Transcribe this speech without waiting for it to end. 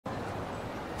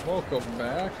Welcome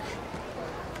back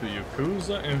to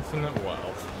Yakuza Infinite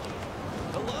Wealth.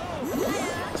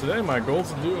 Hello! Today my goal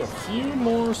is to do a few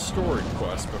more story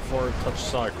quests before I touch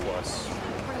side quests.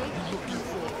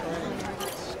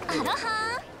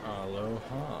 Aloha!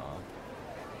 Aloha.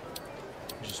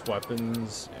 Just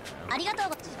weapons. Yeah.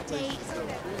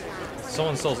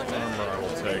 Someone sells armor, I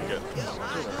will take it.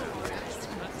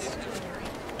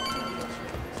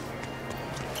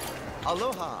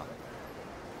 Aloha!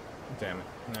 Damn it.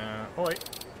 Nah. Oh wait.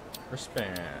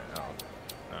 Wristband. Oh.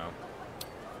 No.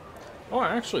 Oh,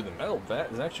 actually, the metal bat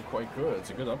is actually quite good. It's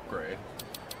a good upgrade.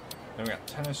 Then we got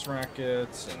tennis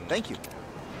rackets and... Thank you.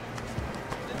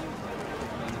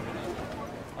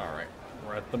 Alright.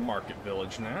 We're at the market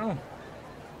village now.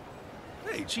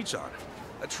 Hey, Chichan,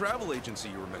 a travel agency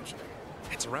you were mentioning.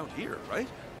 It's around here, right?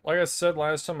 Like I said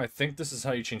last time, I think this is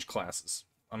how you change classes.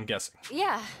 I'm guessing.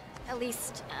 Yeah, at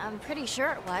least I'm pretty sure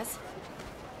it was.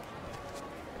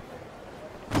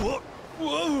 Whoa!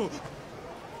 Whoa!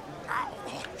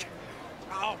 Ow!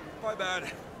 Ow! My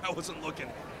bad. I wasn't looking.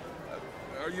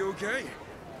 Are you okay?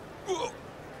 Whoa!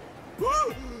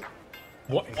 Whoa!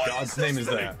 What in God's name is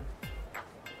that?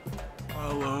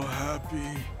 Hello,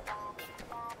 Happy.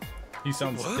 He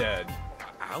sounds What? dead.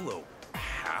 Hello,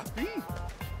 Happy?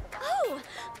 Oh,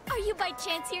 are you by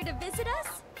chance here to visit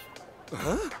us?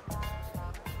 Huh?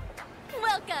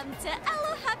 Welcome to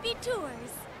Alo Happy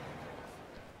Tours.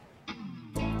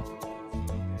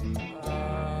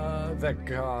 That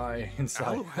guy inside.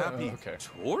 Hello, Happy Okay.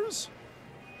 Tours?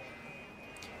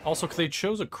 Also, they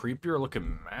chose a creepier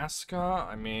looking mascot.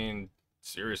 I mean,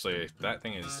 seriously, that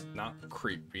thing is not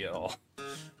creepy at all.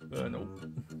 Nope.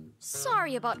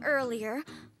 Sorry about earlier.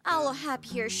 Alo Happy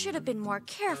here should have been more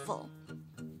careful.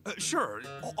 Sure.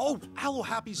 Oh, Hello,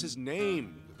 Happy's his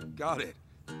name. Got it.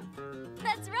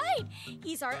 That's right.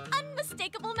 He's our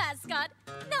unmistakable mascot,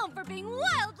 known for being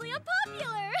wildly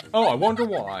unpopular. Oh, I wonder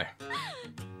why.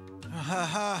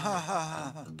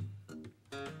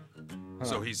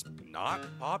 So he's not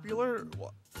popular?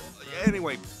 Well,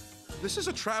 anyway, this is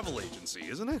a travel agency,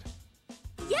 isn't it?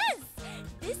 Yes!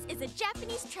 This is a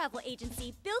Japanese travel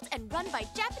agency built and run by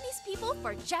Japanese people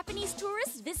for Japanese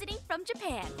tourists visiting from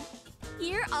Japan.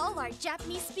 Here, all our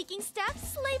Japanese-speaking staff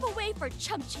slave away for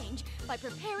chump change by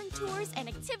preparing tours and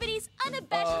activities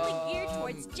unabashedly geared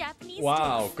towards Japanese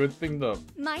Wow, tourists. good thing the...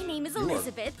 My name is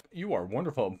Elizabeth, You are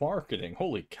wonderful at marketing.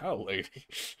 Holy cow, lady.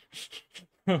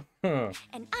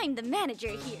 and I'm the manager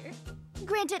here.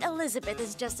 Granted, Elizabeth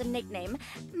is just a nickname.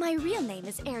 My real name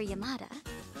is Eri Yamada.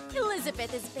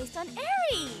 Elizabeth is based on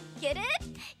Eri. Get it?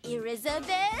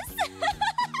 Elizabeth?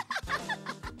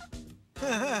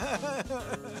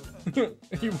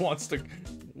 He wants to...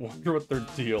 Wonder what their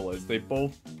deal is. They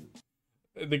both...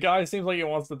 The guy seems like he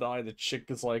wants to die. The chick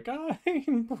is like,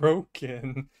 I'm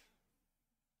broken.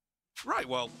 Right,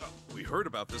 well, we heard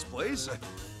about this place.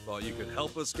 Thought you could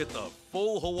help us get the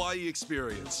full Hawaii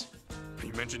experience.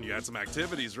 You mentioned you had some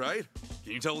activities, right?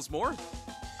 Can you tell us more?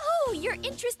 Oh, you're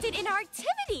interested in our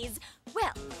activities.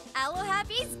 Well, Alo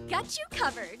Happy's got you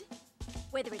covered.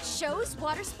 Whether it's shows,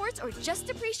 water sports, or just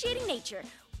appreciating nature,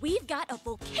 we've got a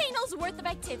volcano's worth of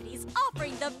activities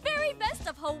offering the very best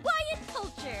of Hawaiian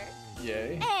culture.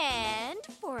 Yay. And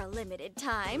for a limited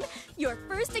time, your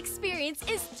first experience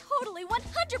is totally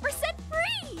 100%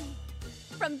 free.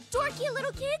 From dorky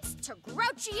little kids to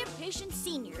grouchy, impatient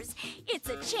seniors, it's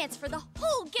a chance for the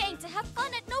whole gang to have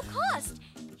fun at no cost.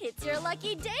 It's your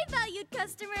lucky day, valued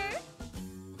customer.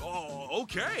 Oh,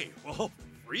 okay. Well,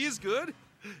 free is good.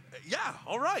 Yeah,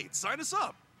 all right. Sign us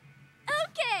up.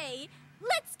 Okay,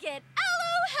 let's get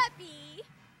Alo Happy.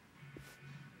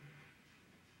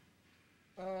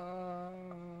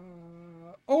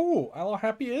 Oh, Aloha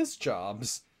Happy is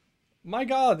jobs. My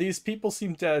god, these people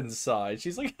seem dead inside.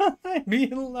 She's like, I'm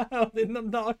being loud and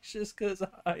obnoxious because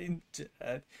I'm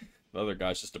dead. The other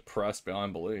guy's just depressed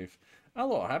beyond belief.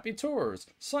 Aloha Happy Tours.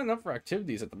 Sign up for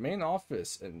activities at the main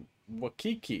office in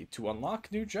Waikiki to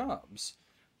unlock new jobs.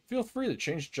 Feel free to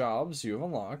change jobs you have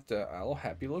unlocked at Aloha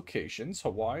Happy locations,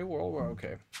 Hawaii, worldwide.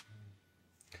 Okay.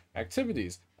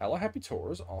 Activities. Aloha Happy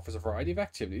Tours offers a variety of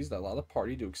activities that allow the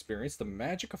party to experience the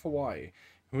magic of Hawaii.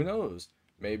 Who knows?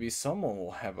 Maybe someone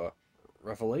will have a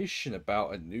revelation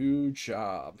about a new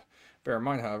job. Bear in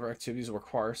mind, however, activities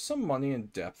require some money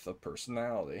and depth of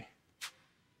personality.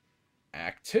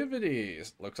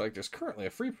 Activities! Looks like there's currently a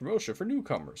free promotion for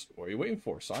newcomers. What are you waiting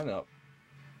for? Sign up.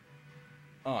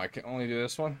 Oh, I can only do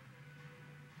this one?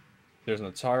 There's an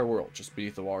entire world just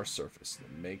beneath the water's surface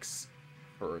that makes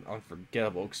for an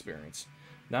unforgettable experience.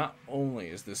 Not only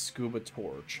is this scuba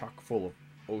tour chock full of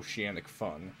oceanic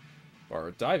fun, but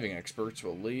our diving experts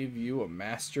will leave you a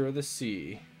master of the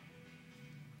sea.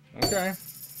 Okay.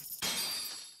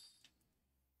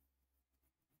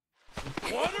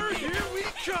 Water, here we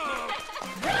come!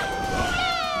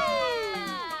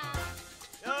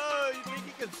 Oh, you think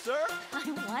you can surf? I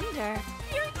wonder.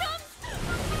 Here it comes!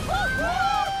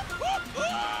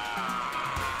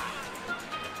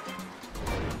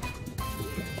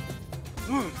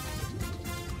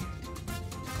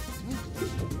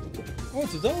 Oh,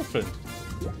 it's a dolphin.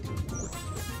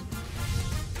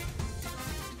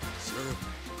 Sir,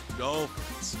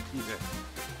 dolphins. Yeah.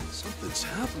 Something's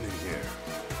happening here.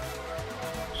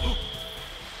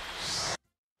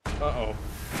 Uh-oh.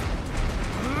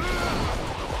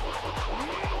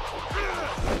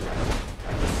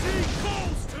 The sea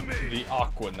calls to me! The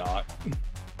Aquanaut.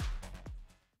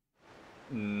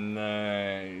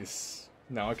 Nice.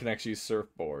 Now I can actually use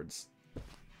surfboards.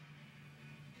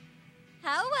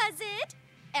 How was it?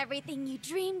 Everything you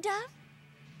dreamed of?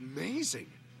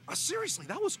 Amazing. Seriously,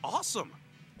 that was awesome.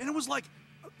 And it was like,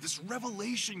 this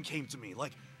revelation came to me.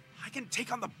 Like, I can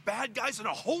take on the bad guys in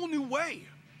a whole new way.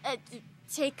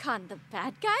 Take on the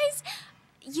bad guys?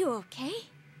 You okay?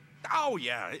 Oh,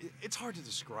 yeah, it's hard to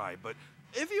describe, but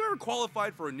if you ever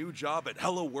qualified for a new job at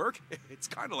Hello Work, it's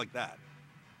kind of like that.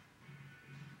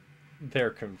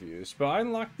 They're confused, but I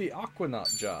unlocked the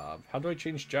Aquanaut job. How do I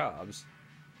change jobs?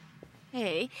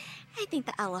 Hey, I think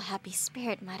the Aloe Happy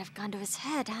Spirit might have gone to his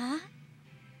head, huh?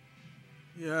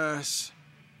 Yes.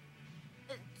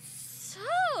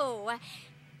 So,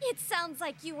 it sounds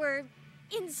like you were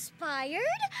inspired?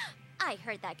 I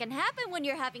heard that can happen when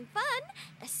you're having fun,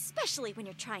 especially when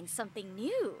you're trying something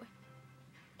new.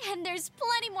 And there's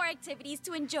plenty more activities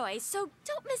to enjoy, so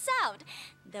don't miss out.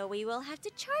 Though we will have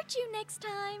to charge you next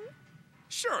time.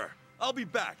 Sure, I'll be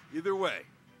back either way.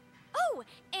 Oh,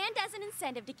 and as an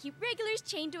incentive to keep regulars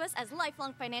chained to us as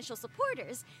lifelong financial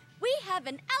supporters, we have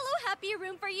an Aloe Happy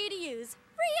room for you to use,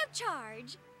 free of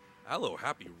charge. Hello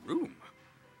Happy Room.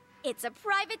 It's a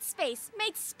private space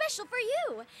made special for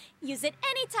you. Use it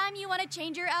anytime you want to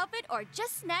change your outfit or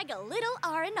just snag a little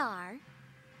R&R.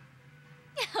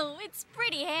 Oh, it's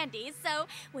pretty handy, so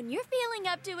when you're feeling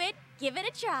up to it, give it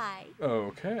a try.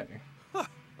 Okay. Huh,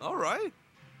 all right.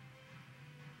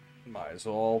 Might as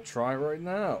well try right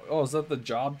now. Oh, is that the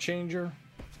job changer?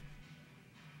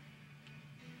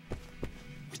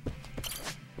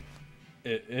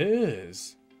 It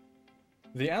is.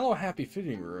 The Aloe Happy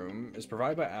Fitting Room is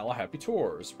provided by Aloe Happy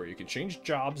Tours, where you can change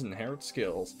jobs and inherit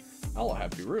skills. Aloe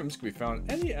Happy Rooms can be found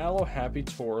in any Aloe Happy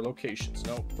Tour locations.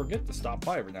 Don't forget to stop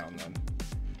by every now and then.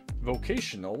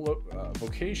 Vacation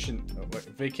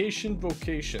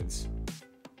vocations.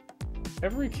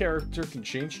 Every character can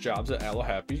change jobs at Aloe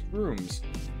Happy Rooms.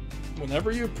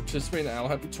 Whenever you participate in Aloe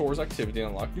Happy Tours activity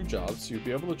and unlock new jobs, you'll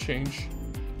be able to change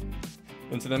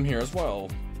into them here as well.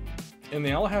 In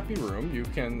the Aloe Happy Room, you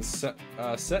can set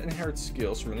inherit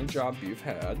skills from any job you've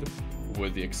had,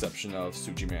 with the exception of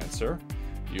Sujimancer.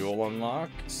 You will unlock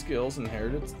skills and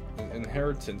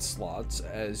inheritance slots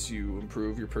as you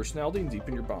improve your personality and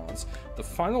deepen your bonds. The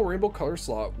final rainbow color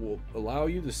slot will allow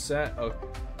you to set a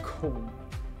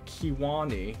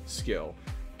Kiwani skill.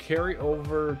 Carry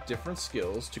over different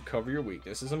skills to cover your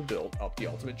weaknesses and build up the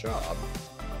ultimate job.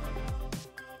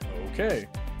 Okay.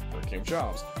 Ranking of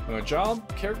jobs. When a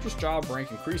character's job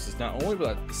rank increases, not only will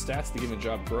the stats of the given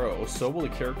job grow, so will the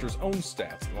character's own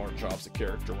stats. The more jobs the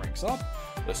character ranks up,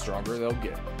 the stronger they'll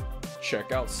get.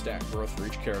 Check out stat growth for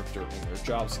each character and their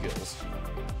job skills.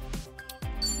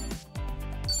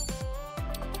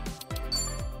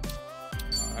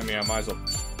 I mean, I might as well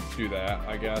do that,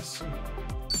 I guess.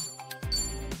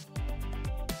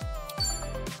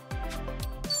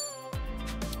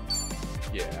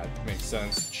 Yeah, that makes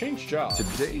sense. Change job.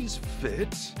 Today's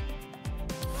fit.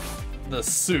 The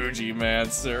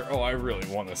Sujimancer. Oh, I really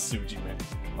want a Sujiman.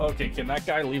 Okay, can that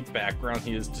guy leave background?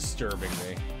 He is disturbing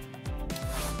me.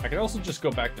 I can also just go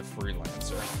back to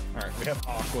Freelancer. Alright, we have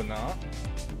Aquanaut.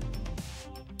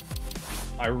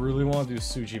 I really want to do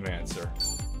Sujimancer.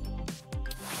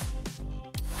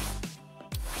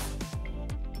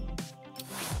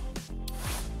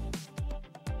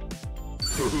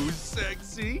 Who's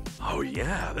sexy? Oh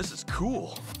yeah, this is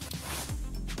cool.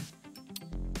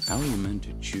 How are you meant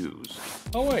to choose?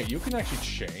 Oh wait, you can actually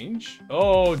change?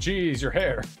 Oh geez, your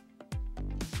hair.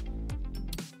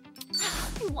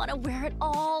 I want to wear it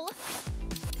all.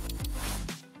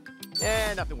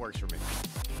 Eh, nothing works for me.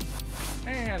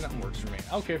 And that works for me.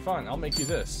 Okay, fine, I'll make you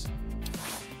this.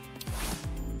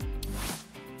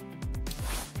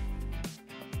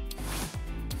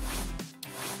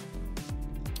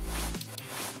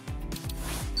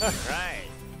 Right.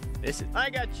 I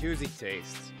got choosy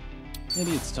tastes.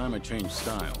 Maybe it's time I change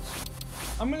styles.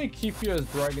 I'm gonna keep you as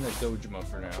Dragon at Dojima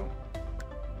for now.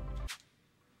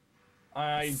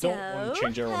 I don't want to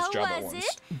change everyone's job at once.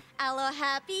 It? Allo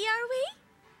happy, are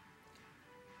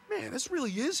we? Man, this really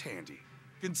is handy.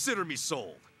 Consider me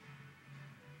sold.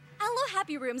 Allo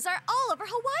happy rooms are all over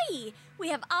Hawaii. We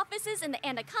have offices in the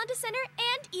Anaconda Center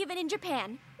and even in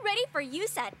Japan, ready for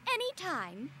use at any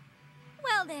time.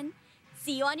 Well then,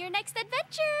 see you on your next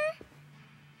adventure.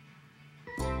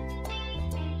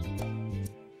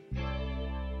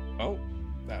 Oh,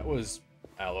 that was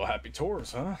Allo Happy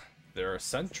Tours, huh? They're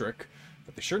eccentric,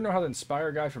 but they sure know how to inspire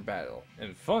a guy for battle.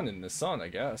 And fun in the sun, I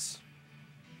guess.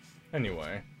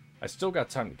 Anyway, I still got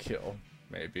time to kill.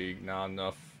 Maybe not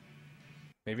enough.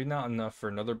 Maybe not enough for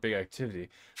another big activity,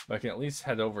 but I can at least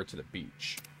head over to the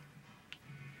beach.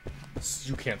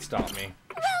 You can't stop me.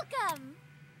 Welcome!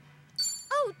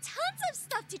 Oh, tons of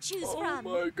stuff to choose from.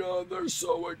 Oh my god, they're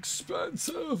so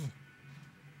expensive.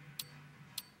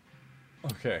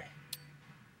 Okay.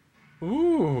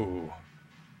 Ooh.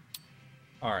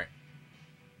 Alright.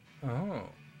 Oh.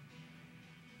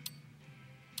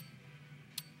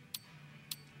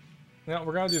 Now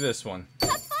we're gonna do this one.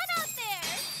 Have fun out there!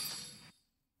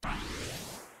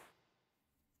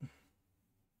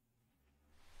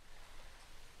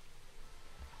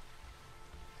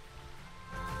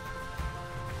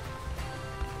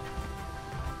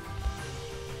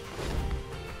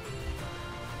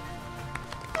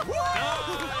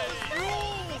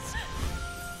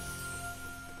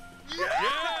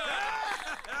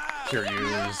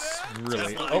 Kiryu's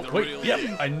really. Oh wait,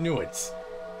 yep, I knew it.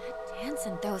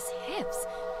 Dancing those hips.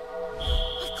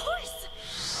 Of course.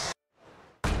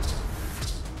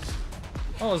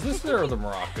 Oh, is this where the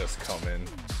maracas come in?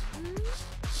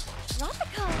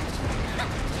 Tropical.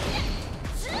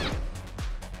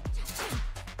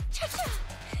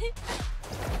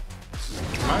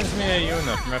 Reminds me of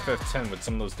Yuna from FF10 with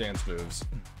some of those dance moves.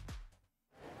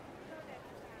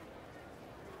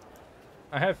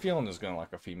 I have a feeling there's gonna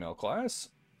like a female class.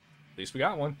 At least we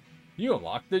got one. You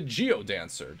unlocked the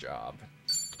Geodancer job.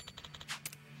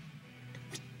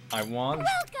 I want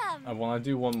to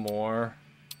do one more.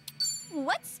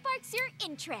 What sparks your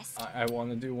interest? I want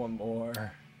to do one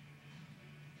more.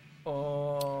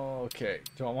 Oh, okay.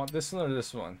 Do I want this one or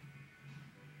this one?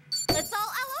 Let's all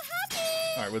Allo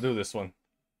happy! Alright, we'll do this one.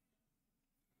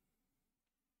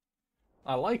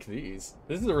 I like these.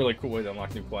 This is a really cool way to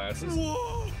unlock new classes.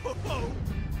 Whoa!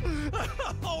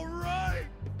 All right!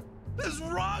 This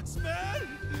rocks, man!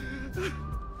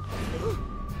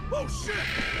 Oh shit!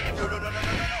 No, no, no, no, no,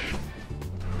 no,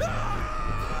 no! Ah!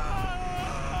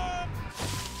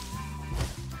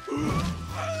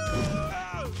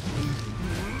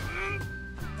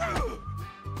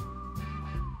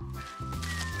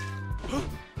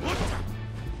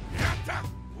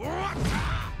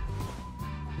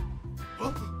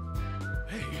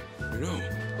 Hey, you know,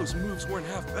 those moves weren't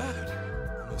half bad.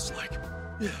 Almost like,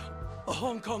 yeah, a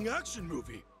Hong Kong action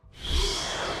movie.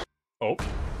 Oh,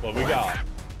 what we got?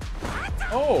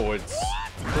 Oh, it's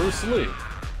Bruce Lee.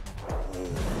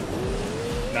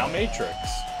 Now Matrix.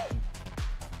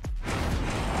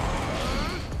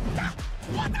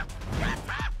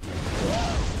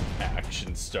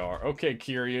 Action star. Okay,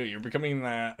 Kiryu, you're becoming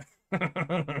that.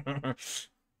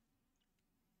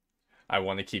 I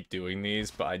want to keep doing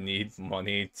these, but I need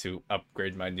money to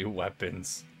upgrade my new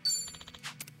weapons.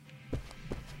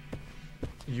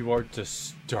 You are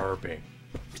disturbing.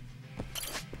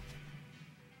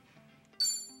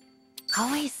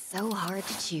 Always so hard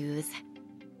to choose.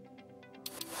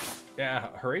 Yeah,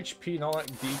 her HP and all that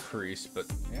decreased, but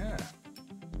yeah.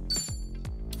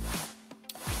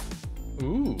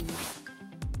 Ooh.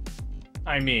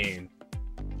 I mean,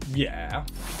 yeah.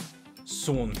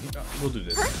 So we'll do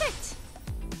this. Perfect!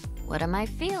 What am I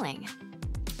feeling?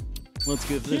 Let's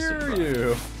give this a try.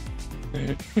 You.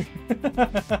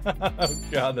 Oh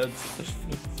god, that's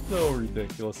so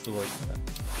ridiculous to look at.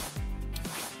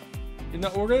 You know,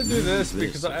 we're gonna do this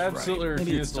because I absolutely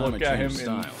refuse to look at him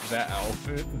in that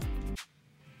outfit.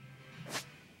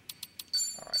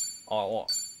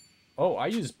 Alright. Oh, I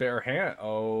use bare hand.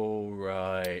 Oh,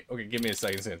 right. Okay, give me a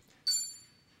second.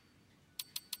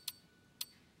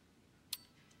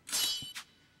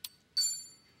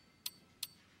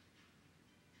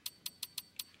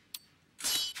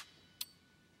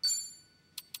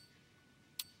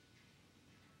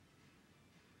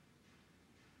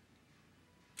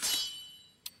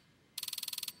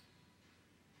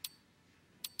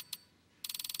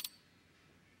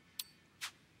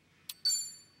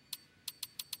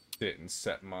 Didn't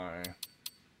set my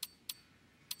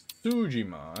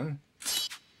Sujimon.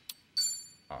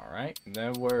 Alright,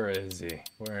 then where is he?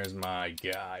 Where's my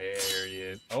guy? There he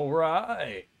is.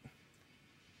 Alright.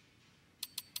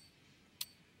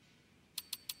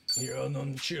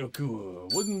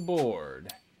 Nunchaku, wooden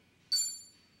board.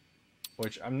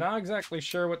 Which I'm not exactly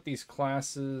sure what these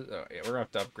classes. Oh, yeah, we're gonna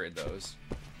have to upgrade those.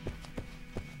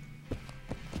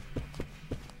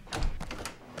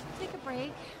 Take a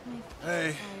break.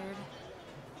 Hey.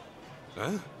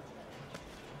 Huh?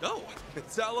 Oh,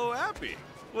 it's Aloe Happy.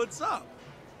 What's up?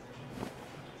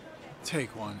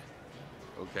 Take one.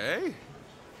 Okay.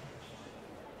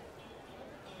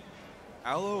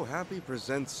 Aloe Happy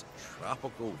presents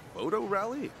Tropical Photo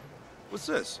Rally? What's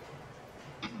this?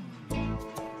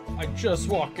 I just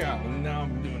walk out and now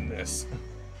I'm doing this.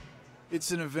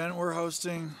 It's an event we're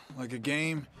hosting, like a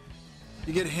game.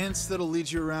 You get hints that'll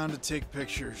lead you around to take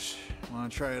pictures. Wanna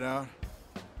try it out?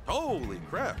 Holy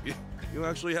crap, you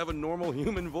actually have a normal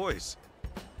human voice.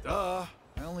 Duh.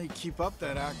 I only keep up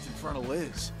that act in front of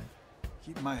Liz.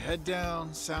 Keep my head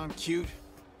down, sound cute,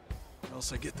 or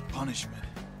else I get the punishment.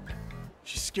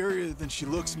 She's scarier than she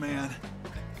looks, man.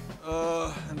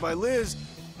 And by Liz,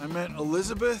 I meant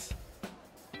Elizabeth.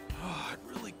 Oh,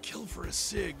 I'd really kill for a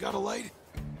cig. Got a light?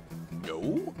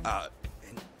 No?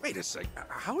 And wait a sec.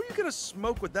 How are you gonna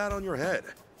smoke with that on your head?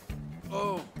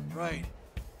 Oh, right.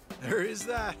 There is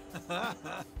that.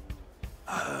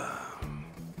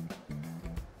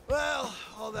 Well,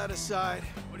 all that aside,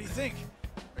 what do you think?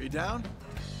 Are you down?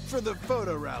 For the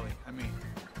photo rally, I mean.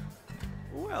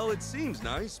 Well, it seems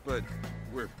nice, but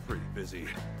we're pretty busy.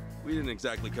 We didn't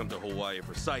exactly come to Hawaii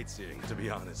for sightseeing, to be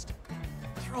honest.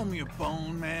 Throw me a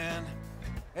bone, man.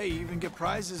 Hey, you even get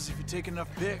prizes if you take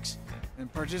enough pics.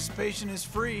 And participation is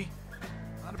free.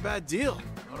 Not a bad deal,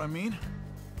 know what I mean?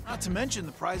 Not to mention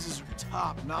the prizes are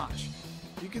top-notch.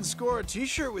 You can score a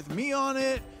t-shirt with me on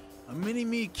it, a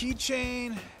mini-me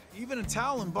keychain, even a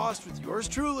towel embossed with yours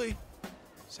truly.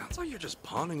 Sounds like you're just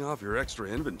pawning off your extra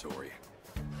inventory.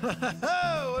 What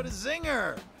a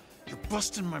zinger! You're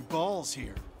busting my balls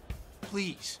here.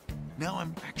 Please, now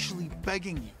I'm actually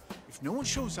begging you. If no one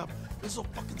shows up, this'll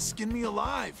fucking skin me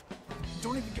alive.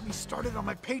 Don't even get me started on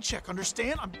my paycheck,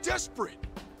 understand? I'm desperate.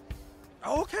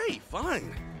 Okay,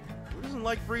 fine. Who doesn't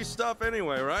like free stuff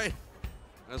anyway, right?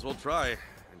 Might as well try.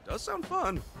 It does sound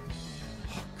fun.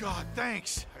 Oh, God,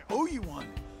 thanks. I owe you one.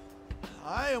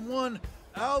 I am one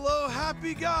Aloe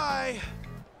Happy guy.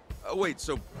 Wait,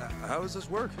 so how does this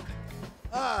work?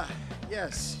 Ah,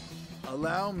 yes.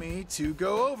 Allow me to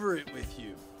go over it with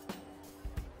you.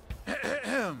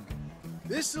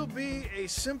 This'll be a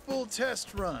simple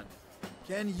test run.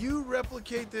 Can you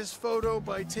replicate this photo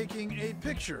by taking a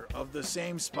picture of the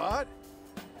same spot?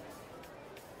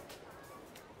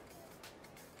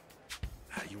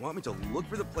 You want me to look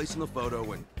for the place in the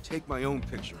photo and take my own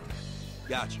picture of it.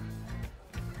 Gotcha.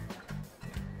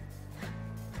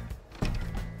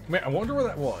 Man, I wonder where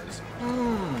that was.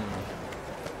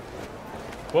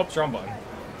 Whoops, wrong button.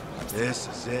 This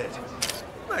is it.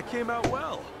 That came out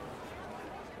well.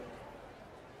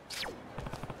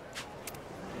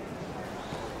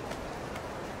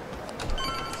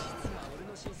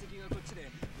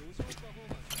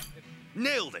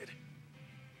 Nailed it.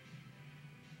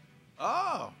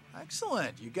 Oh,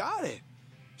 excellent. You got it.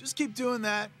 Just keep doing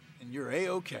that, and you're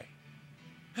A-okay.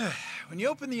 When you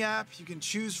open the app, you can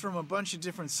choose from a bunch of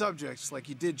different subjects like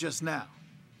you did just now.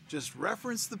 Just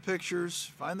reference the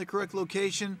pictures, find the correct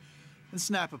location, and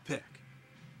snap a pic.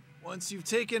 Once you've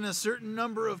taken a certain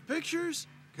number of pictures,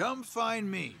 come find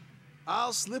me.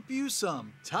 I'll slip you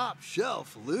some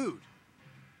top-shelf loot.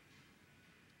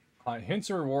 Hints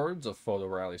and rewards of photo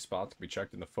rally spots can be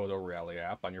checked in the photo rally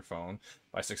app on your phone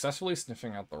by successfully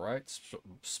sniffing out the right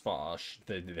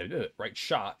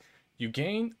shot. You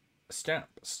gain a stamp.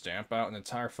 Stamp out an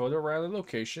entire photo rally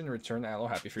location and return to Aloe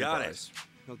Happy for your prize.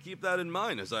 I'll keep that in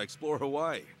mind as I explore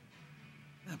Hawaii.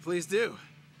 Please do.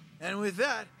 And with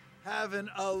that, have an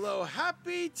Aloe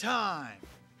Happy time.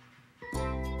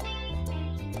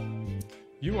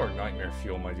 You are nightmare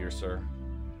fuel, my dear sir.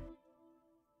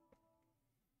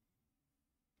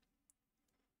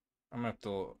 I'm gonna have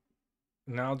to...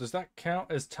 Now, does that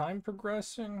count as time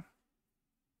progressing?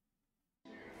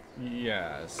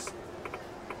 Yes.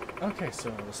 Okay,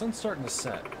 so the sun's starting to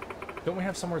set. Don't we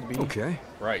have somewhere to be? Okay.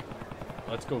 Right.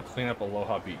 Let's go clean up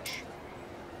Aloha Beach.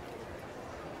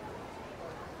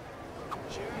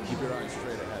 Keep your eyes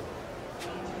straight ahead.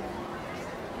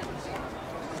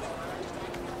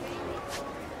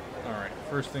 Alright,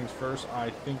 first things first,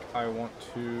 I think I want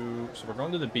to... So we're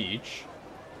going to the beach.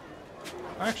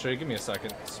 Actually, give me a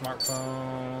second.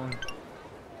 Smartphone.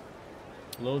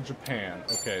 Little Japan.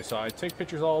 Okay, so I take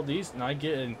pictures of all these, and I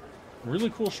get a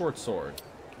really cool short sword.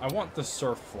 I want the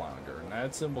surf flounder, and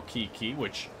that's in Waikiki,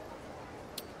 which...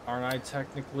 Aren't I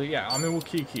technically? Yeah, I'm in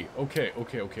Waikiki. Okay.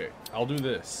 I'll do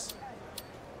this.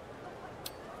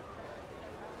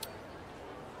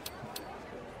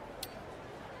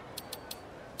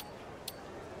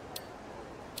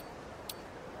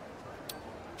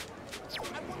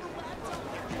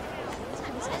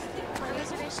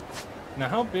 Now,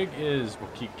 how big is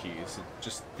Waikiki? Is it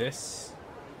just this?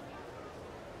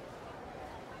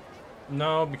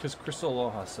 No, because Crystal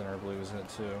Aloha Center, I believe, is in it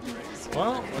too.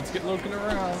 Well, let's get looking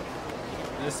around.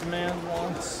 This man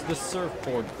wants the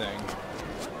surfboard thing.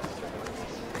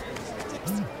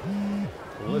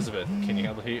 Elizabeth, can you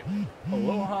handle the heat?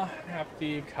 Aloha,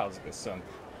 happy Kasuga-san.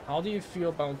 How do you feel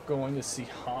about going to see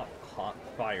hot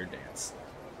fire dance?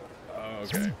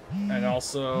 Okay. And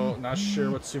also, not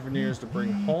sure what souvenirs to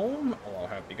bring home. Aloha,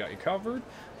 happy got you covered.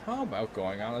 How about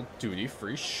going on a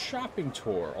duty-free shopping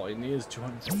tour? All you need is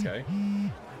 200. Okay.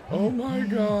 Oh my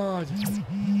god.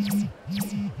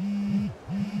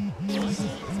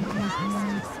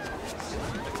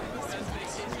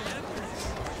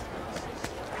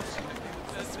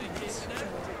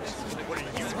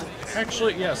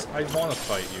 Actually, yes, I want to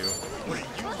fight you.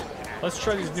 Let's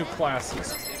try these new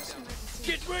classes.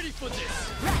 Get ready for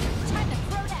this! Right, time to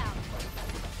throw down.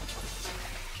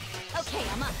 Okay,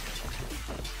 I'm up.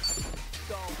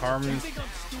 You think I'm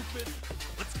stupid?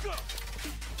 Let's go!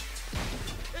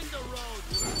 Hit the road,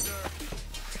 loser!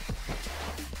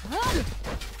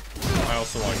 I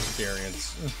also want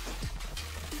experience.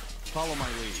 Follow my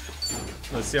lead.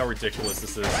 Let's see how ridiculous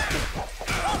this is.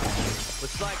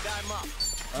 Looks like I'm up.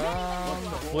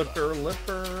 Flipper,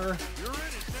 lipper.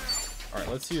 Alright,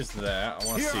 let's use that. I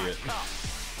want to see it.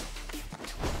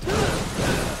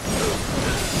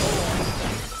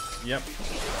 Yep.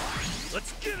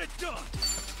 Let's get it done!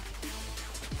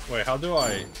 Wait, how do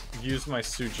I use my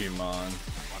Sujimon? Want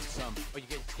some? Are you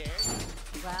getting scared?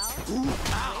 Well,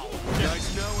 Ow!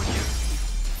 Nice knowing you.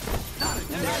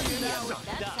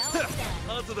 that's how it's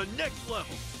done. On to the next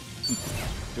level.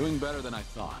 Doing better than I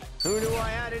thought. Who knew I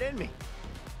had it in me?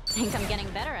 Think I'm getting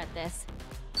better at this.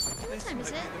 What time is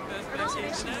it?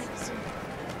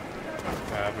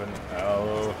 Have an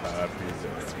happy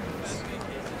day.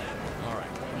 All right.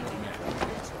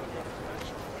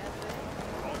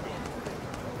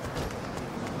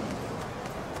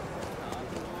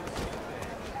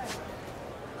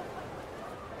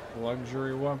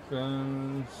 Luxury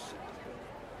weapons.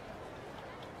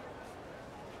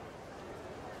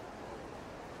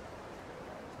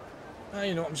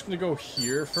 You know, I'm just gonna go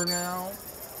here for now.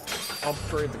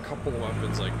 Upgrade the couple of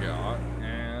weapons I got,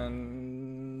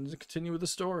 and continue with the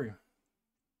story.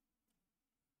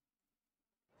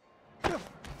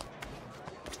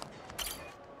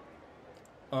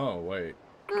 Oh, wait.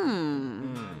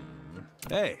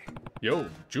 Hey. Yo,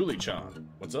 Julie-chan.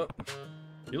 What's up?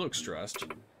 You look stressed.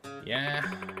 Yeah,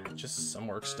 just some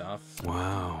work stuff.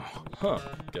 Wow. Huh,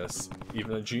 guess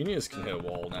even a genius can hit a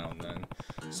wall now and then.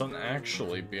 Something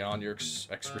actually beyond your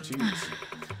expertise.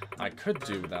 I could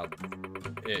do without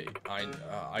it.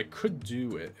 I could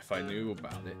do it if I knew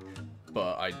about it,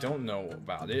 but I don't know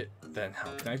about it, then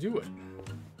how can I do it?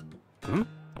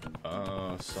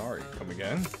 Sorry, come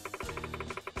again?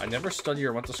 I never studied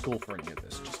or went to school for any of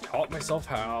this, just taught myself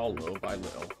how, little by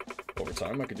little. Over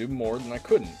time, I could do more than I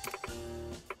couldn't.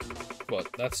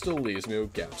 But that still leaves me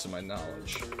with gaps in my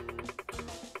knowledge.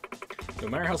 No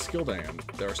matter how skilled I am,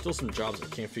 there are still some jobs I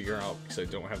can't figure out because I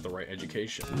don't have the right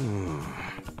education.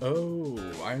 Oh,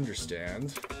 I understand.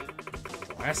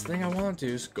 The last thing I want to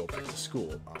do is go back to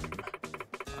school. I'm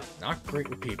not great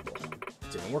with people.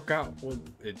 It didn't work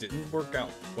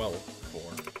out well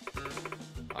before.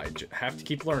 I have to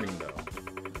keep learning though.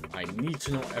 I need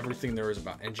to know everything there is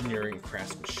about engineering and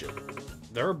craftsmanship.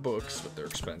 There are books, but they're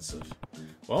expensive.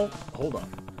 Well, hold on.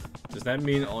 Does that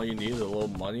mean all you need is a little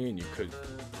money and you could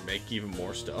make even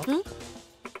more stuff?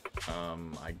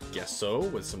 I guess so.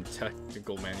 With some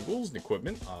technical manuals and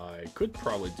equipment, I could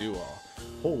probably do a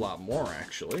whole lot more,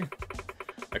 actually.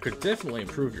 I could definitely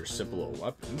improve your simple little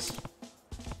weapons.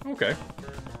 Okay.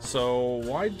 So,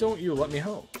 why don't you let me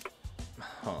help?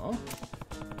 Huh?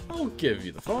 I'll give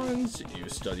you the funds, you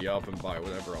study up and buy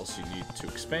whatever else you need to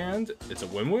expand. It's a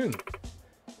win-win.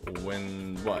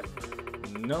 Win what?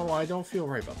 No, I don't feel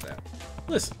right about that.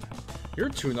 Listen, your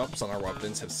tune-ups on our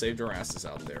weapons have saved our asses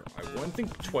out there. I wouldn't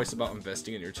think twice about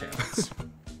investing in your talents.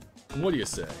 What do you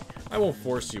say? I won't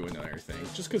force you into anything,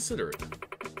 just consider it.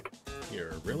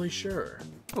 You're really sure?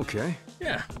 Okay.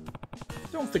 Yeah.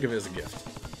 Don't think of it as a gift.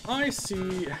 I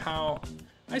see how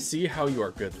you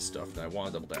are good at this stuff, and I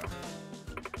want to double down.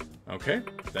 Okay,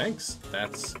 thanks.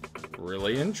 That's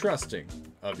really interesting.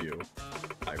 of you.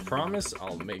 I promise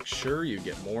I'll make sure you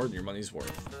get more than your money's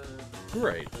worth.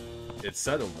 Great. It's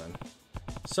settled then.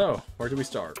 So, where do we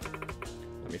start?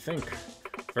 Let me think.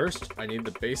 First, I need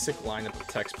the basic lineup of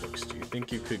textbooks. Do you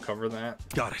think you could cover that?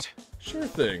 Got it. Sure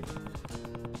thing.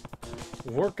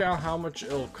 Work out how much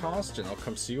it'll cost and I'll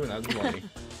come see you and add the money.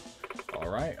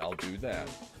 Alright, I'll do that.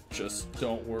 Just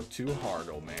don't work too hard,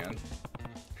 old man.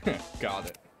 Got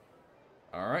it.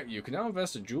 Alright, you can now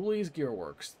invest in Julie's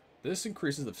Gearworks. This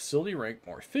increases the facility rank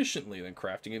more efficiently than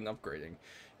crafting and upgrading.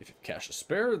 If you have cash to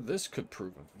spare, this could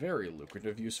prove a very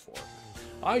lucrative use for it.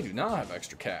 I do not have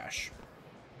extra cash.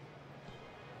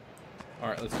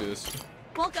 Alright, let's do this.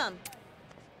 Welcome.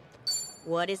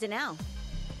 What is it now?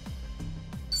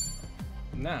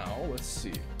 Now, let's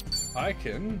see. I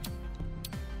can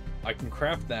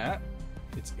craft that.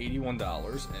 It's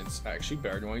 $81, and it's actually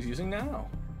better than what he's using now.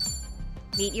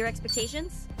 Meet your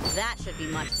expectations? That should be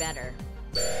much better.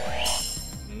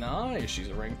 Nice, she's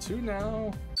a rank 2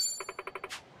 now.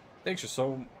 Thanks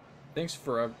so much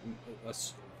for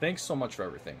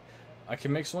everything. I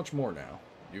can make so much more now.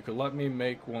 You could let me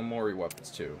make one more of your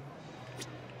weapons too.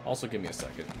 Also, give me a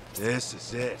second. This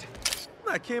is it.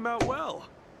 That came out well.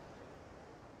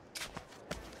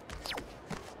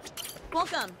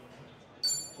 Welcome.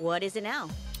 What is it now?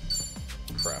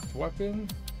 Craft weapon.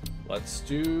 Let's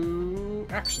do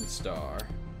Action Star.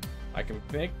 I can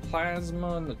make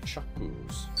plasma and the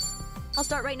chakus. I'll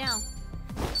start right now.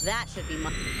 That should be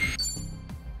much.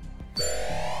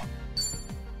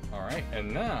 Alright,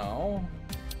 and now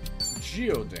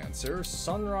Geodancer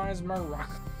Sunrise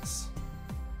Maracas.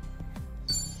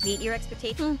 Meet your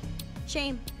expectations?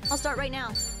 Shame. I'll start right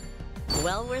now.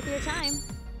 Well worth your time.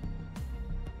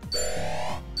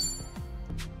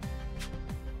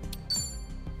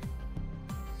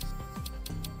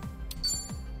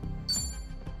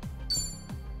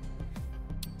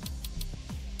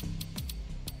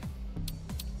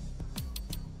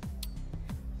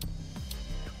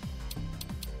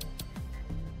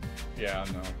 Yeah,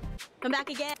 no. Come back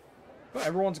again. But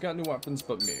everyone's got new weapons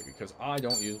but me, because I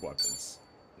don't use weapons.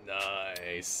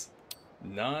 Nice.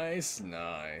 Nice,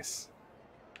 nice.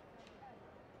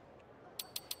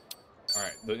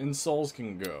 Alright, the insoles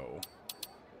can go.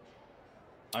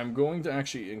 I'm going to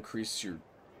actually increase your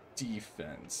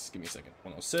defense. Give me a second.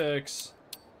 106.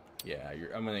 Yeah,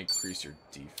 I'm going to increase your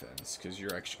defense, because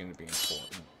you're actually going to be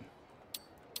important.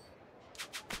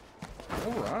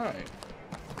 Alright.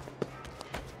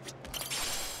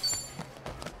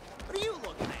 What are you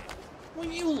looking at? What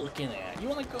are you looking at? You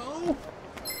want to go?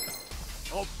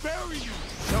 I'll bury you!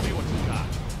 Tell me what you got.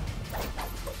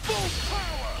 Full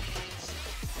power!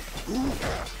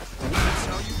 That's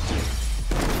how you do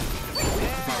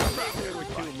Yeah, they were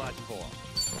too much for him.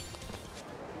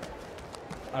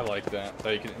 I like that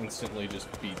you can instantly just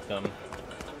beat them.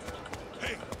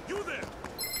 Hey, you there!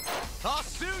 I'll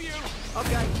sue you!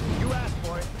 Okay, you asked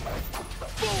for it.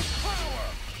 full power.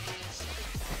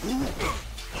 You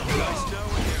guys know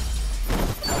when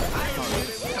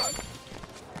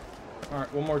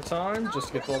Alright, one more time, just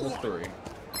to get to level 3.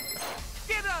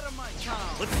 Get out of my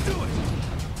town! Let's do it!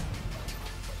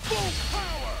 Full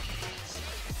power!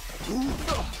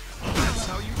 That's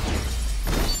how you do.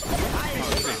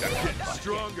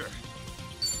 Stronger.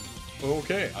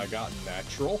 Okay, I got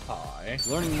natural high.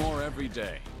 Learning more every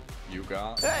day. You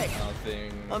got Hey!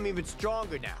 nothing. I'm even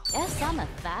stronger now. Yes, I'm a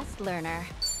fast learner.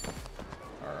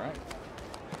 Alright.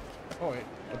 Oh wait,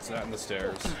 what's that in the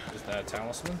stairs? Is that a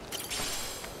talisman?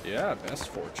 Yeah, best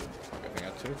fortune. I think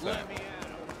I took that.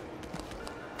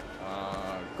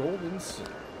 Golden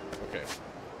City. Okay.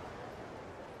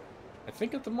 I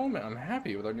think at the moment I'm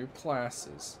happy with our new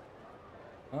classes.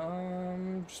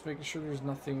 Just making sure there's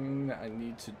nothing that I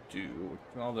need to do.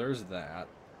 Well, there's that.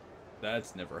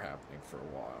 That's never happening for a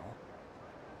while.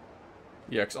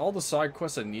 Yeah, because all the side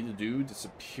quests I need to do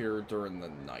disappear during the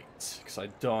night. Because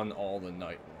I've done all the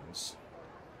night ones.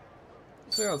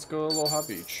 So yeah, let's go to Aloha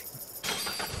Beach.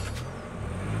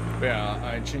 But yeah,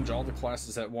 I change all the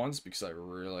classes at once because I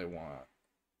really want to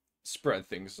spread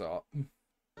things up.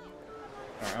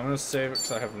 Alright, I'm going to save it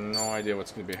because I have no idea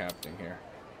what's going to be happening here.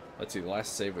 Let's see, the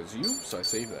last save was you, so I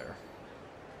save there.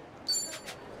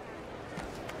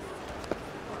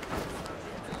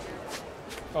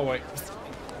 Oh wait.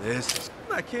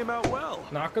 That came out well.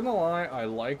 Not gonna lie, I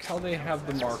like how they have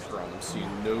the marker on them so you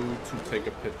know to take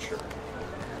a picture.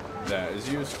 That is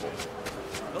useful.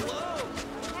 Hello!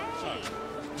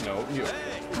 No, you.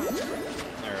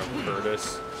 There,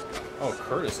 Curtis. Oh,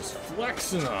 Curtis is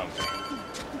flexing on me.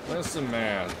 Listen,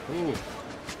 man. Ooh,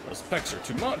 those pecs are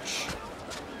too much.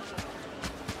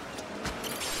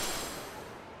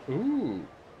 Ooh.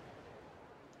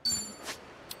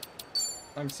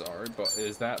 I'm sorry, but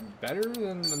is that better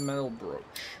than the metal brooch?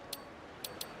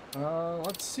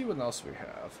 Let's see what else we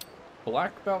have.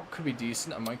 Black belt could be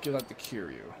decent. I might give that to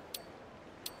Kiryu.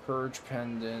 Purge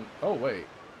pendant. Oh, wait.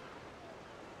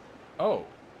 Oh.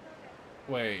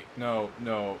 Wait. No.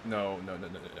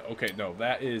 Okay, no.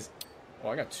 That is... Oh,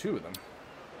 I got 2 of them.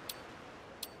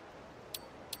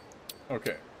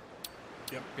 Okay.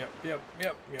 Yep.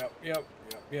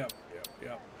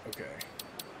 Okay.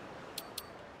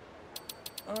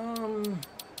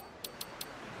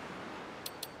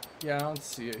 Yeah, I don't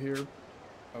see it here.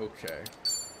 Okay.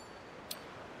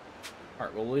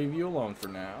 Alright, we'll leave you alone for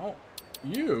now.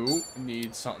 You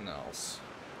need something else.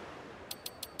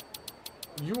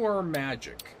 You are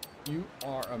magic. You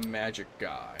are a magic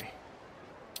guy.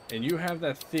 And you have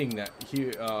that thing that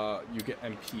you get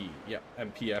MP. Yep,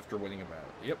 MP after winning a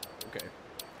battle. Yep, okay.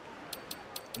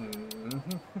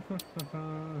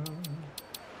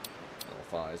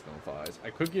 Nullifies. I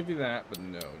could give you that, but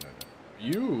no.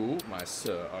 You, my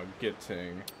sir, are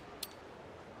getting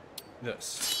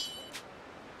this.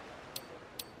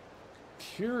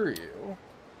 Kiryu.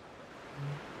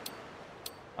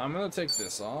 I'm gonna take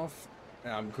this off.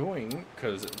 And I'm going,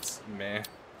 because it's meh,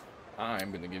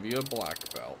 I'm gonna give you a black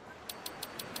belt.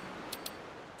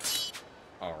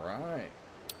 Alright.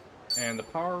 And the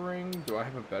power ring, do I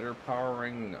have a better power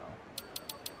ring? No.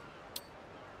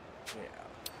 Yeah.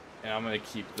 And I'm gonna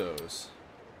keep those.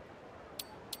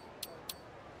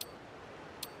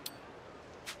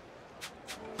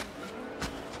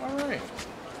 Alright.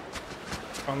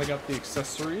 Finally got the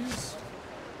accessories.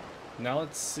 Now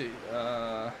let's see.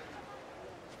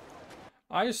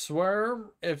 I swear,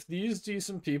 if these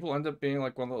decent people end up being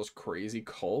like one of those crazy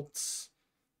cults,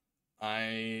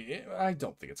 I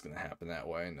don't think it's gonna happen that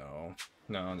way. No,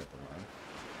 never mind.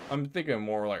 I'm thinking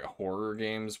more like horror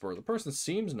games where the person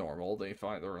seems normal, they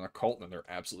find they're in a cult and they're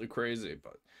absolutely crazy.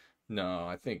 But no,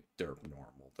 I think they're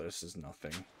normal. This is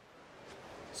nothing.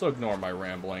 So ignore my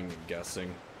rambling and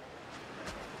guessing.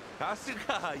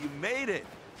 Kasuga, you made it.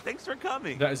 Thanks for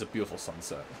coming. That is a beautiful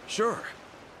sunset. Sure.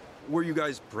 Were you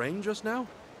guys praying just now?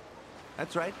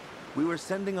 That's right. We were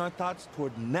sending our thoughts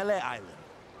toward Nele Island.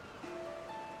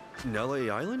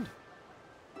 Nele Island?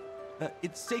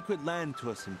 It's sacred land to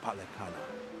us in Palekana.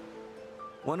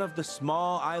 One of the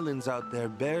small islands out there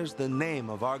bears the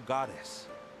name of our goddess.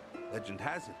 Legend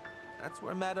has it, that's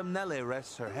where Madame Nele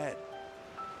rests her head.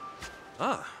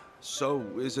 Ah, so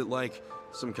is it like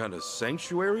some kind of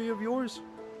sanctuary of yours?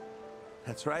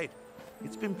 That's right.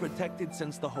 It's been protected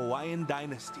since the Hawaiian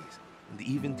dynasties, and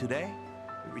even today,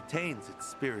 it retains its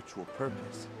spiritual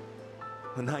purpose.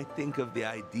 When I think of the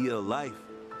ideal life,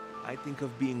 I think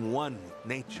of being one with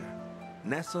nature,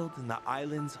 nestled in the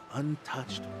island's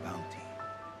untouched bounty.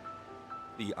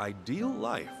 The ideal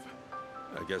life?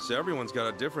 I guess everyone's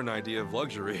got a different idea of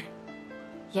luxury.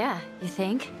 Yeah, you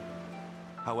think?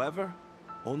 However,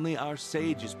 only our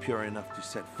sage is pure enough to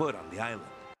set foot on the island.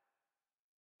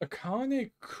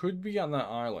 Akane could be on that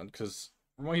island, because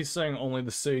from what he's saying, only the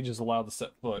sage is allowed to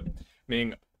set foot.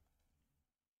 Meaning,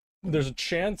 there's a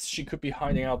chance she could be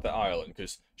hiding out the island,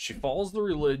 because she follows the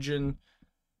religion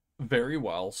very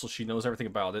well, so she knows everything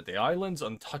about it. The island's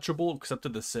untouchable except to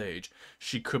the sage.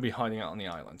 She could be hiding out on the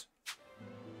island.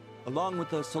 Along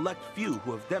with a select few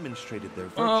who have demonstrated their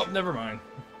virtue. Oh, never mind.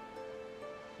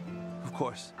 Of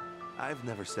course, I've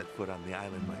never set foot on the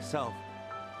island myself.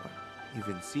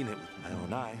 Even seen it with my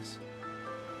own eyes.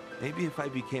 Maybe if I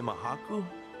became a Haku,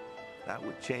 that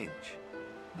would change.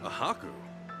 A Haku?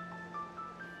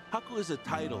 Haku is a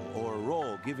title or a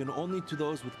role given only to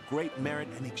those with great merit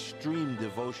and extreme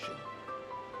devotion.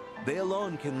 They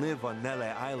alone can live on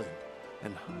Nele Island,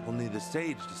 and only the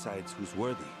sage decides who's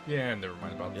worthy. Yeah, never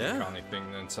mind about the Akane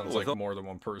thing. Then sounds like more than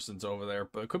one person's over there,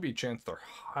 but it could be a chance they're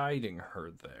hiding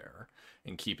her there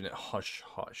and keeping it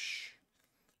hush-hush.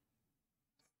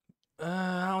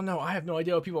 I don't know. I have no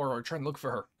idea what people are trying to look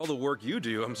for her. All the work you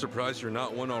do, I'm surprised you're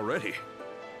not one already.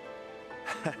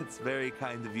 It's very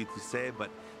kind of you to say,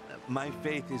 but my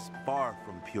faith is far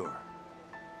from pure.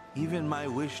 Even my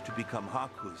wish to become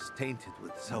Haku is tainted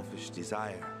with selfish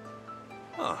desire.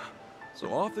 Huh.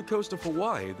 So off the coast of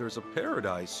Hawaii, there's a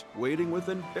paradise waiting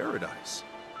within paradise.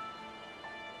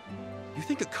 You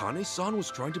think Akane-san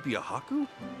was trying to be a Haku?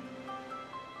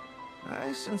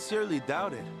 I sincerely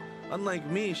doubt it. Unlike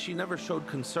me, she never showed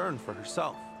concern for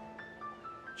herself.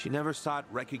 She never sought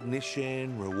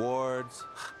recognition, rewards,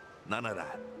 none of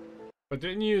that. But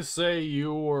didn't you say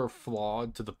you were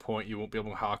flawed to the point you won't be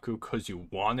able to Haku because you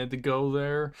wanted to go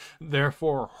there?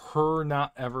 Therefore, her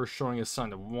not ever showing a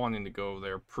sign of wanting to go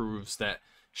there proves that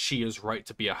she is right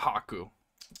to be a Haku.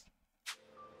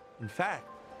 In fact...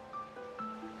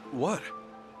 What?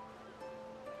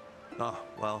 Oh,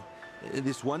 well,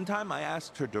 this one time I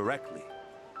asked her directly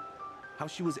how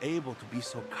she was able to be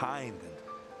so kind and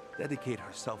dedicate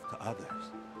herself to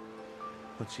others.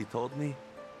 What she told me,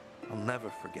 I'll never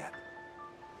forget.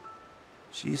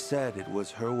 She said it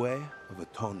was her way of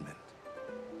atonement.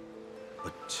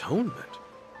 Atonement?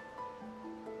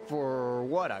 For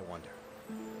what, I wonder?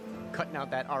 Cutting out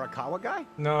that Arakawa guy?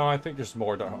 No, I think there's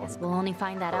more to her. We'll only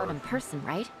find that out in person,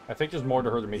 right? I think there's more to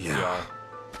her than meets the eye.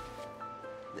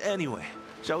 Anyway,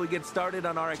 shall we get started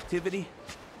on our activity?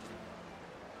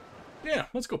 Yeah,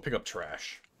 let's go pick up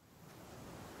trash.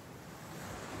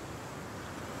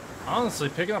 Honestly,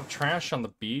 picking up trash on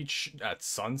the beach at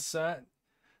sunset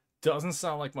doesn't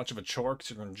sound like much of a chore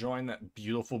because you're enjoying that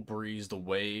beautiful breeze, the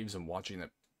waves, and watching that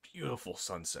beautiful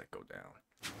sunset go down.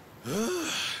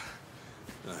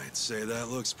 I'd say that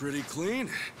looks pretty clean.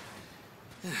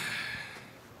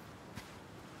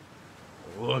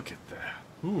 Look at that.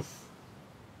 Oof.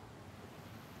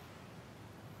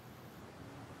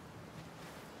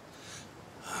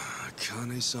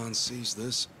 Kane-san sees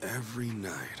this every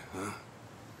night, huh?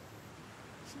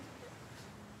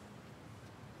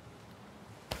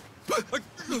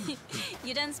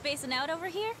 You done spacing out over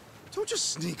here? Don't just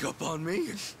sneak up on me.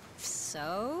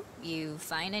 So, you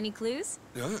find any clues?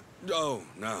 Oh,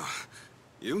 no.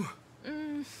 You?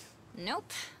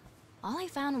 Nope. All I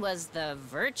found was the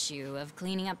virtue of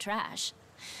cleaning up trash.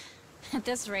 At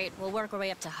this rate, we'll work our way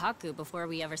up to Haku before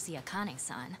we ever see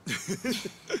Akane-san.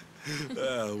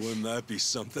 Wouldn't that be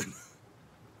something?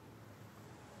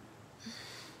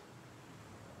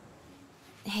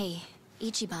 Hey,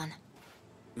 Ichiban.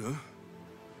 Huh?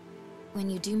 When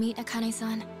you do meet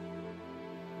Akane-san,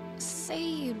 say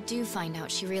you do find out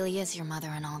she really is your mother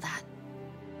and all that.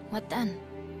 What then?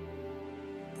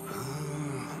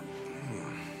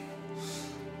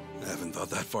 I haven't thought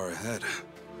that far ahead.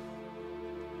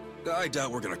 I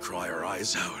doubt we're gonna cry our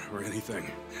eyes out or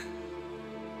anything.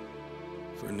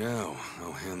 For now,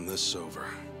 I'll hand this over.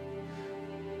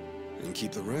 And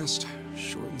keep the rest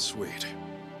short and sweet.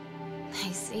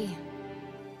 I see.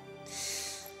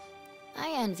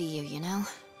 I envy you, you know?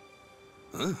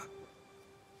 Huh?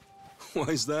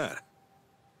 Why's that?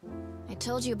 I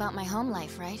told you about my home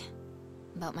life, right?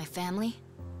 About my family?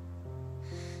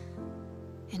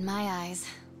 In my eyes,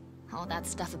 all that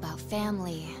stuff about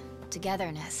family,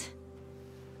 togetherness,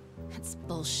 it's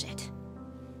bullshit.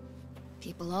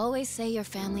 People always say your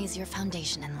family is your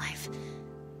foundation in life.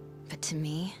 But to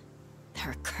me,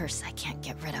 they're a curse I can't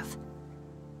get rid of.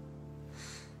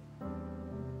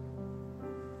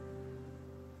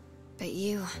 But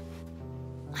you...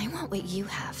 I want what you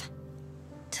have.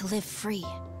 To live free.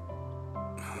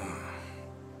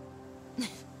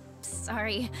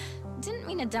 Sorry. Didn't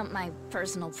mean to dump my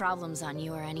personal problems on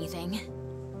you or anything.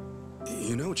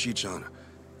 You know, Chi-chan,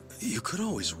 you could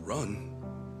always run.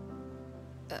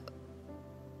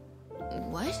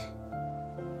 What?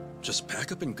 Just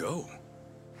pack up and go.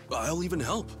 I'll even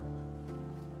help.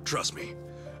 Trust me,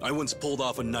 I once pulled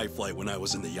off a night flight when I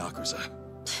was in the Yakuza.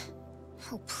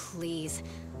 Oh, please.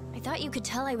 I thought you could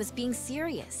tell I was being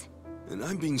serious. And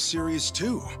I'm being serious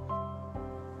too.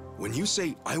 When you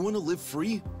say, I want to live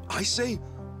free, I say,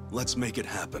 let's make it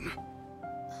happen.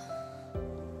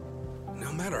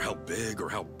 No matter how big or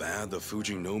how bad the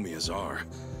Fujinomias are,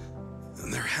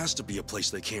 there has to be a place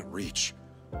they can't reach.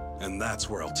 And that's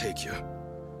where I'll take you.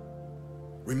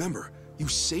 Remember, you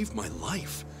saved my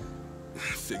life.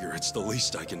 Figure it's the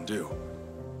least I can do.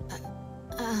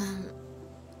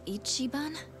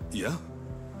 Ichiban? Yeah?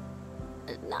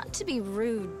 Not to be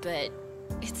rude, but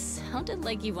it sounded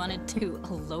like you wanted to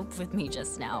elope with me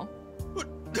just now.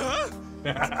 Huh?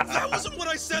 That wasn't what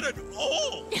I said at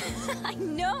all! I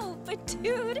know, but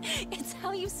dude, it's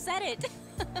how you said it.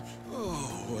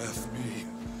 Oh, F me.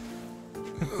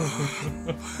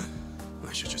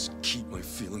 I should just keep my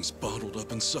feelings bottled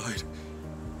up inside.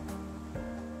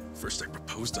 First I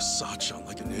proposed to Sachan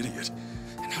like an idiot,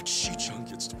 and now Chi-chan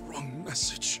gets the wrong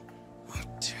message. Oh,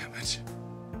 damn it.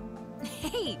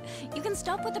 Hey, you can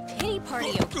stop with the pity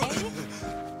party, okay?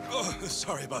 Oh,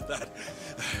 sorry about that.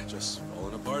 Just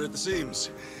falling apart at the seams.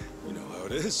 You know how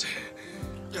it is.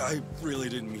 I really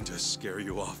didn't mean to scare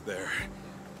you off there.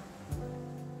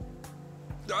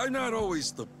 I'm not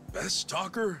always the best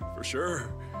talker, for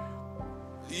sure.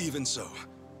 Even so,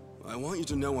 I want you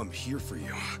to know I'm here for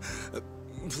you.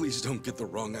 Please don't get the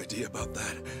wrong idea about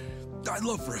that. I'd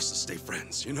love for us to stay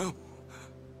friends, you know?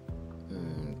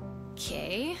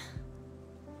 Okay.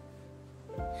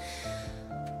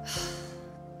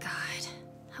 God,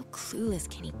 how clueless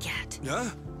can he get? Huh?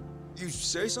 You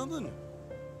say something?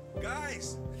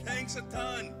 Guys, thanks a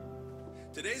ton.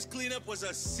 Today's cleanup was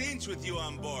a cinch with you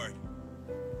on board.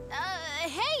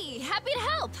 Hey, happy to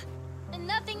help.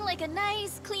 Nothing like a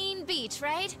nice, clean beach,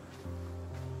 right?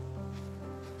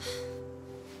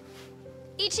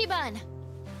 Ichiban.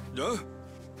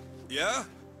 Yeah?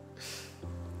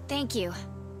 Thank you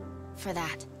for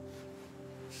that.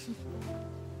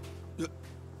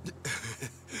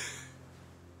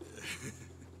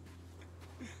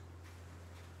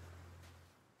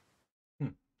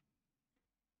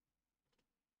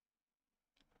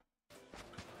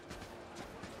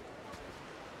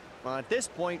 Well, at this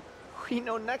point, we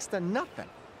know next to nothing.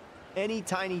 Any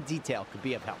tiny detail could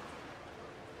be of help.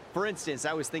 For instance,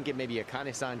 I was thinking maybe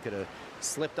Akane-san could have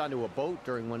slipped onto a boat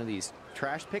during one of these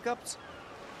trash pickups.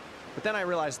 But then I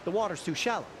realized the water's too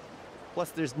shallow. Plus,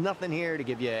 there's nothing here to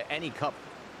give you any cover.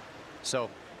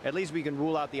 So, at least we can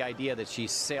rule out the idea that she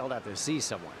sailed out to sea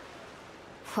somewhere.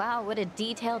 Wow, what a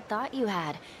detailed thought you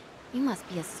had. You must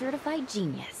be a certified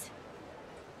genius.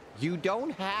 You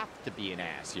don't have to be an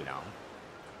ass, you know.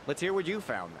 Let's hear what you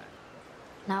found then.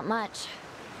 Not much.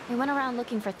 We went around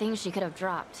looking for things she could have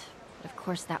dropped, but of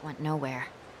course that went nowhere.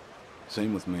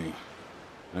 Same with me.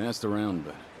 I asked around,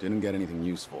 but didn't get anything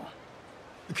useful.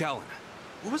 Callan,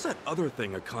 what was that other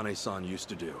thing Akane-san used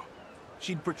to do?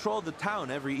 She'd patrol the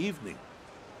town every evening.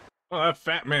 Oh, that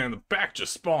fat man in the back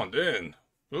just spawned in.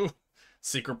 Ooh,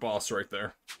 secret boss right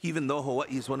there. Even though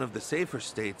Hawaii is one of the safer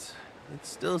states, it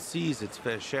still sees its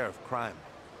fair share of crime.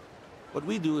 What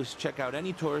we do is check out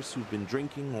any tourists who've been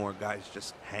drinking or guys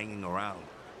just hanging around.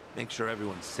 Make sure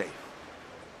everyone's safe.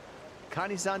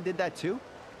 Akane-san did that too?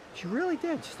 She really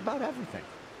did, just about everything.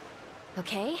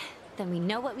 Okay, then we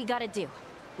know what we gotta do.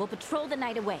 We'll patrol the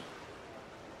night away.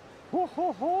 Ho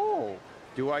ho ho!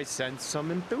 Do I sense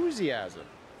some enthusiasm?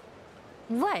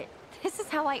 What? This is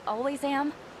how I always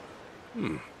am?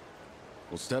 We'll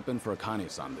step in for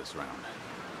Akane-san this round.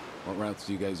 What routes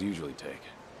do you guys usually take?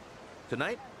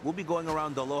 Tonight, we'll be going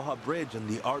around Aloha Bridge and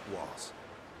the art walls.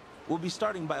 We'll be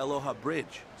starting by Aloha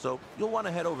Bridge, so you'll want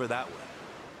to head over that way.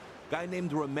 Guy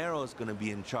named Romero is going to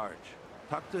be in charge.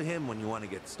 Talk to him when you want to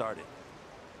get started.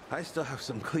 I still have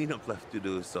some cleanup left to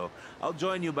do, so I'll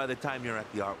join you by the time you're at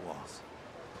the art walls.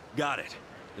 Got it.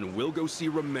 And we'll go see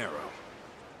Romero.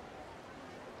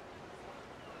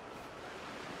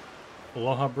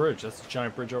 Aloha Bridge, that's the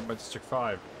giant bridge over by District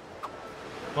 5.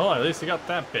 Well, at least you got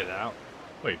that bit out.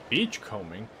 Wait, beach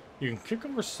combing? You can kick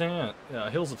over sand,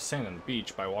 hills of sand on the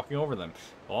beach by walking over them.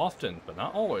 Often, but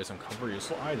not always, uncover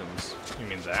useful items. You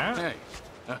mean that? Hey,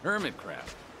 a hermit crab.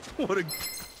 What a...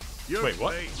 Wait,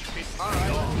 what?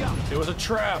 Alright, let's go. It was a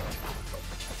trap!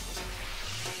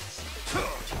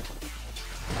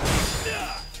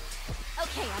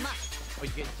 Okay, I'm up. Oh, you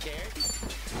getting scared?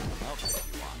 I'll put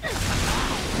you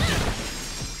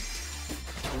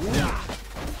on.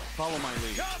 Follow my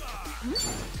lead.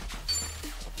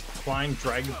 Flying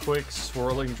dragon quick,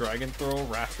 swirling dragon throw,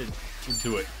 rapid.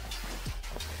 Do it.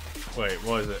 Wait,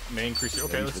 what is it? May increase.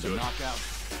 Okay, let's do it. Knockout.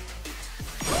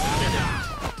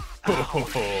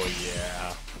 Oh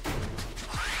yeah.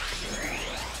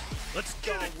 Let's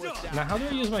go with that. Now, how do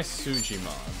I use my Suji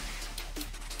mod?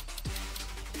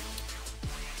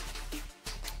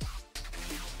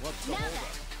 What's the hold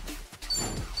up?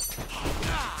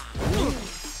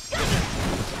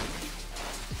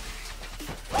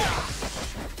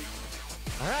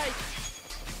 All right.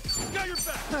 Got your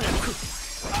back!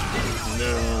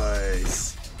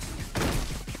 Nice.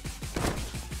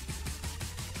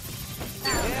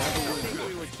 Yeah, I think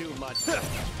we were too much.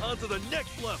 On to the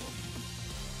next level!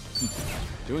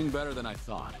 Doing better than I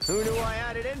thought. Who knew I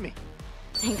had it in me?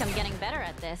 Think I'm getting better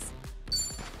at this.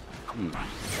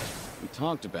 We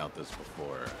talked about this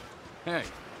before. Hey,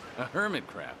 a hermit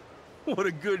crab. What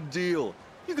a good deal.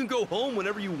 You can go home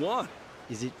whenever you want.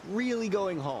 Is it really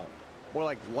going home? More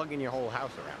like lugging your whole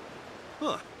house around.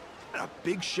 Huh. And a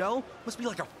big shell must be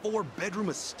like a 4-bedroom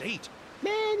estate.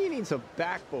 Man, you need some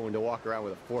backbone to walk around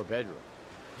with a 4-bedroom.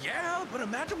 Yeah, but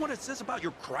imagine what it says about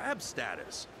your crab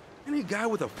status. Any guy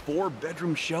with a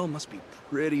 4-bedroom shell must be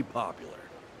pretty popular.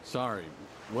 Sorry,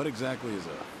 what exactly is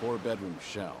a 4-bedroom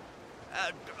shell?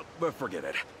 But forget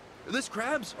it. This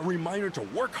crab's a reminder to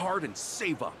work hard and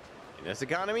save up. In this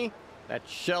economy, that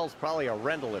shell's probably a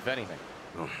rental, if anything.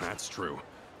 Oh, that's true.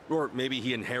 Or maybe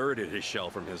he inherited his shell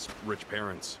from his rich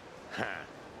parents.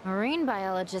 Marine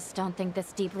biologists don't think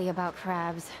this deeply about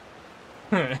crabs.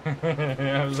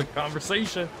 That was a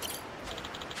conversation.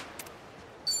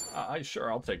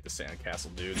 Sure, I'll take the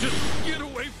sandcastle, dude. Just get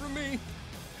away from me!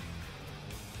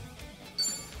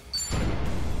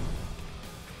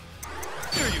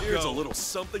 There you go. Here's a little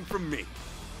something from me.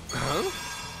 Huh?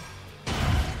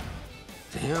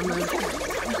 Damn it.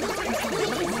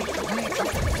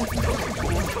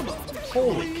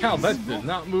 Holy cow, that did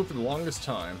not move for the longest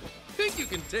time. Think you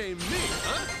can tame me,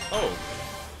 huh? Oh.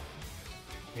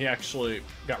 He actually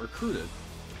got recruited.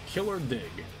 Killer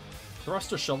Dig.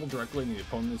 Thrust a shovel directly in the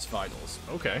opponent's vitals.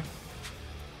 Okay.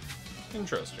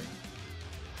 Interesting.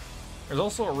 There's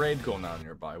also a raid going on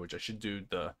nearby, which I should do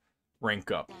the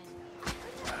rank up.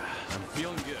 I'm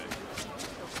feeling good.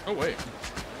 Oh, wait.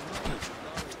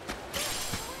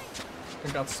 I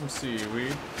got some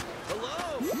seaweed.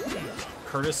 Hello!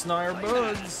 Curtis and I are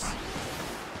buds.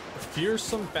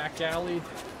 Fearsome back alley.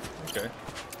 Okay.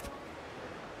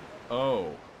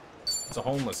 Oh. It's a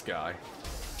homeless guy.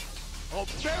 I'll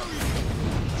bury you!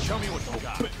 Show me what you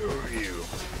got. Bury you.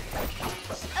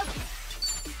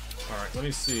 Alright, let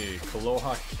me see.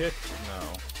 Kaloha kick? No.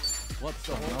 What's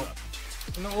the hold up?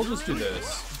 No, we'll just do this.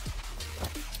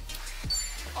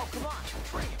 Oh, come on.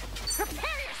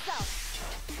 Prepare yourself.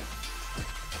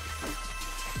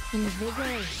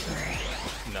 Invigoration.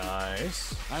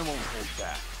 Nice. I won't hold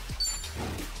back.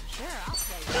 Sure, I'll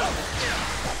play.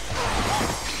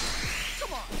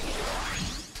 Come on!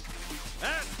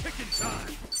 Ass kicking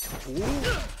time!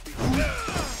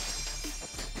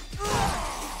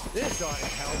 This ought to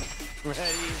help. Ready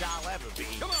as I'll ever be.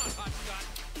 Come on, hotshot!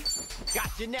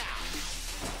 Got you now.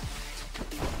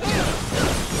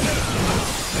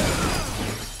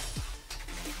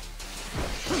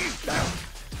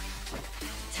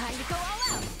 Time to go all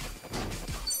out.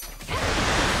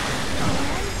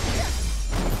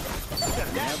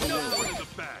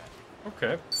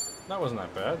 Okay. That wasn't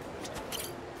that bad.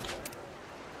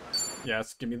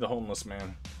 Yes, give me the homeless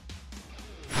man.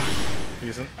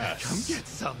 He's an S. Come get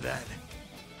some then.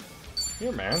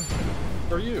 Here, man.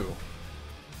 For you.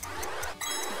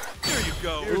 There you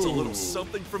go. Here's a little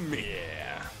something from me.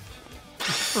 Yeah.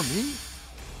 For me?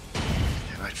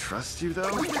 Can I trust you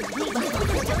though?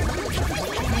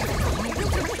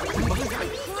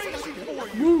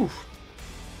 Woo!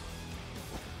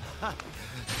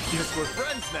 Guess we're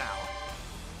friends now.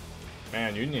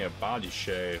 Man, you need a body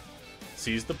shave.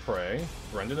 Seize the prey.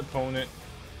 Rend an opponent.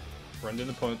 Rend an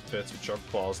opponent to bits with sharp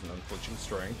claws and unflinching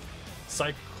strength.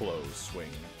 Cyclo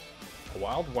swing. A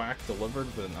wild whack delivered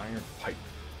with an iron pipe.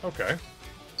 Okay.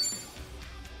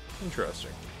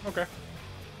 Interesting. Okay.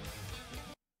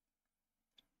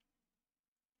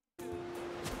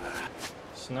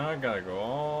 So now I gotta go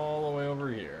all the way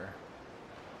over here.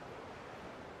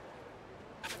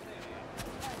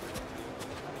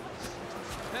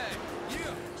 Hey,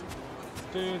 you!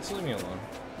 Dude, leave me alone.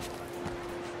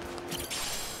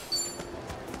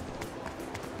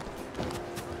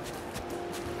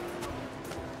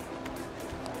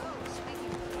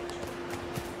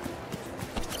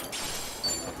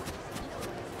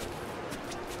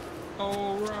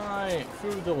 Oh, right.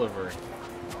 Food delivery.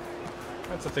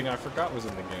 That's the thing I forgot was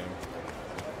in the game.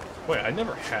 Wait, I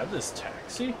never had this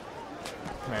taxi?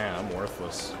 Man, I'm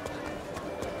worthless.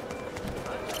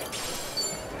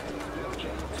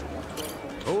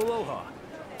 Aloha.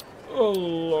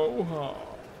 Aloha.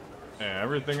 And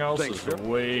everything else Thanks, is sir.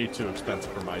 way too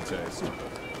expensive for my taste.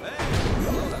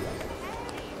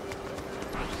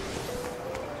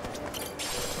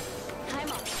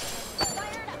 Time up.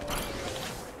 Fire it up.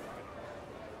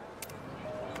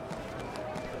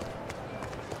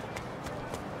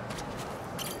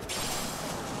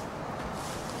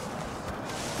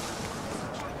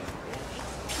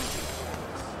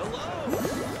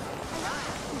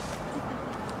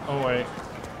 Oh, wait.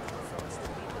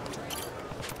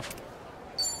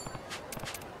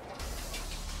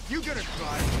 You gonna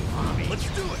cry, mommy? Let's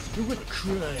do it! You're gonna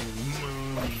cry,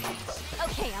 mommy.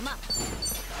 Okay, I'm up.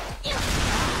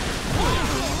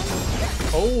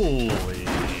 Holy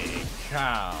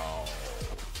cow.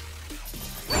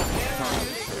 I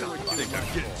think I'm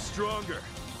getting stronger.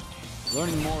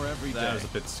 Learning more every That day. was a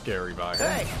bit scary by her.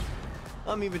 Hey,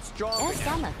 I'm even stronger Guess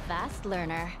now. I'm a fast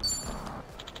learner.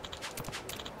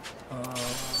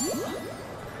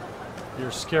 You're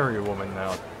a scary woman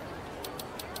now,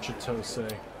 Chitose.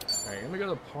 Alright, let me go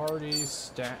to parties,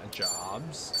 stat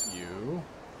jobs, you.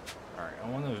 Alright, I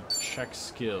want to check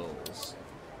skills.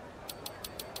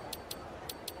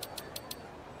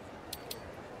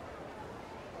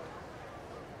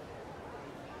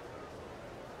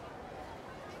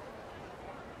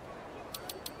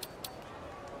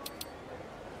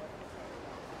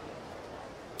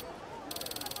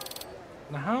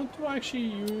 Now, how do I actually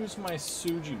use my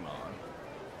Sujimon?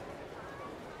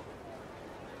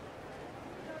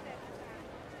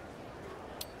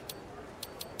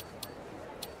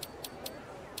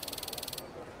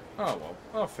 Oh, well,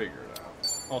 I'll figure it out.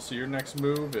 Also, your next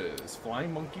move is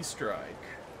Flying Monkey Strike.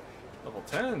 Level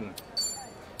 10.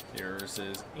 Yours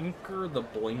is Inker the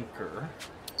Blinker.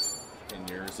 And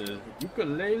yours is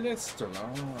Ukulele Strum.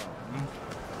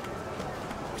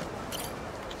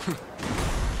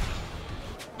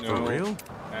 No, For real?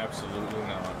 Absolutely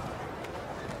not.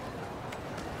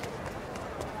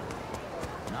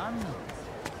 None.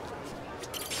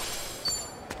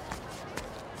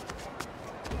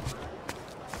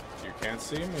 You can't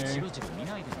see me.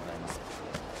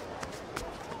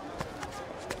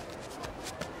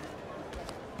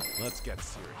 Let's get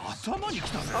serious.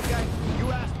 Okay,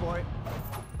 you asked for it.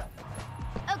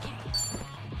 Okay.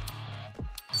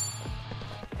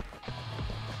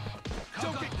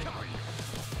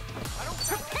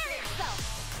 Prepare yourself!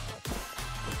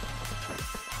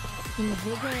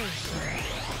 Invigoration.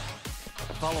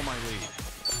 Follow my lead.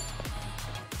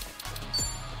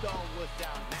 Don't look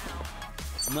down now.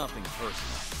 Nothing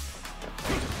personal.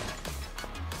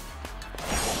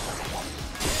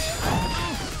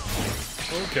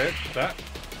 Okay, that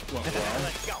went well.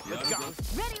 Let's go, let's go.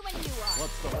 Ready when you are.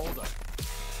 What's the holdup?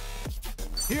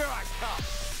 Here I come.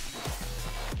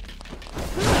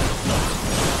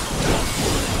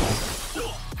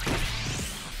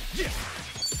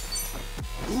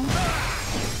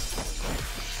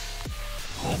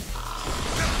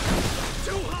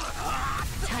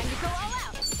 Time to go all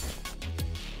out.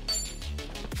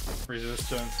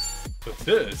 Resistant. But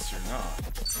this, you're not.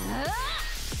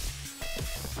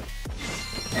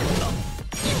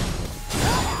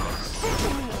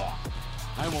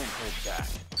 I won't hold back.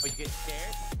 Oh, you get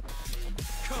scared?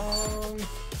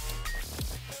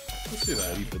 Let's do that.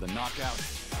 Ready for the knockout?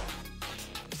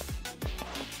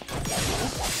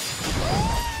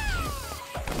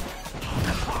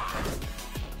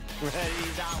 Ready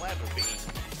as I'll ever be.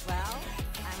 Well,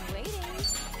 I'm waiting.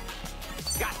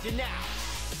 Got you now.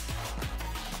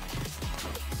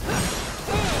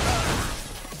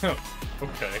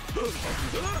 Okay.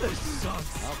 This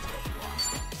sucks. I'll take you on.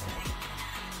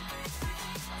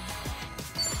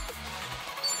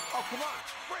 Oh, come on,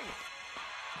 bring it.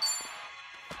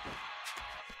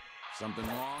 Something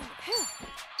wrong?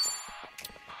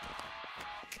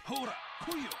 Hora,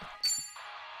 Kuyo.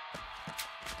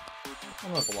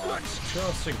 I'm not blind,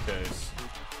 just in case.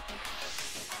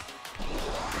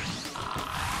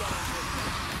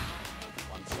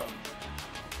 Want some?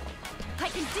 I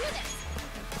can do this.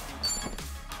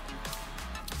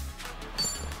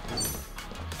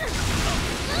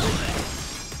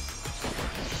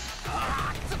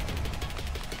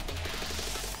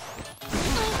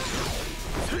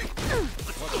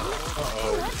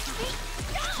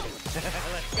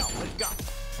 Let's go, let's go.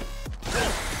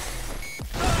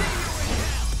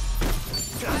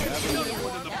 Another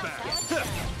one in the back.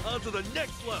 On to the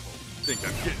next level. Think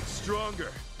I'm getting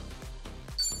stronger.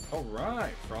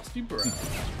 Alright, Frosty Brown.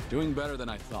 Doing better than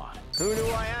I thought. Who knew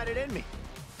I had it in me?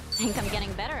 Think I'm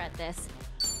getting better at this.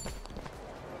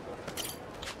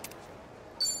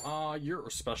 You're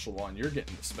a special one. You're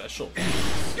getting the special.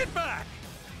 Get back!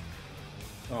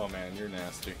 Oh man, you're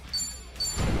nasty.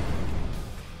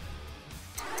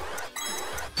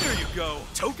 There you go.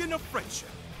 Token of friendship.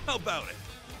 How about it?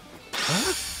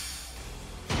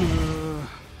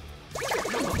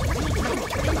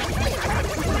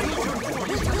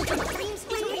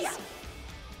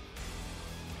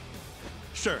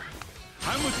 Sure.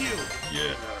 I'm with you.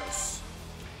 Yes.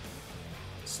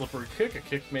 Slippery kick. A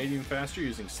kick made even faster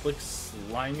using slick,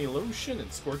 slimy lotion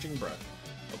and scorching breath.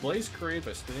 A blaze created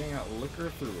by spitting out liquor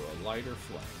through a lighter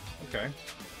flame. Okay.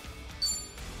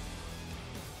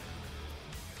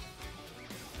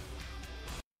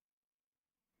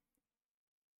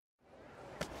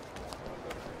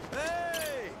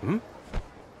 Hey!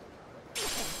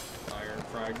 Iron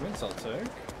fragments, I'll take.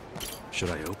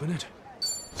 Should I open it?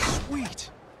 Sweet.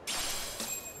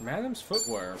 Madam's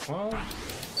footwear. Well,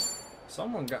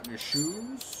 someone got your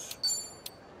shoes.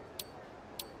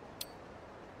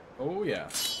 Oh yeah.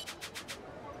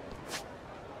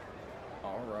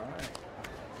 All right.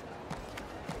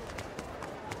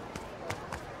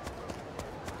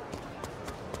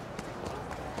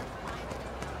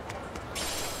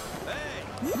 Hey!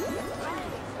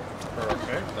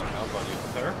 Perfect. Then how about you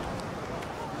there?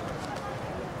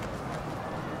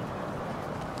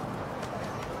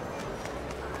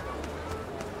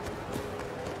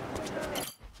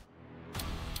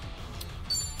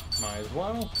 Might as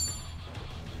well.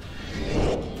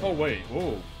 Oh wait,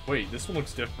 whoa, wait, this one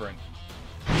looks different.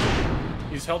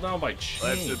 He's held down by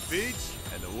chains. Life's a beach,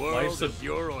 and the world Life's is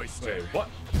your oyster. Wait, what?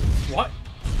 What?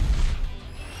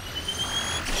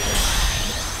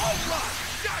 Alright,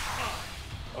 jackpot!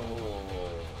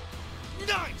 Oh.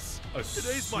 Nice! A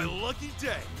Today's my lucky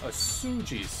day. A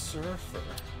Suji surfer.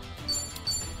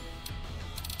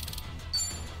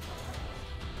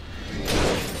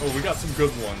 Oh, we got some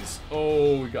good ones.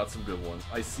 Oh, we got some good ones.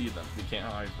 I see them. They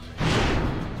can't hide from me.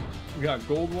 We got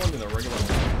gold one and a regular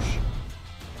orange.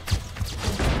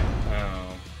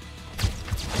 Oh.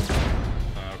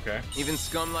 Okay. Even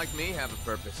scum like me have a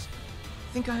purpose.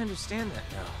 I think I understand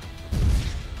that now.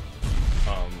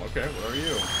 Okay, where are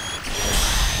you?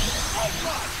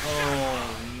 Oh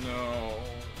no.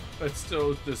 That's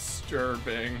so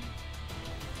disturbing.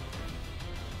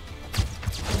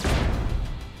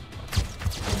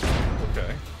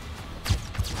 Okay.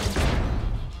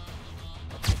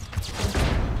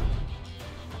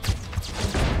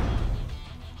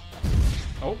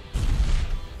 Oh.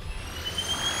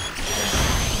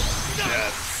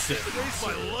 Yes. Today's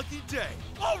my lucky day.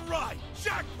 All right,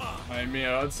 jackpot. I mean,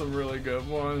 I had some really good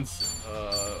ones.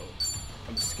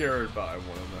 I'm scared by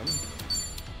one of them.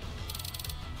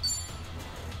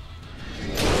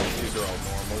 These are all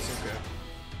normals, okay.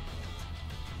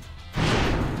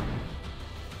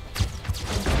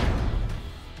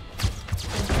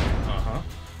 Uh-huh.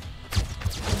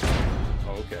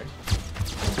 Okay.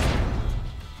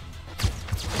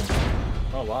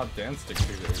 Oh, a lot of dance stick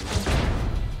figures.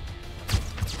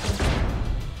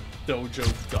 Dojo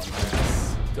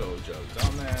dumbass. Dojo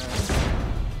dumbass.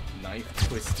 Knife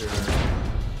twister.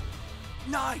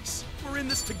 Nice. We're in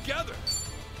this together.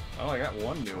 Oh, I got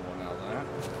one new one out of that.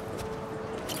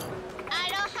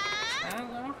 Aloha.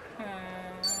 Aloha.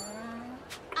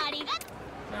 Arigato.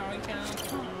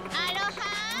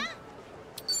 Aloha.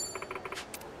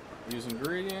 Use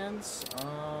ingredients.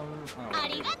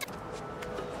 Arigato.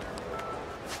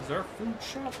 Is there a food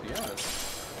shop? Yes.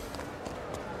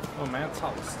 Oh man,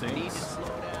 top Need to stinks. slow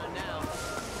down now.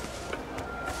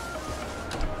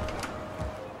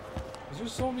 Is there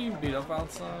someone being beat up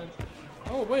outside?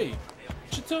 Oh wait,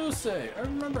 Chitose. I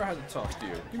remember I had to talk to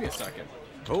you. Give me a second.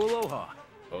 Aloha.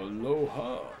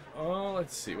 Aloha.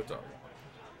 Let's see what's up.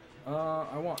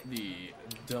 I want the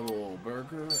double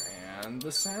burger and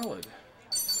the salad.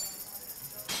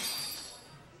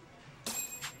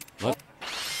 What?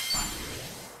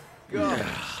 Go.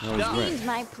 That was great. Here's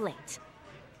my plate.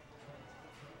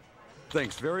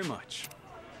 Thanks very much.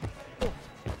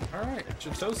 Alright,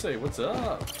 Chitose, what's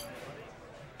up?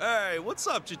 Hey, what's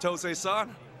up,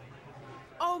 Chitose-san?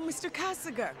 Oh, Mr.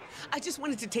 Kasuga, I just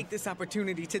wanted to take this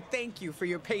opportunity to thank you for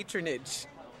your patronage.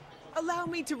 Allow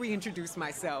me to reintroduce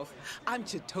myself. I'm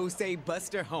Chitose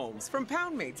Buster Holmes from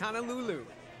Poundmates, Honolulu.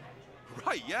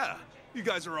 Right, yeah. You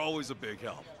guys are always a big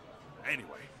help.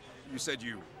 Anyway, you said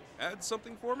you had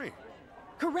something for me?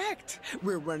 Correct.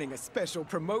 We're running a special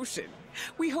promotion.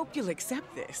 We hope you'll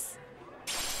accept this.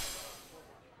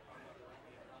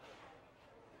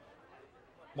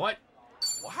 What?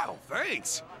 Wow,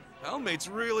 thanks. Poundmates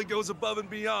really goes above and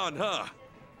beyond, huh?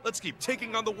 Let's keep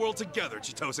taking on the world together,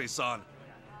 Chitose-san.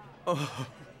 Oh.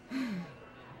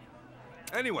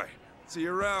 Anyway, see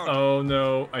you around. Oh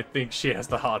no, I think she has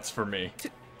the hots for me.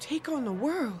 Take on the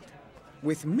world?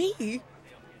 With me?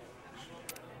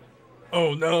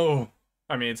 Oh no!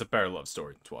 I mean, it's a better love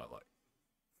story than Twilight.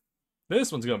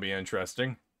 This one's gonna be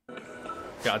interesting.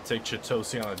 Gotta take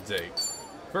Chitose on a date.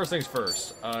 First things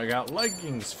first, I got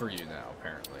leggings for you now,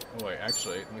 apparently. Oh wait,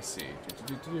 actually, let me see.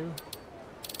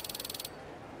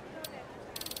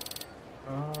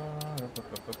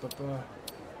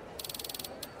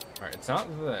 Alright, it's not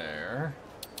there.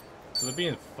 Would it be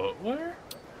in footwear?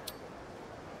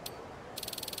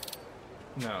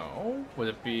 No. Would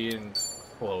it be in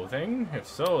clothing? If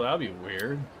so, that'd be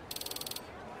weird.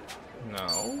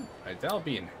 No. That'll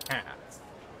be in hats.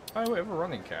 By the way, I have a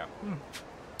running cap.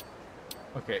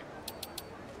 Okay.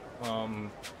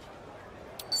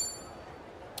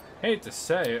 Hate to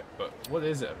say it, but what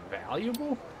is it?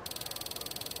 Valuable?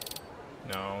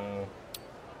 No.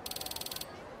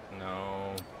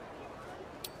 No.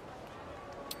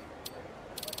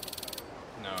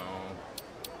 No.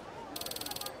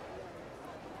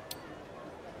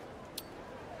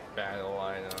 Battle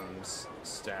items,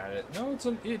 status. No,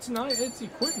 it's not. It's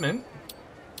equipment.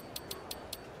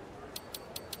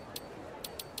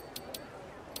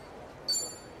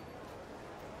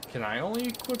 Can I only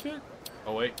equip it?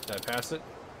 Oh wait, did I pass it?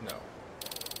 No.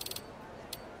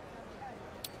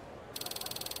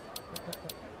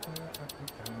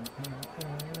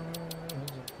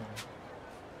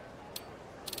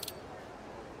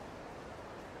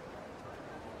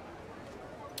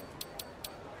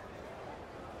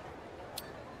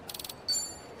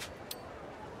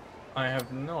 I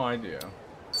have no idea.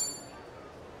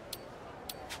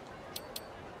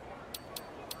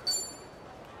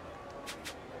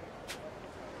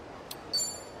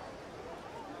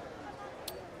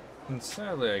 And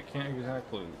sadly, I can't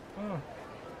exactly.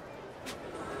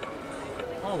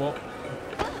 Oh well.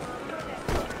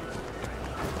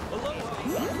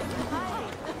 I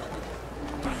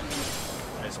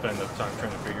spend enough time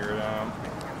trying to figure it out.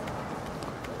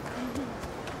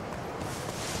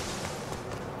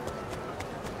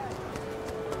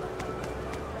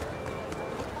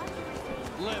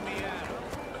 Let me at him.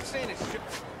 Saying it's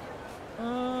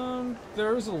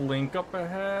There's a link up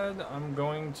ahead. I'm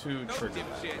going to no trigger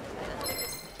that. dipshit.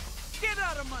 Get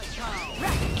out of my town!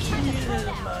 Get out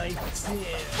of my town.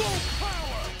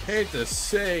 Hate to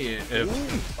say it, if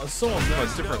someone from a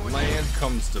different land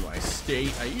comes to my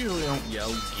state, I usually don't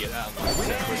yell, get out of my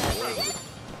town.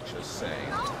 Just saying.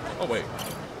 Oh, wait.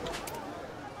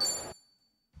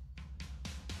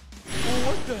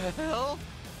 What the hell?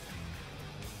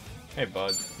 Hey,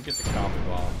 bud, you get the coffee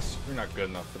box. You're not good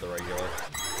enough for the regular.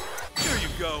 Here you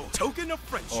go. Token of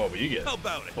friendship. Oh, but you get. How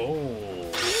about it?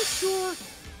 Oh. Are you sure?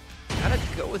 Gotta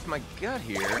go with my gut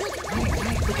here.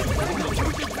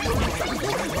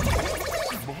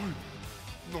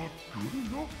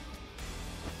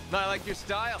 Not like your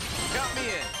style. Got me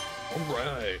in. All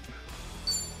right.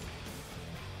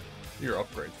 Your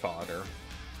upgrade fodder.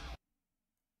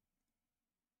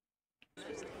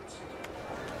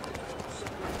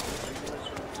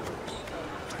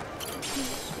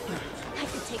 I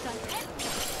could take on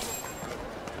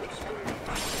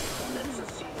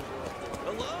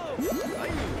Hello.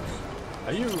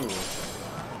 Are you?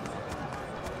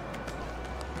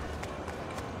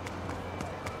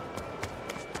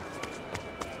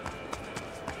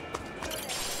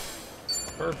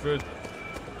 Perfect.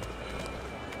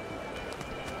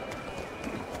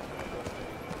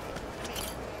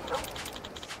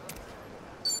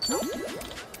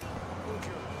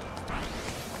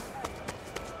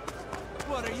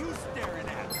 What are you staring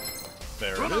at?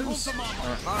 There it is.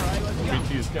 Alright, let's go. Beat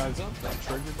these guys up. That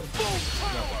triggered the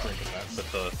not the trigger that, but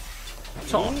the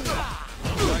talk.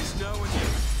 Nice knowing you.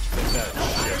 That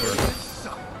shiver.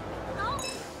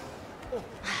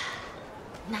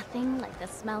 nothing like the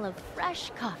smell of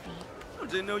fresh coffee. I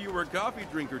didn't know you were a coffee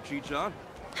drinker, Chichan.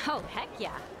 Oh, heck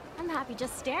yeah. I'm happy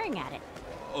just staring at it.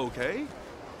 Okay.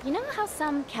 You know how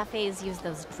some cafes use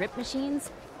those drip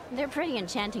machines? They're pretty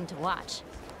enchanting to watch.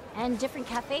 And different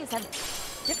cafes have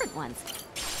different ones.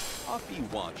 Coffee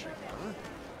watching, huh?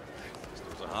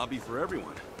 There's a hobby for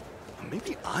everyone.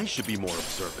 Maybe I should be more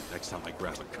observant next time I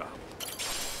grab a cup.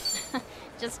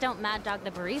 Just don't mad dog the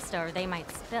barista or they might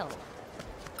spill.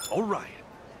 All right.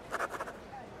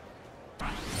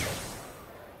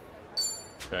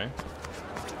 Okay.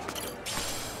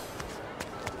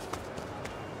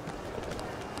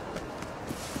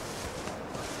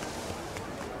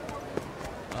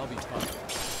 I'll be fine.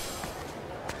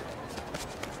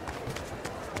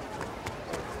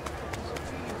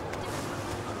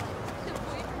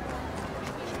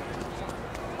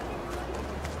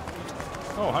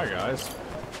 Oh, hi guys.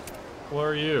 Who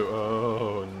are you?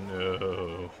 Oh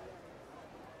no.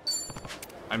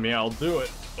 I mean, I'll do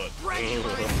it, but Bring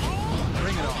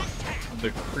it on. the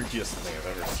creepiest thing I've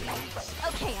ever seen.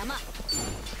 Okay, I'm up.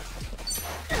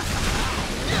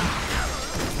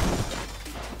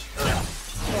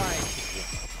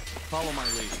 Follow my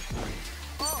lead.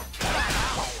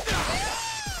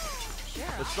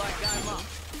 Looks like I'm up.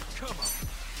 Come on.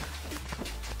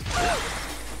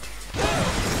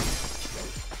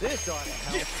 This ought to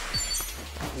help.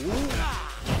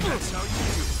 That's how you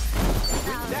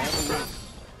do it.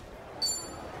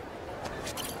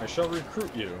 I shall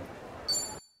recruit you.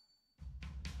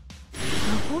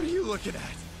 What are you looking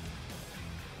at?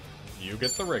 You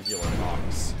get the regular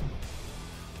box.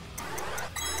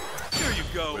 Here you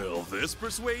go. Will this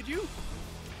persuade you?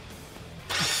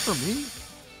 For me?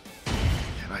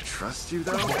 Can I trust you,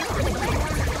 though?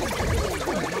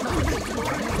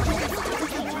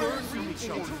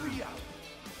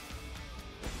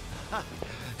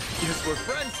 Guess we're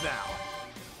friends now.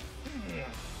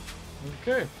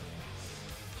 Okay.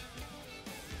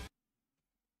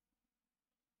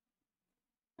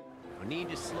 No need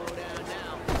to slow down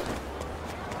now.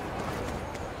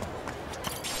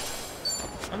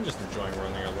 I'm just enjoying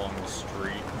running along the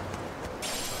street.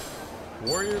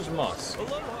 Warriors must.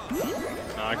 Aloha.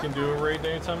 I can do a raid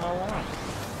anytime I want.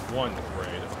 One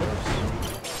raid, of course.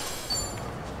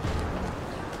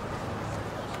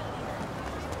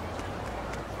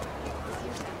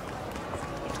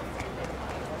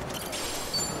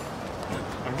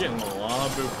 I'm getting a lot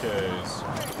of bouquets.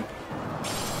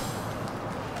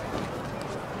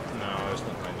 No, that's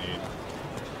not what I need.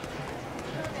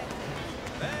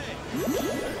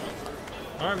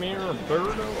 Alright, me and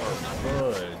Roberto are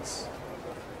buds.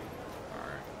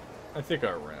 Alright. I think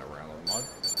I ran around with mud.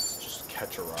 Let's just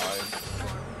catch a ride.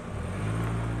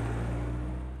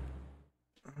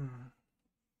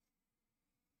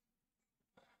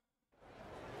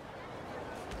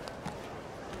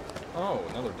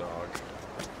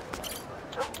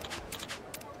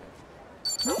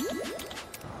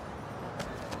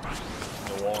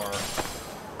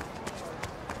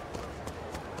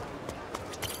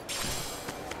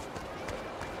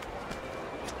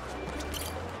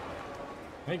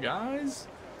 Hey guys.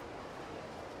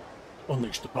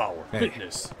 Unleash the power. Hey.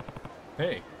 Fitness.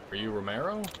 Hey, are you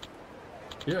Romero?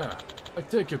 Yeah, I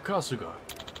take you Kasuga.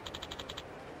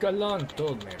 Galan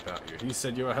told me about you. He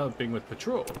said you were helping with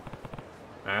patrol.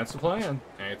 That's the plan.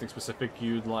 Anything specific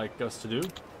you'd like us to do?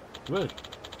 Well,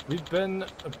 we've been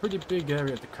a pretty big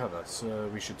area to cover, so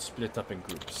we should split up in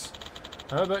groups.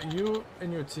 How about you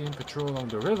and your team patrol along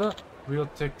the river? We'll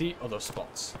take the other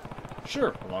spots.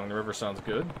 Sure, along the river sounds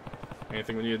good.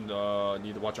 Anything we need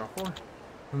to watch out for?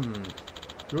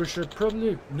 You should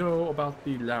probably know about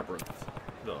the Labyrinth.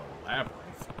 The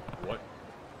Labyrinth? What?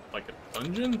 Like a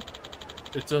dungeon?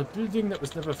 It's a building that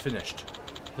was never finished.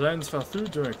 Plans fell through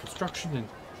during construction and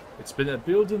it's been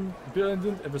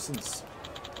abandoned ever since.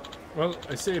 Well,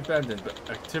 I say abandoned, but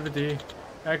activity...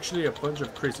 Actually, a bunch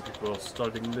of crazy people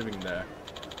starting living there.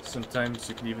 Sometimes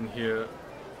you can even hear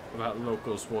about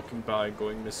locals walking by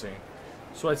going missing.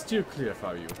 So I'd steer clear if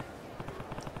I were you.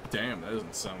 Damn, that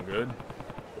doesn't sound good.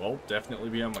 Well, definitely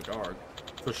be on my guard.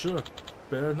 For sure.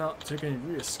 Better not take any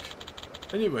risk.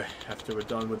 Anyway, after we're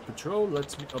done with patrol,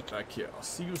 let's meet up back here. I'll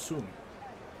see you soon.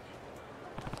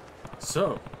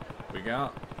 So, we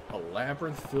got a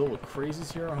labyrinth filled with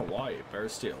crazies here in Hawaii. Better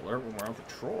stay alert when we're on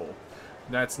patrol.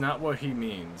 That's not what he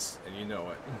means, and you know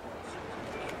it.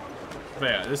 But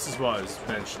yeah, this is what I was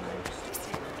mentioning.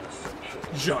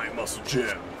 Giant muscle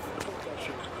gym.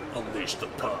 Unleash the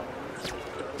power.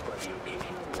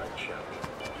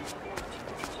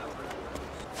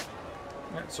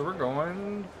 Alright, so we're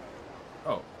going...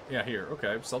 Oh, yeah, here.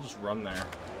 Okay, so I'll just run there.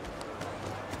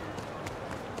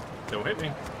 Don't hit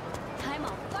me. I'm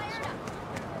all fired up.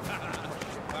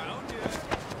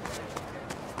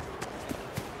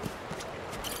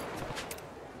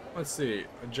 Let's see.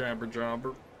 A jabber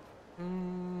jobber.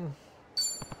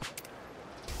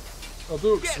 I'll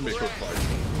do it to make it fight.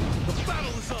 The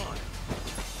battle is on.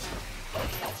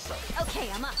 Okay,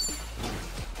 I'm up.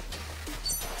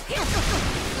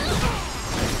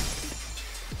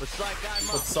 Looks like I'm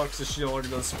What up. sucks is she only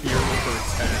does spear per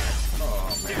attack. Oh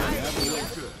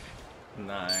man.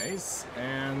 Nice.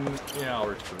 And yeah, I'll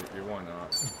recruit you. Why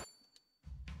not?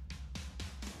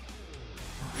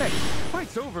 Hey,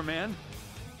 fight's over, man.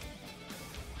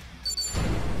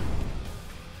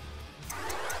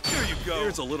 Here you go.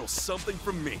 Here's a little something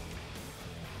from me.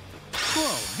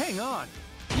 Whoa, hang on.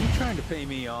 You trying to pay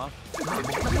me off?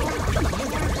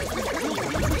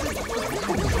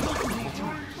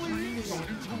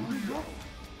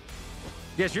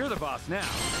 Guess you're the boss now.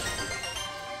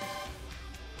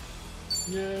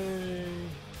 Yay.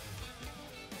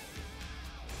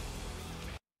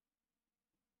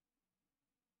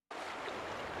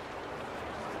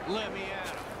 Let me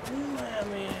out. Let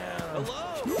me out.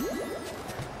 Hello.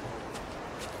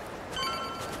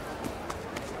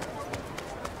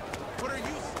 What are you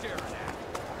staring at?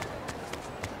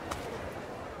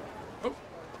 Oh.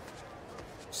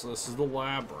 So this is the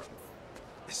Labyrinth.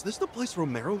 Is this the place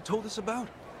Romero told us about?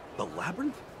 The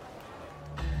Labyrinth?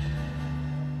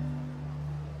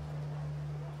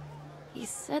 He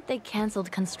said they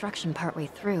canceled construction partway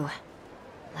through.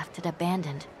 Left it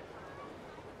abandoned.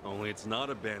 Only it's not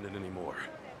abandoned anymore.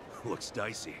 Looks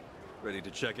dicey. Ready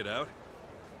to check it out?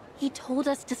 He told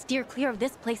us to steer clear of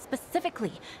this place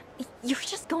specifically. You're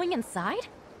just going inside?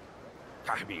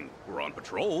 I mean, we're on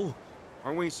patrol.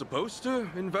 Aren't we supposed to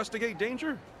investigate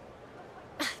danger?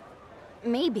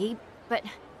 Maybe, but...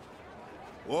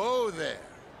 Whoa there.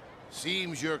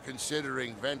 Seems you're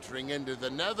considering venturing into the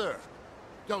Nether.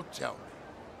 Don't tell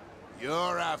me.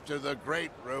 You're after the great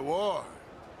reward.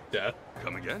 Death.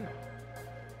 Come again?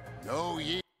 Know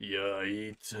ye Your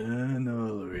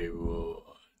eternal reward.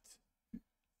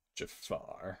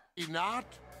 Jafar. not?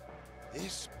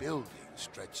 This building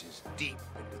stretches deep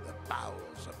into the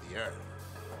bowels of the earth.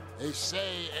 They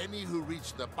say any who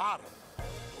reach the bottom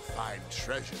will find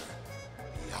treasure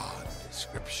beyond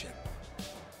description.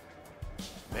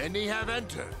 Many have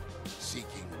entered,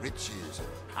 seeking riches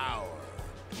and power,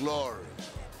 glory,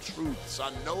 truths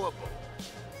unknowable.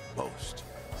 Most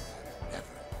have never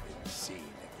been seen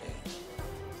again.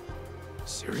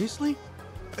 Seriously?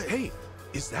 Hey,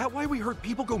 is that why we heard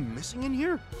people go missing in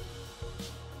here?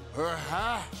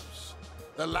 Perhaps.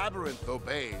 The Labyrinth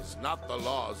obeys not the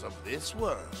laws of this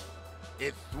world.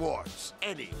 It thwarts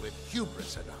any with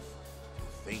hubris enough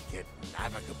to think it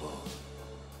navigable.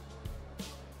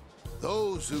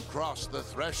 Those who cross the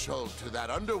threshold to that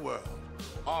underworld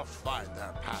oft find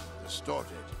their path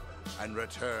distorted and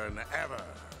return ever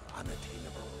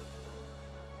unattainable.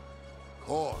 Of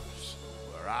course,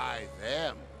 were I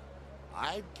them,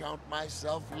 I'd count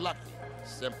myself lucky to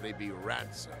simply be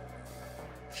ransomed,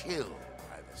 killed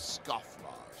by the scofflaws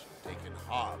who've taken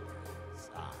harbor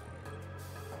inside.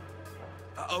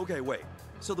 Okay, wait.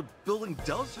 So the building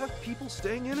does have people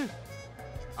staying in it?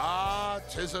 Ah,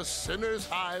 'tis a sinner's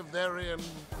hive therein,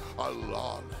 a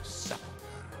lawless sepulchre.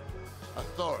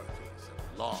 Authorities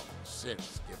have long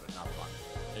since given up on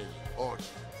his order.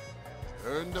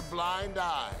 Turned a blind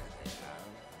eye, they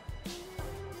have.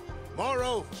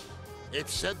 Moreover,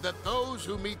 it's said that those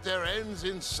who meet their ends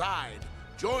inside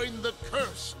join the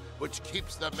curse which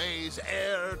keeps the maze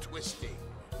air twisting.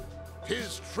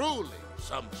 'Tis truly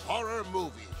some horror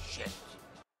movie shit.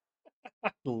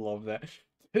 I love that.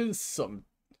 It's some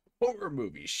horror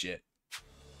movie shit.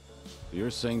 You're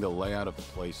saying the layout of the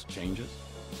place changes?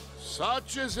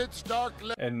 Such is its dark.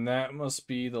 And that must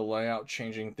be the layout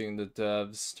changing thing the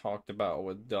devs talked about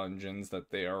with dungeons,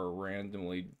 that they are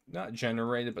randomly not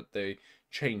generated, but they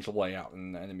change layout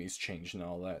and the enemies change and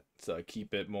all that to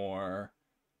keep it more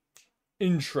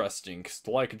interesting. Cause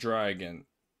Like a Dragon,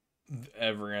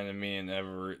 every enemy and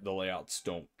the layouts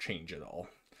don't change at all.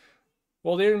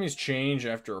 Well, the enemies change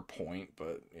after a point,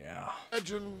 but yeah.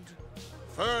 Legend,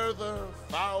 further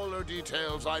fouler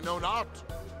details I know not,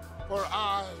 for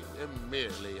I am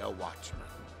merely a watchman.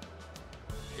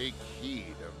 Take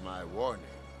heed of my warnings,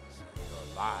 and your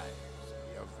lives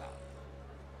be of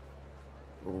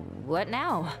value. What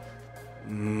now?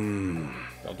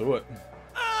 I'll do it.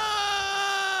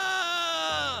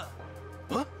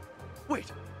 Huh?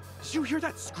 Wait, did you hear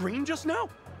that scream just now?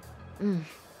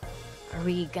 Are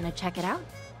we gonna check it out?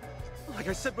 Like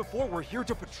I said before, we're here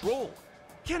to patrol.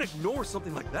 Can't ignore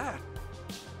something like that.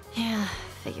 Yeah,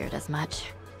 figured as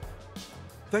much.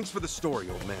 Thanks for the story,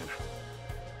 old man.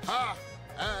 Ah,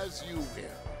 as you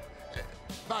will.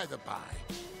 By the by,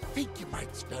 think you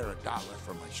might spare $1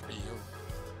 for my spiel?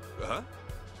 Huh?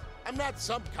 I'm not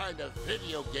some kind of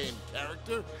video game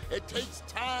character. It takes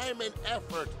time and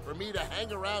effort for me to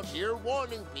hang around here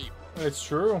warning people. It's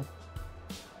true.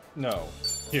 No.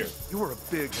 Here. You were a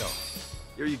big help.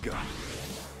 Here you go.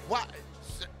 What?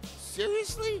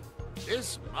 Seriously?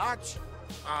 This much?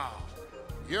 Oh,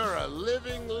 you're a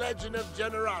living legend of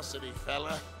generosity,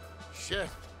 fella. Shit,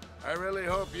 I really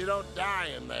hope you don't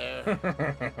die in there.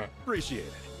 Appreciate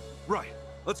it. Right,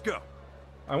 let's go.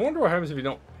 I wonder what happens if you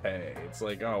don't pay. It's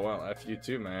like, oh, well, F you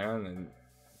too, man. And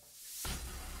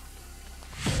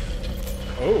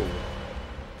oh.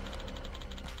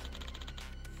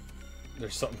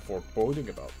 There's something foreboding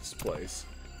about this place.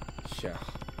 Yeah.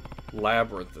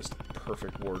 Labyrinth is the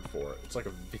perfect word for it. It's like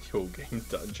a video game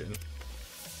dungeon.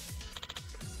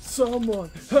 Someone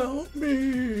help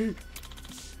me!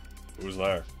 Who's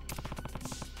there?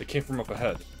 They came from up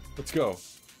ahead. Let's go.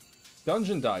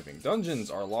 Dungeon diving. Dungeons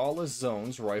are lawless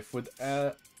zones rife with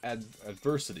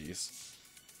adversities.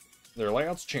 Their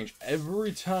layouts change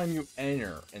every time you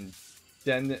enter, and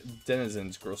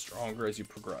denizens grow stronger as you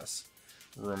progress.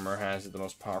 Rumor has it the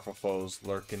most powerful foes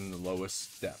lurk in the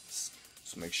lowest depths,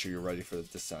 so make sure you're ready for the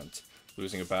descent.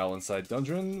 Losing a battle inside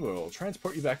dungeon will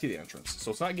transport you back to the entrance,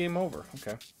 so it's not game over.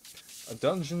 Okay. A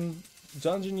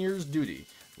dungeoneer's duty.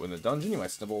 Within the dungeon, you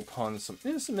might stumble upon some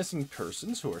innocent missing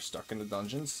persons who are stuck in the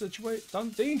dangerous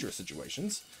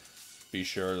situations. Be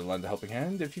sure to lend a helping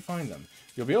hand if you find them.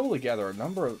 You'll be able to gather a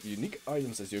number of unique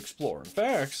items as you explore. In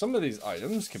fact, some of these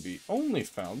items can be only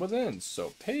found within, so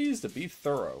it pays to be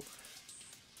thorough.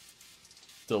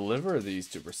 Deliver these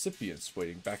to recipients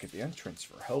waiting back at the entrance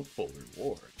for helpful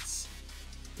rewards.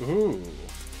 Ooh.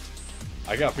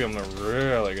 I got feeling they're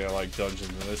really gonna like dungeons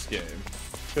in this game.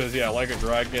 Because, yeah, Like a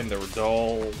Dragon, they were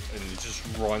dull, and you just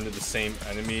run to the same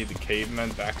enemy, the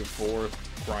cavemen, back and forth,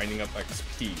 grinding up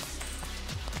XP.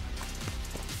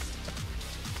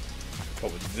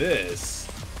 But with this...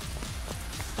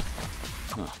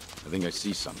 Huh, I think I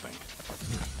see something.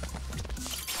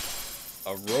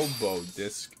 A Robo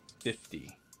Disc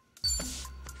 50.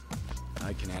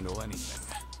 I can handle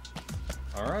anything.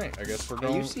 Alright, I guess we're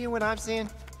going... Are you seeing what I'm seeing?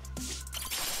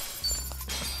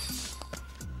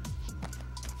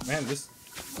 Man, this...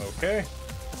 Okay.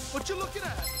 What you looking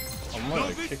at? I'm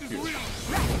gonna kick you. Right,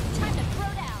 time to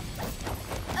throw down.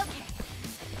 Okay.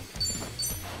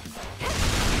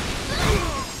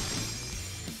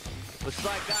 Looks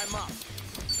like I'm up.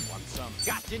 Want some?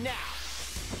 Got you now.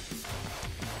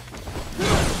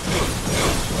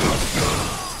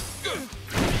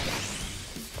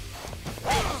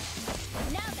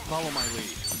 Follow my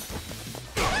lead.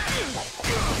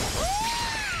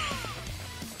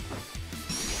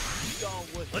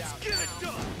 Let's get it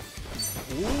done.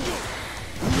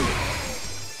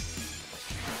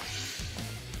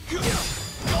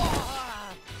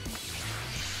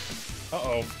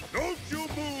 Uh-oh. Don't you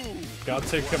move! Gotta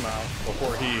take him out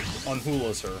before he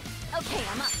unhoolas her. Okay,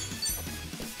 I'm up.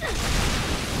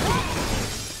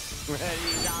 Ready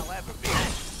as I'll ever be.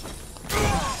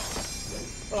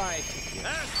 Alright.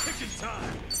 Ass kicking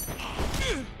time!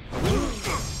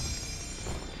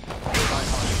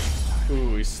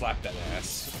 Ooh, he slapped that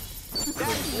ass.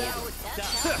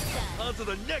 On to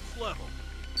the next level!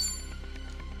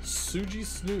 Suji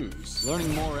Snooze.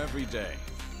 Learning more every day.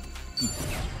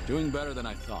 Doing better than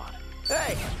I thought.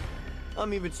 Hey!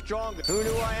 I'm even stronger. Who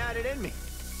knew I had it in me?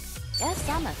 Guess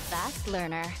I'm a fast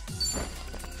learner.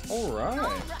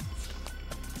 Alright.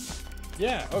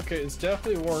 Yeah, okay, it's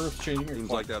definitely worth changing your Seems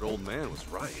like that old man was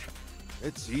right.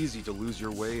 It's easy to lose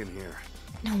your way in here.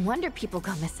 No wonder people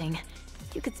go missing.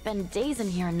 You could spend days in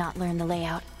here and not learn the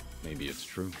layout. Maybe it's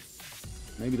true.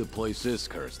 Maybe the place is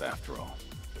cursed after all.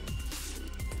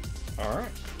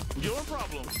 Alright. Your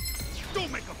problem.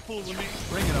 Don't make a fool of me.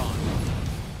 Bring it on.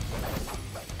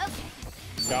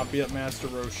 Copy up Master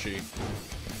Roshi.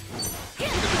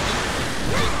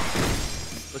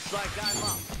 Looks like I'm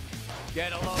up.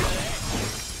 Get a load of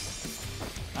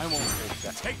that. I won't take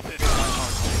that. Take this.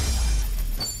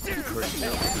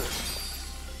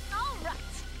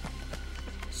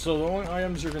 So the only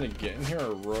items you're gonna get in here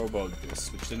are robo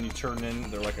discs, which then you turn in,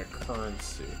 they're like a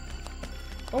currency.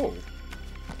 Oh.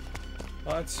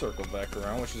 Well, that's circled back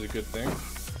around, which is a good thing.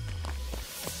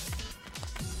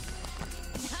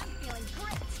 I'm feeling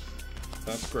great.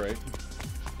 That's great.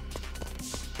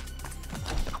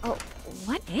 Oh,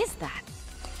 what is that?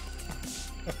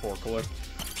 A forklift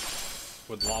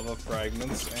with lava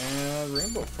fragments and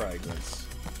rainbow fragments.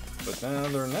 But then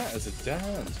other than that, is it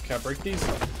done? Can I break these?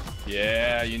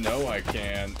 Yeah, you know I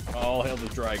can. All hail the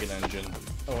dragon engine.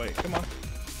 Oh wait, come on.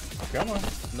 Come on.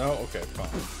 No, okay, fine.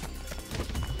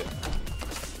 Yeah.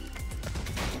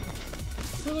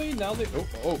 Really? Now they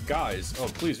oh guys. Oh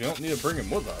please, we don't need to bring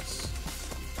him with us.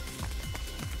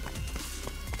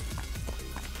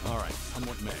 Alright, come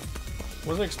with me.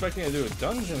 Wasn't expecting to do a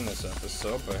dungeon this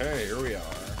episode, but hey, here we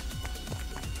are.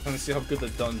 Let me see how good the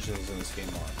dungeons in this game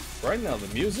are. Right now, the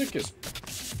music is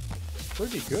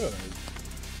pretty good.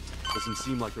 Doesn't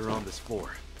seem like they're on this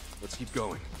floor. Let's keep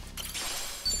going.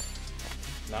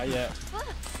 Not yet.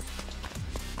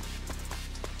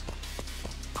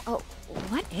 Oh,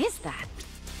 what is that?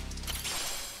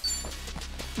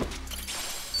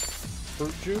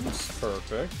 Fruit juice,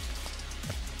 perfect.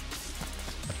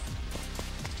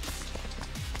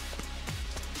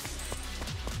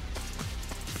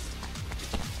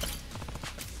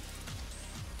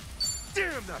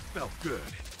 Damn, that felt good.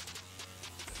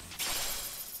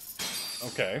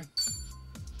 Okay.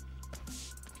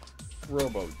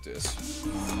 Robo disc.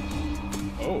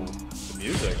 Oh, the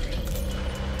music.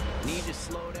 Need to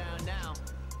slow down now.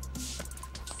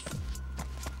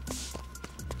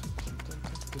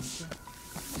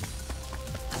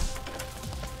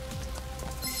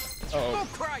 Uh-oh.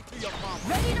 Don't cry to your mama.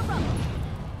 Ready to rumble.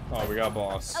 Oh, we got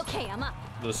boss. Okay, I'm up.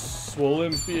 The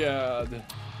Swolympiad.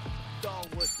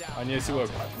 I need to see what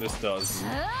this does.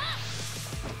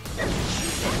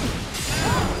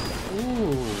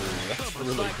 Ooh, that's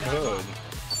really good.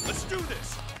 Let's do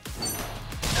this.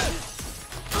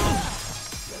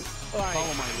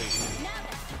 Follow my lead.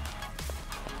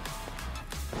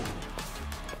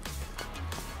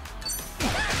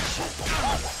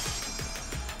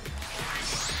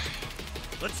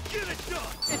 Let's get it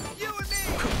done. It's you and me.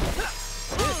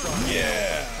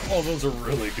 Yeah! Oh, those are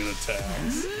really good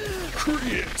attacks.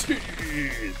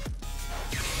 Creatine!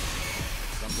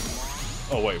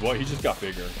 Oh, wait, what? He just got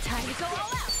bigger. Time to go all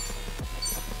out.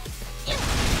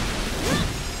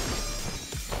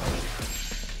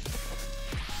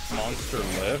 Monster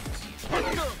lift?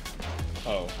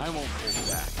 Oh. I won't hold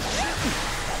back.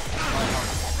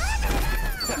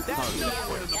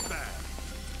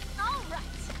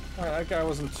 Alright, that guy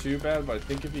wasn't too bad, but I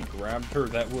think if he grabbed her,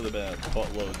 that would have been a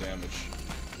buttload of damage.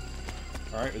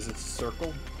 Alright, is it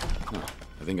circle? Huh,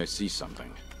 I think I see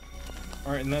something.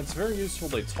 Alright, and that's very useful.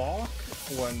 They talk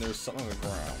when there's something on the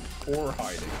ground. Or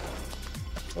hiding.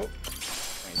 Oh,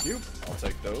 thank you. I'll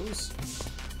take those.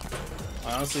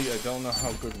 Honestly, I don't know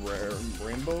how good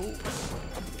rainbow...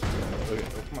 Okay,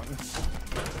 oh, come on.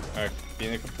 Alright,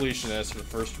 being a completionist, for the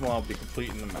first one I'll be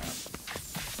completing the map.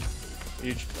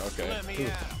 Okay.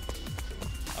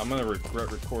 I'm gonna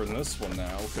regret recording this one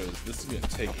now, because this is gonna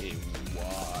take a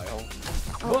while.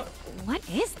 Oh, what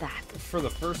is that? For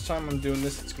the first time I'm doing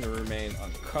this, it's gonna remain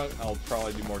uncut. I'll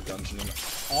probably do more dungeoning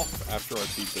off after I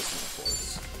beat this one, of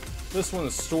course. This one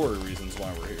is story reasons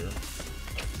why we're here.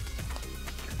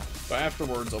 But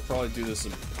afterwards, I'll probably do this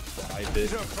in private,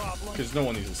 because no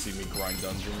one needs to see me grind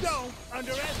dungeons. Don't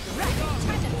underestimate.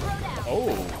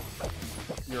 Oh,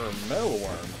 you're a metal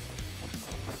worm.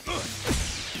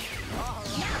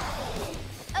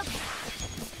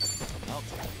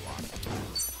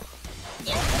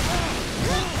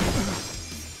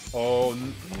 Oh,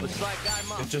 Looks like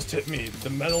I'm up. it just hit me. The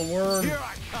metal worm. Here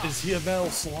I come. Is he a metal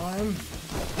slime?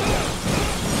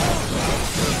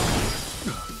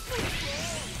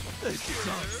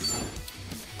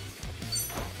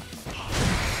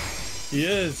 He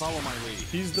is. Follow my lead.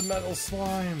 He's the metal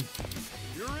slime.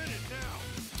 You're in it now.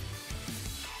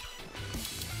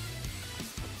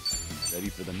 Ready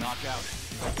for the knockout?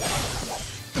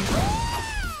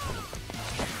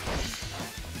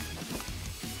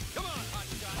 Come on, hot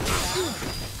shot.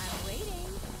 I'm waiting.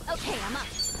 Okay, I'm up.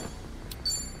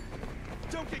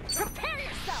 Don't get Prepare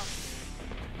yourself.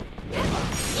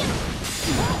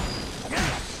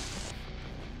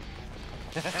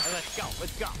 Let's go,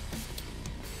 let's go.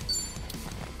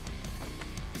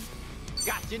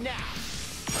 Got you now.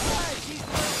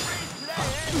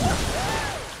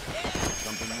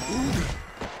 Something wrong?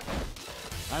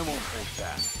 I won't hold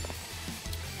back.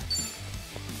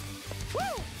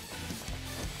 Woo!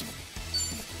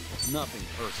 Nothing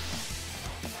personal.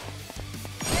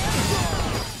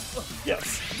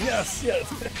 Yes. Yes. Yes.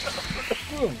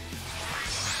 Boom.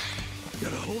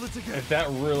 Gotta hold it together. If that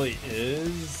really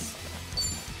is,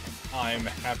 I'm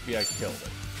happy I killed it.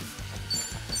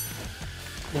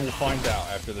 We'll find out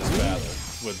after this battle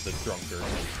with the drunkard.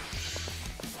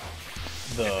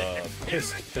 The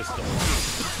pistol.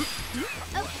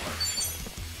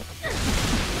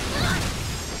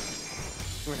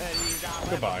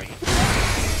 Goodbye.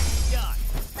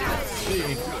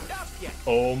 See?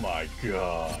 Oh my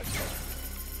god.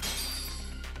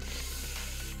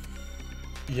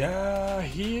 Yeah,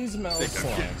 he's metal I'm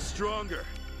slime. getting stronger.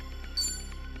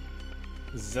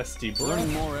 Zesty Learning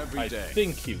breath. more every day. I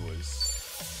think he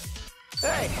was.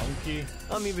 Hey, Monkey.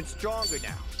 I'm even stronger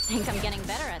now. Think I'm getting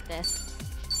better at this.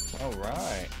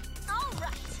 Alright.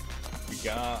 Alright. We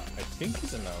got, I think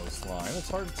he's a metal slime. It's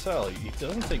hard to tell. He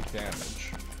doesn't take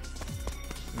damage.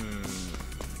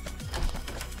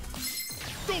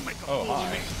 Don't make a Oh, fool of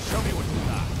hi. me. Tell me what you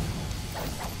got.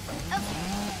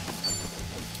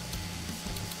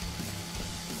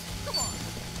 Come on.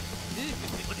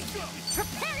 Let's go.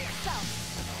 Prepare yourself.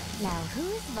 Now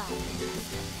who's right?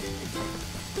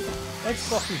 Thanks,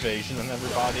 Fluff Evasion and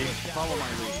everybody. Follow my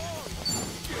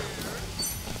lead.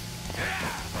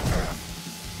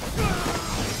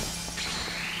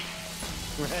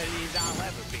 Ready as I'll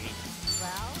ever be.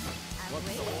 Well, I'm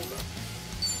waiting.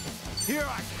 Here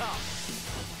I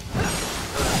come.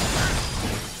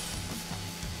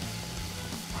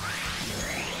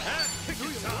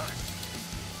 Kicking time.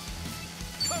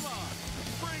 Come on,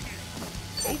 bring it.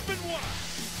 Open wide.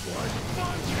 What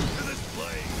brought you to this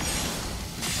place?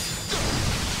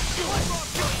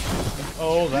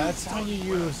 Oh, that's how you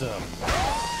use them.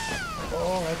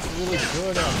 Oh, that's really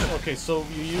good. Okay, so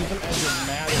you use them as your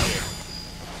magic.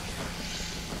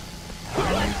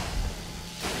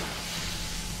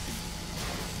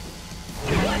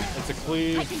 It's a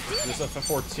cleave. This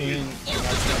FF14. And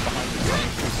that's not behind the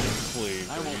tank. It's a cleave.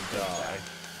 I Or won't you die.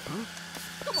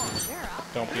 Come on, you're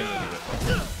up. Don't be an idiot.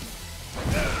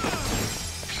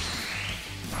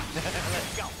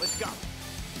 Let's go, let's go.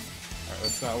 Alright,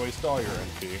 let's not waste all your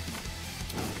MP.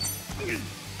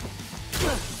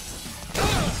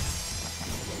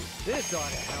 This ought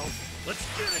to help. Let's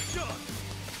get it done.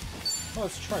 Oh,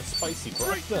 let's try spicy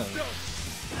Break breath then. yourself.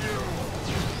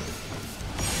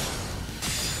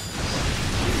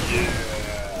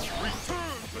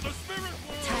 Return to the spirit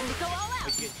world. Time to go all out.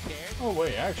 Get scared? Oh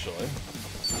wait, actually.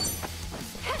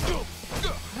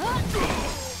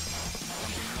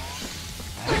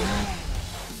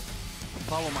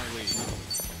 Follow my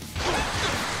lead.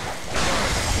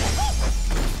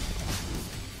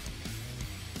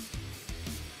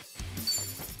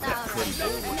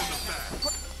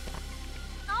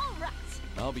 Alright.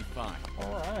 I'll be fine.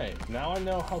 Alright, now I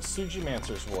know how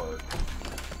Sujimancers work.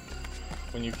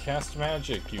 When you cast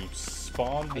magic, you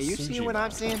spawn the Hey, you see what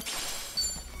I'm Sujiman. seeing?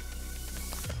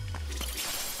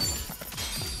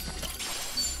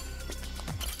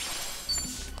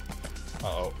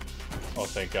 Uh-oh. Oh,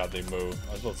 thank God they moved.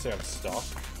 I was about to say I'm stuck.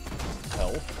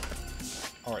 Help.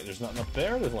 Alright, there's nothing up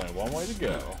there. There's only one way to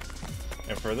go.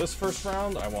 And for this first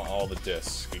round, I want all the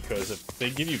discs. Because if they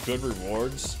give you good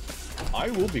rewards, I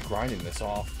will be grinding this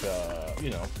off,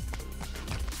 you know,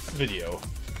 video.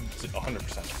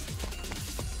 100%.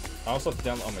 I also have to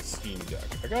download on my Steam Deck.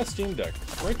 I got a Steam Deck.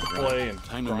 Great to play and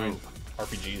Time to grind move.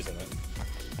 RPGs in it.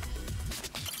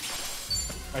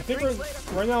 I think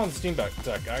right now on the Steam Deck,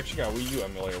 I actually got a Wii U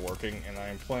emulator working, and I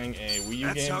am playing a Wii U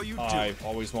That's game how you do I've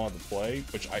always wanted to play,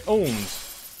 which I owned.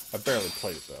 I barely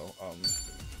played it though.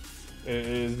 It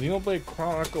is Xenoblade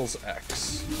Chronicles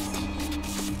X.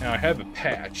 Now I have it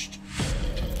patched.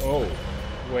 Oh,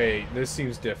 wait, this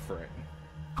seems different.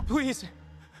 Please,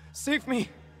 save me.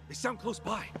 They sound close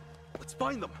by. Let's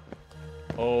find them.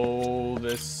 Oh,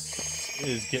 this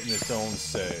is getting its own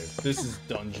save. This is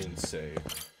dungeon save.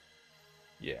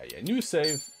 Yeah, new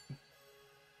save.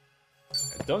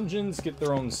 Dungeons get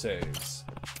their own saves.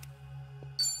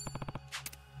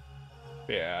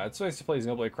 Yeah, it's nice to play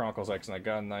Xenoblade Chronicles X, and I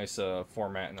got a nice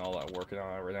format and all that working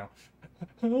on it right now.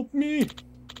 Help me!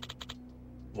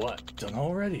 What? Done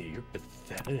already? You're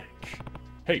pathetic.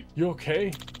 Hey, you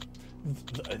okay?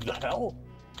 The hell?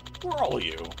 Where are all of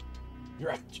you? You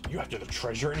after the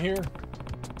treasure in here?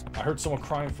 I heard someone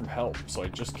crying for help, so I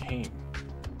just came.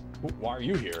 Why are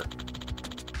you here?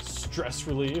 Stress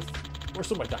relief? Or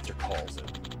so my doctor calls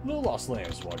it. Little lost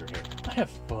lambs while you're here. I have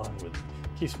fun with it.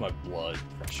 Keeps my blood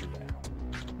pressure down.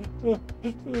 Of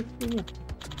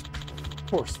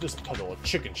course, this puddle of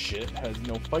chicken shit has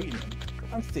no fight in it.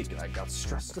 I'm thinking I got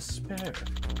stress to spare.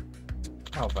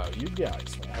 How about you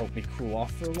guys? Want to help me cool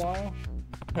off for a while?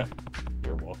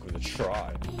 You're welcome to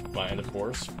try. Might end up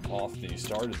worse off than you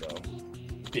started, though.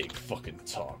 Big fucking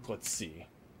talk. Let's see.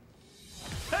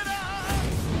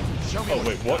 Show me. Oh,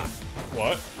 wait, what?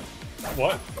 What?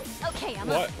 What? Okay, I'm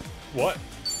What? up. What?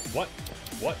 What?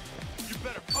 What? You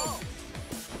better focus.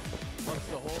 What's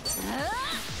the hold?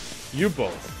 You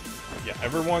both. Yeah,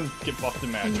 everyone get buffed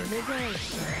in magic.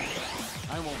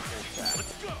 I won't hold that.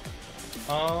 Let's go.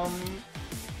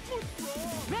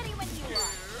 Ready when you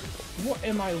are. What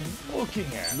am I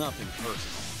looking at? Nothing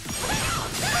personal.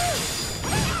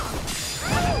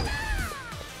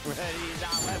 Ready as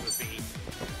I'll ever be.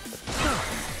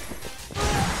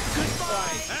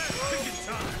 Goodbye. And ticket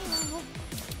time.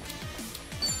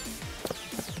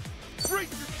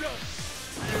 Brace yourself.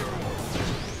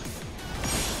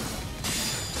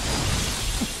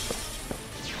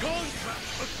 Contract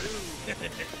platoon.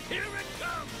 Here it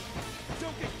comes.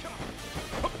 Don't get caught.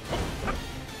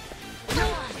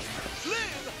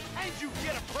 Live and you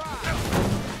get a prize.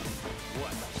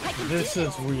 What? This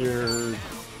is weird.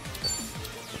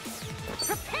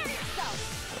 Prepare yourself.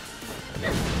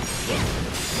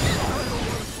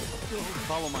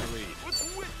 Follow my lead. What's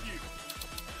with you?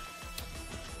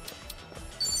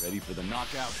 Ready for the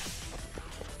knockout?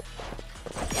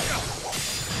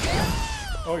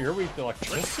 Oh, you're weak to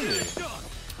electricity.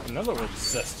 In other words,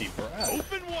 zesty breath.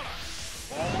 Open wide.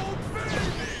 Oh, baby!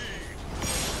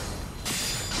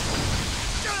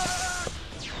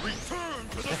 Return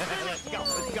to the Let's go,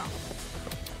 let's go.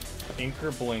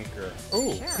 Inker blinker.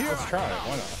 Ooh, let's try it.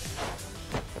 Why not?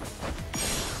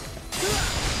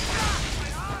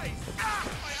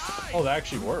 Oh, that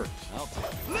actually worked. I'll take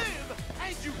it. Live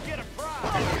and you get a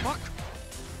prize. Fuck.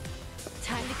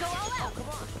 Time to go all out. Come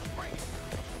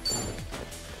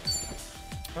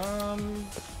on.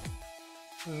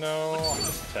 No, I'll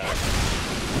just attack.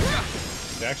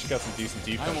 They actually got some decent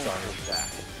defense on it.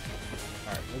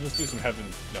 Alright, we'll just do some heaven.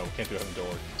 No, can't do heaven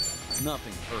door.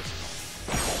 Nothing personal.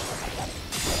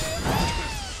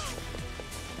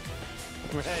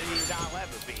 Ready as I'll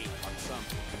ever be. On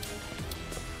something.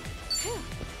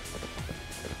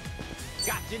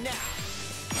 Got you now.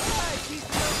 Hey, she's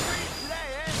so free today,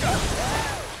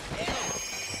 eh?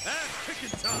 And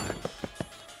kicking time.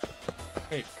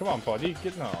 Hey, come on, buddy.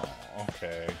 Get no.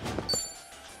 Okay.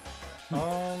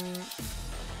 Now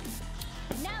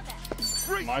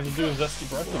then. Might as well do a zesty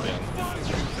breath again. Find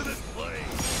you to this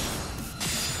place.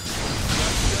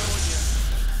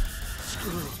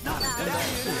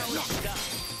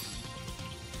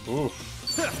 Oof.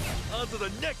 On to the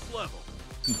next level.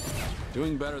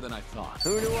 Doing better than I thought.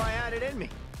 Who knew I had it in me?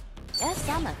 Guess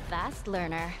I'm a fast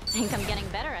learner. Think I'm getting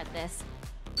better at this.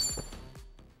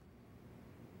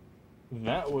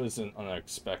 That was an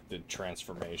unexpected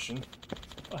transformation.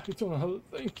 I don't know how to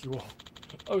thank you all.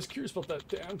 I was curious about that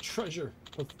damn treasure,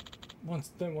 but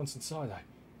once inside, I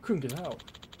couldn't get out.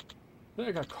 Then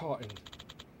I got caught and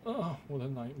oh, what a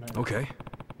nightmare. Okay.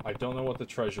 I don't know what the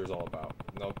treasure is all about.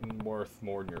 Nothing's worth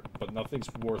more than your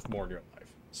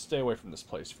life. Stay away from this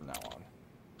place from now on.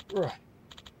 Right.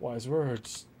 Wise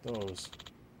words, those.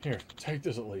 Here, take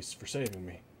this at least for saving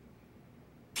me.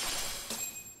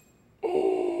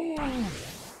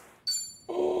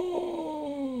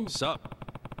 Oh! Sup?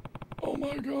 Oh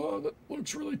my god, that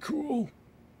looks really cool.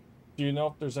 Do you know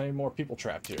if there's any more people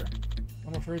trapped here?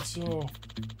 I'm afraid so.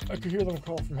 I could hear them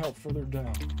call for help further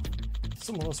down.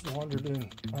 Some of us wandered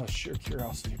in out of sheer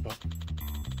curiosity, but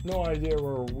no idea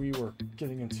where we were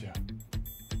getting into.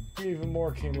 Even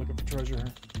more came looking for treasure,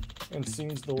 and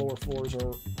seems the lower floors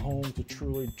are home to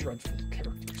truly dreadful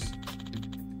characters.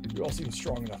 You all seem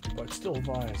strong enough, but I'd still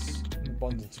advise an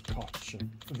abundance of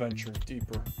caution. Venturing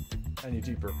deeper, any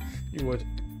deeper, you would.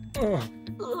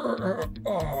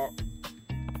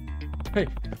 Hey,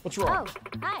 what's wrong? Oh,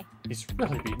 hi. He's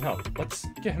really beaten up. Let's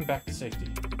get him back to safety.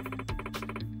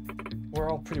 We're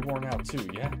all pretty worn out too,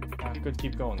 yeah? Good to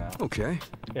keep going now. Okay.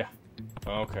 Yeah.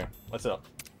 Okay, what's up?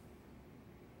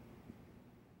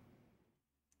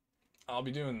 I'll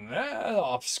be doing that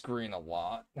off screen a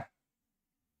lot.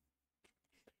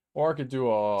 Or I could do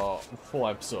a full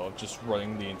episode of just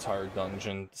running the entire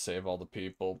dungeon to save all the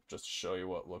people, just to show you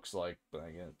what it looks like. But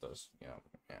again, it does, you know,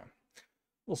 yeah.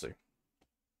 We'll see.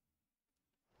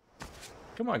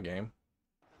 Come on, game.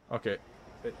 Okay.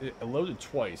 It loaded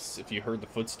twice if you heard the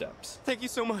footsteps. Thank you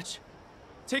so much.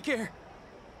 Take care.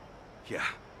 Yeah.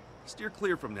 Steer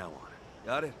clear from now on.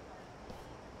 Got it?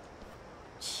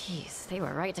 Jeez, they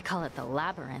were right to call it the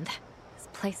Labyrinth. This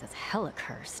place is hella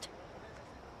cursed.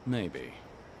 Maybe.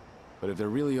 But if there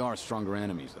really are stronger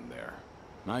enemies in there,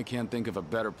 I can't think of a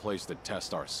better place to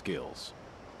test our skills.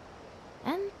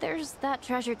 And there's that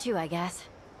treasure too, I guess.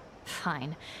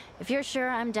 Fine. If you're sure,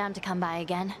 I'm down to come by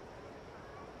again.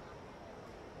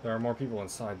 There are more people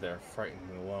inside there, frightened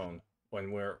and alone.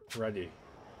 When we're ready...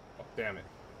 Oh, damn it.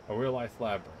 A real-life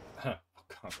labyrinth. Huh. Oh,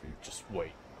 God, just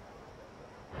wait.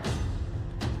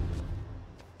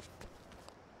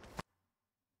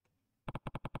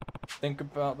 Think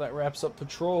about that wraps up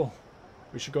patrol.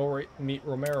 We should go meet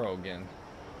Romero again.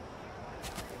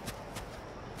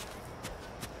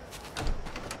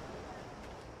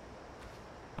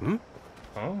 Hmm?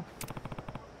 Huh?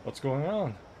 What's going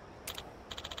on?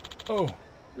 Oh,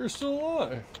 you're still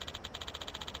alive.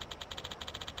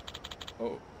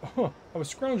 Oh, huh. I was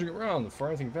scrounging around for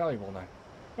anything valuable and I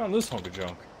found this hunk of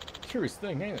junk. Curious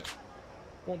thing, ain't it?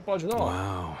 Won't budge at all.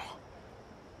 Wow.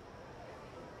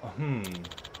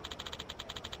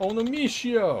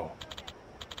 Onomishio!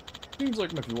 Seems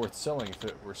like it might be worth selling if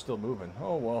it were still moving.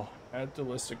 Oh well, add to the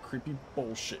list of creepy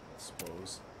bullshit, I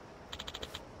suppose.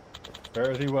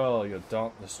 Fare thee well, you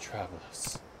dauntless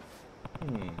travelers.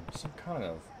 Some kind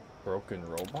of broken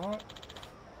robot?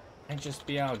 And just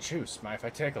be out of juice. Mind if I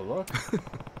take a look?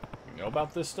 You know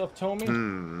about this stuff,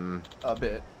 Tommy? A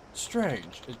bit.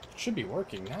 Strange. It should be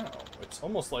working now. It's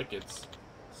almost like it's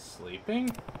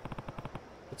sleeping?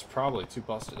 It's probably too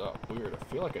busted up. Weird. I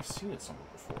feel like I've seen it somewhere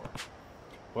before.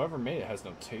 Whoever made it has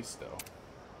no taste, though.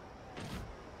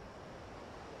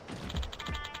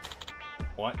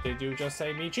 What did you just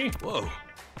say, Michi? Whoa.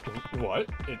 What?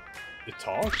 It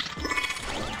talked?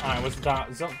 I was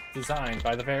designed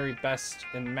by the very best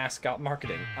in mascot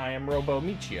marketing. I am Robo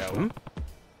Michio.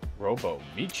 Robo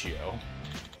Michio?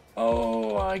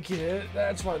 Oh, I get it.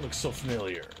 That's why it looks so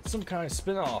familiar. It's some kind of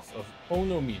spin-off of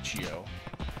Onomichio.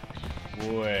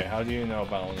 Wait, how do you know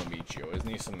about Onomichio? Isn't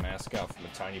he some mascot from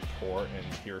a tiny port in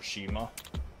Hiroshima?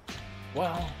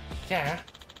 Well, yeah.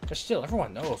 But still,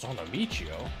 everyone knows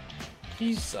Onomichio.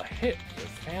 He's a hit with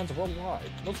fans worldwide.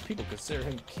 Most people consider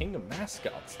him king of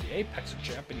mascots, the apex of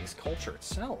Japanese culture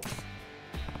itself.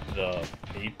 The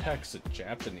apex of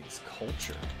Japanese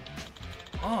culture?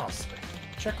 Honestly,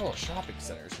 check all the shopping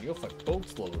centers and you'll find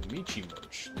boatloads of Michi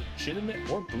merch, legitimate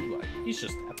or bootleg. He's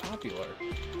just that popular.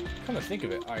 Come to think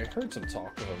of it, I heard some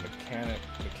talk of a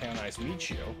mechanized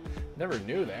Michio. Never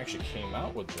knew they actually came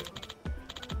out with it.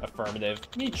 Affirmative.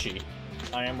 Michi.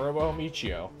 I am Robo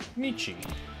Michio. Michi.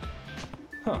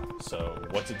 Huh, so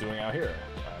what's it doing out here?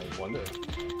 I wonder.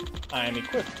 I am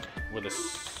equipped with a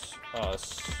suit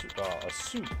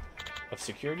of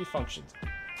security functions.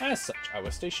 As such, I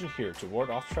was stationed here to ward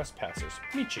off trespassers.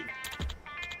 Michi.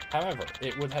 However,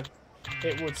 it would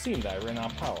seem that I ran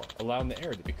out of power, allowing the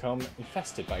air to become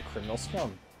infested by criminal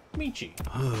scum. Michi.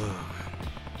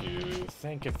 You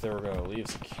think if they were going to leave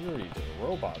security to the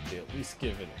robot, they'd at least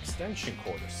give an extension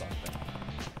cord or something?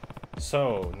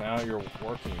 So, now you're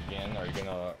working again. Are you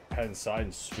gonna head inside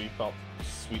and sweep all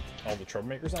the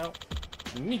troublemakers out?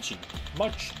 Michi,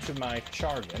 much to my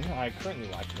chagrin, I currently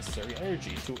lack the necessary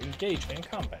energy to engage in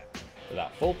combat.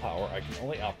 Without full power, I can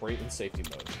only operate in safety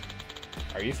mode.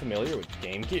 Are you familiar with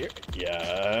Game Gear?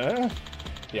 Yeah?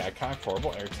 The iconic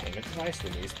portable entertainment device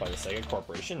released by the Sega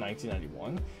Corporation in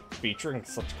 1991, featuring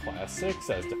such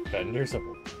classics as Defenders of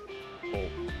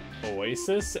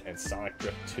Oasis and Sonic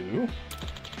Drift 2?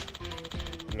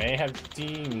 Many have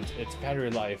deemed its battery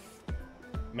life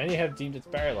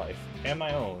and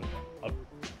my own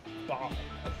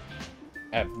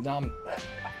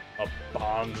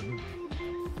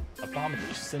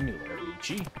abominably similar,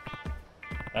 Michi.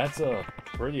 That's a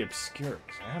pretty obscure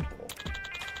example.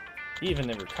 Even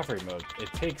in recovery mode,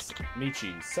 it takes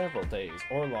Michi several days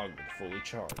or longer to fully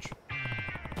charge.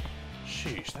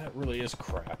 Sheesh, that really is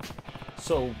crap.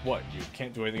 So what, you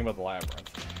can't do anything about the Labyrinth?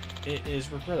 It is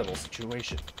a regrettable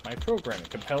situation. My programming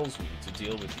compels me to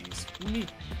deal with these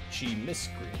Michi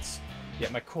miscreants.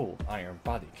 yet my cold iron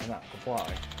body cannot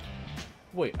comply.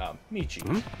 Wait,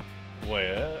 Michi.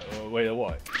 Wait,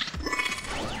 what?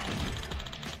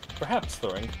 Perhaps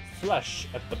throwing flesh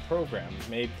at the program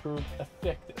may prove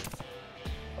effective.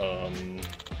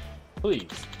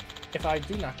 Please, if I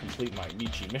do not complete my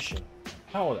Michi mission,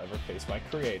 how will I ever face my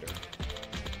creator?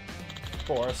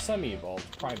 For a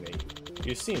semi-evolved primate,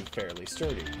 you seem fairly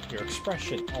sturdy. Your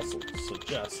expression also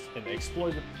suggests an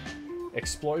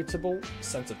exploitable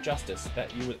sense of justice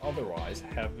that you would otherwise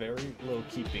have very little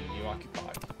keeping you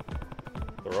occupied.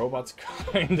 The robot's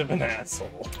kind of an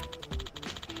asshole.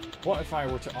 What if I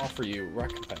were to offer you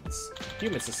recompense?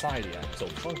 Human society, I'm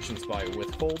told, functions by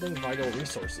withholding vital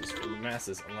resources from the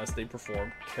masses unless they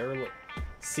perform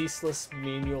ceaseless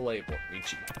menial labor.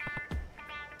 Michi.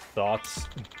 Thoughts?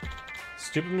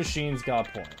 Stupid machines got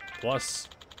a point. Plus,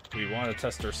 we want to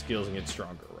test our skills and get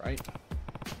stronger, right?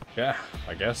 Yeah,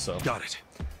 I guess so. Got it.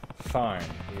 Fine.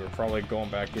 We were probably going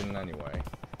back in anyway.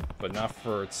 But not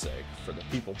for its sake, for the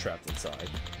people trapped inside.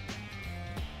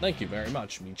 Thank you very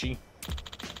much, Michi.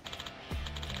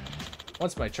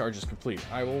 Once my charge is complete,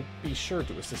 I will be sure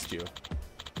to assist you.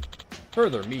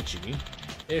 Further, Michi,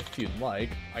 if you'd like,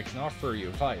 I can offer you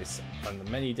advice on the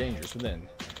many dangers within.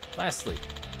 Lastly,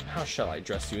 how shall I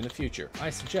address you in the future? I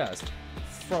suggest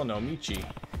Frono Michi.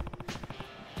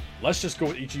 Let's just go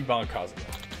with Ichiban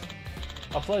Kasuga.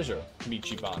 A pleasure,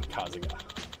 Michiban Kasuga.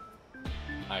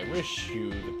 I wish you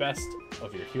the best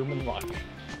of your human luck.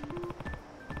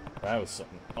 That was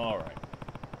something. Alright.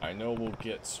 I know we'll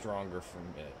get stronger from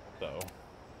it, though.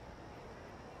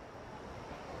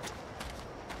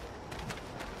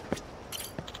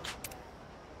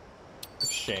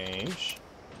 Exchange.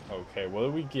 Okay, what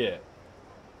do we get?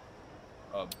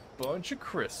 A bunch of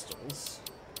crystals.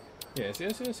 Yes.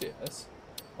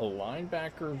 A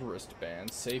linebacker's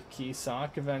wristband. Safe key,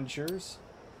 Sonic Adventures.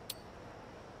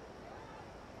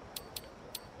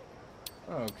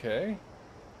 Okay.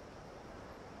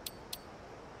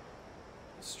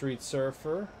 Street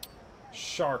Surfer.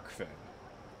 Shark Fin.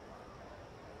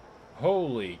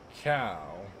 Holy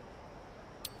cow.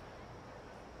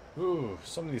 Ooh,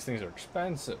 some of these things are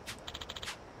expensive.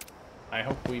 I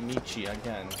hope we meet you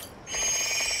again.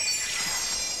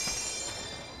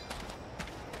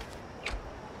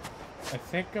 I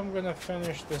think I'm gonna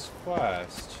finish this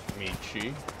quest,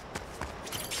 Michi.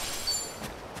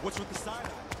 What's with the side eye?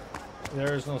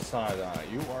 There's no side eye.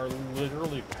 You are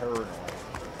literally paranoid.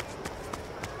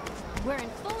 We're in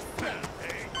full swing.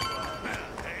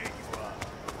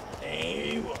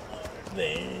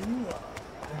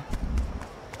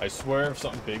 I swear if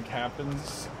something big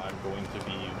happens, I'm going to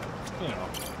be, you know.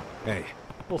 Hey.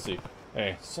 We'll see.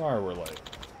 Hey, sorry we're late.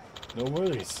 No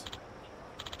worries.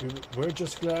 We're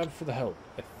just glad for the help.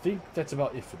 I think that's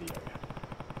about it for the area.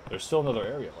 There's still another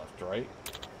area left, right?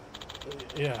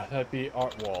 Yeah, that'd be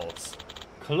art walls.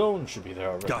 Cologne should be there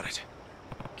already. Got it.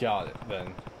 Got it,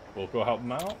 then. We'll go help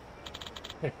them out.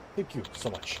 Hey, thank you so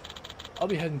much. I'll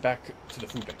be heading back to the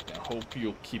food bank now. Hope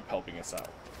you'll keep helping us out.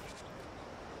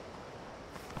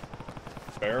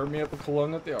 Bear me up a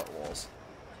cologne at the art walls.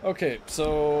 Okay,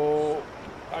 so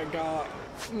I got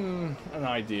an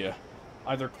idea.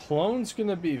 Either Clone's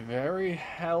gonna be very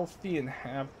healthy and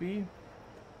happy,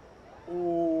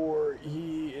 or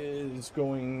he is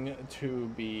going to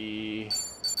be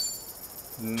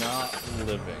not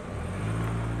living.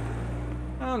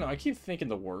 I don't know, I keep thinking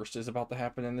the worst is about to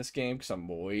happen in this game because I'm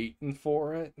waiting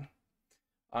for it.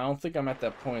 I don't think I'm at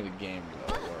that point of the game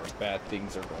though where bad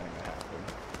things are going to happen.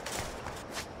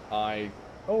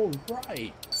 Oh,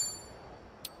 right!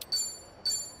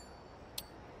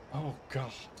 Oh,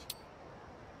 God.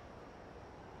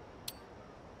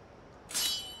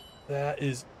 That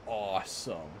is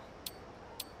awesome.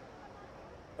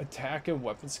 Attack and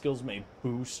weapon skills may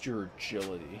boost your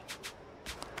agility.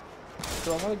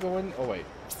 So I'm gonna go in. Oh, wait.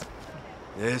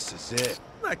 This is it.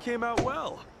 That came out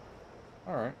well.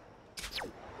 Alright.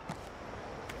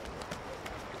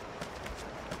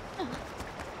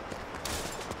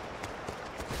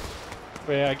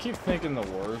 But yeah, I keep thinking the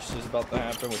worst is about to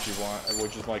happen, which is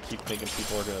why I keep thinking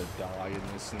people are gonna die and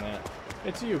this and that.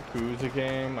 It's a Yakuza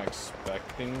game. I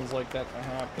expect things like that to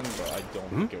happen, but I don't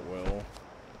think it will.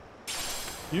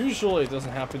 Usually it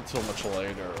doesn't happen till much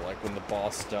later, like when the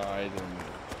boss died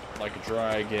and Like a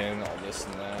Dragon, all this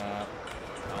and that.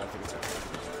 I don't think it's gonna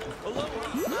happen. Hello.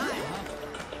 Hi.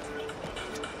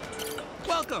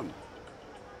 Welcome.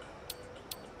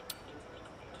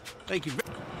 Thank you.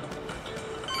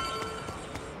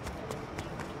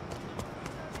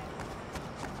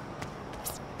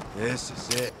 This is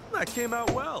it. That came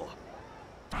out well.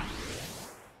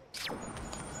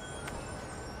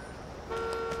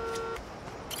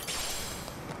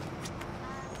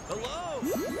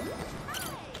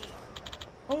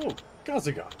 Oh,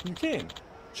 Kasuga, you came.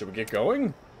 Should we get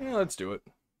going? Yeah, let's do it.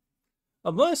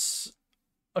 Unless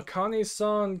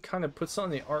Akane-san kind of puts on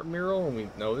the art mural and we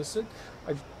notice it,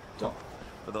 I don't.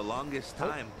 For the longest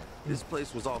time, this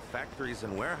place was all factories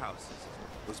and warehouses.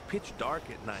 It was pitch dark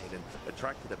at night and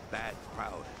attracted a bad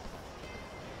crowd.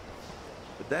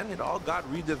 But then it all got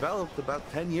redeveloped about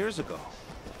 10 years ago.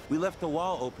 We left a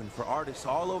wall open for artists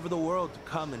all over the world to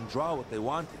come and draw what they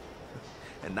wanted.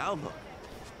 And now look.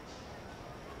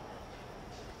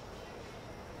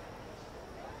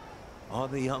 All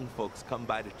the young folks come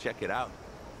by to check it out.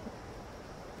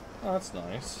 Oh, that's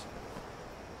nice.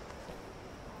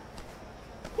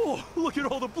 Oh, look at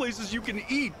all the places you can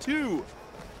eat, too!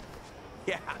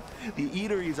 Yeah, the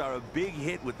eateries are a big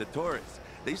hit with the tourists.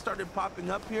 They started popping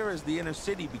up here as the inner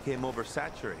city became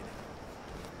oversaturated.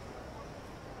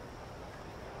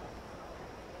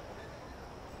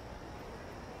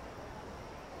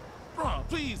 Bruh,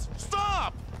 please,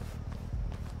 stop!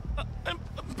 I'm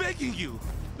begging you.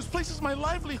 This place is my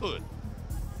livelihood.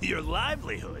 Your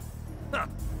livelihood? Huh.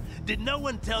 Did no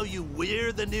one tell you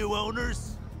we're the new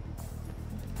owners?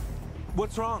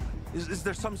 What's wrong? Is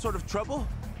there some sort of trouble?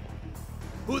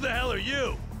 Who the hell are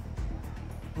you?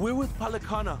 We're with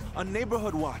Palikana on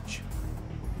Neighborhood Watch.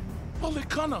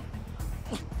 Palikana?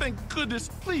 Oh, thank goodness.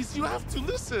 Please, you have to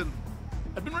listen.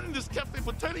 I've been running this cafe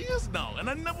for 30 years now, and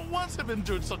I never once have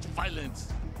endured such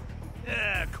violence.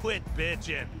 Yeah, quit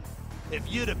bitching. If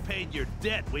you'd have paid your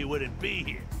debt, we wouldn't be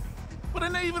here. But I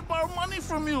never even borrowed money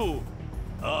from you.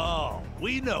 Oh,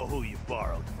 we know who you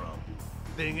borrowed from.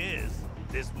 Thing is,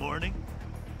 this morning,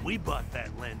 we bought that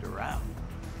lender out.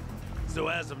 So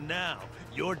as of now,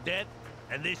 your debt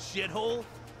and this shithole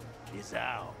is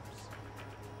ours.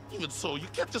 Even so, you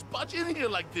can't just barge in here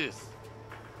like this.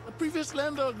 The previous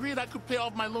lender agreed I could pay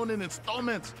off my loan in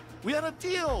installments. We had a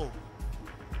deal.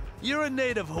 You're a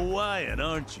native Hawaiian,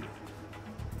 aren't you?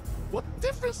 What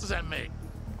difference does that make?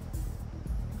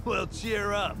 Well,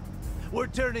 cheer up. We're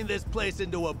turning this place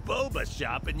into a boba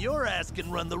shop and your ass can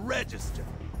run the register.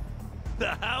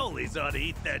 The Howleys ought to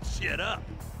eat that shit up.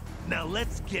 Now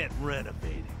let's get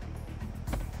renovating.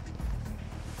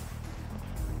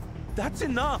 That's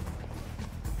enough!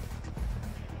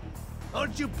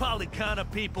 Aren't you Palikana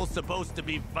people supposed to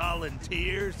be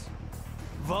volunteers?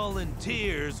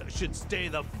 Volunteers should stay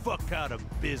the fuck out of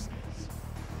business.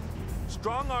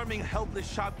 Strong-arming helpless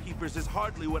shopkeepers is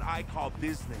hardly what I call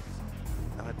business.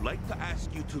 And I'd like to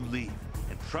ask you to leave.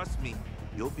 And trust me,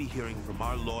 you'll be hearing from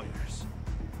our lawyers.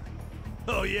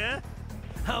 Oh yeah?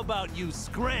 How about you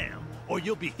scram, or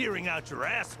you'll be hearing out your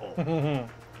asshole?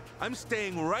 I'm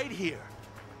staying right here.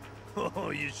 Oh,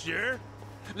 you sure?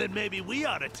 Then maybe we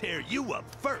ought to tear you up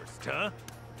first, huh?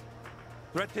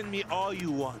 Threaten me all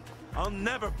you want. I'll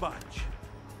never budge.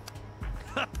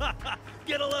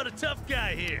 Get a load of tough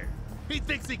guy here. He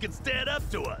thinks he can stand up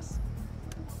to us.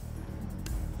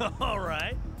 All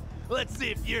right. Let's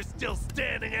see if you're still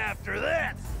standing after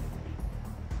this.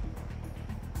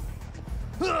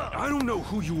 I don't know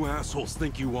who you assholes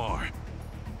think you are,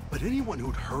 but anyone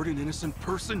who'd hurt an innocent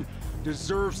person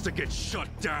deserves to get shut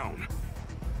down.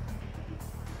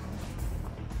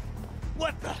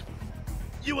 What the?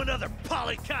 You another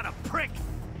Palikana prick?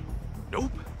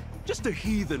 Nope. Just a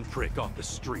heathen prick off the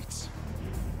streets.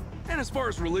 And as far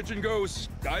as religion goes,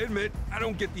 I admit I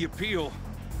don't get the appeal.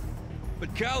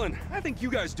 But Callan, I think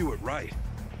you guys do it right.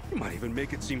 You might even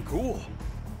make it seem cool.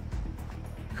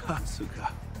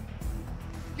 Kasuga.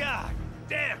 God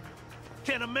damn!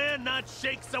 Can a man not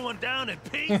shake someone down in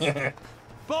peace?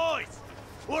 Boys,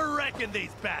 we're wrecking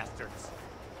these bastards.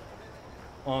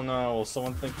 Oh no, will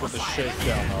someone think we're the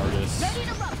shakedown artist? Ready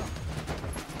to rumble.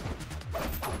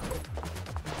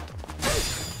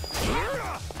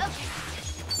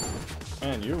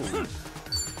 Man, you.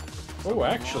 Oh,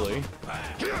 actually.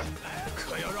 Here we go.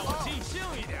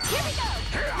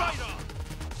 Right on.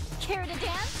 Care to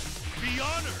dance? Be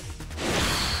honored.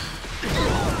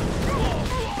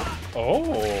 Oh,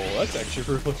 that's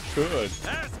actually really good.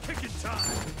 Ass kicking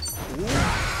time.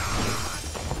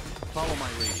 Follow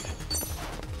my lead.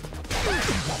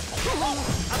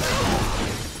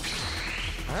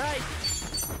 All right.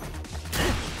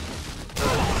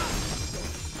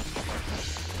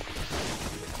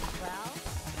 Well, I'm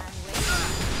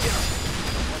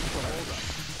waiting.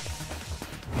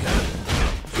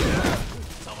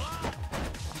 What's the holdup?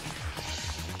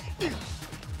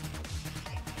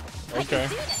 Okay.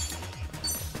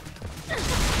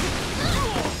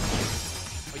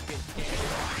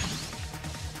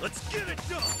 Let's get it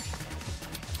done.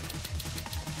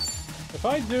 If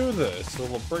I do this, it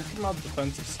will break him out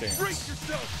defensive stance. Brace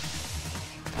yourself.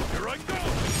 Here I go.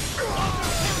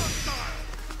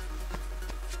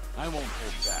 I won't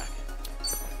hold back.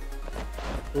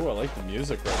 Ooh, I like the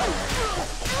music right now.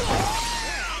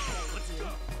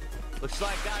 Looks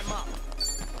like I'm up.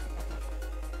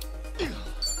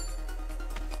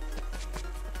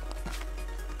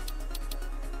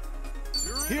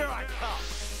 Here I come.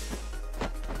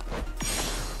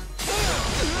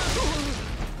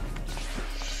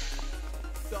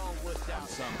 Don't wuss out.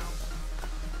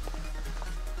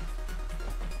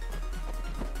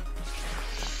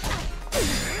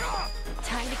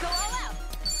 Time to go all out.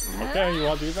 Okay, you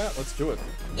want to do that? Let's do it.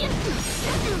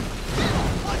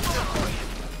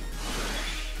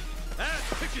 That's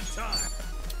picking time.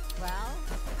 Well,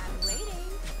 I'm waiting.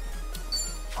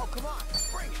 Oh, come on,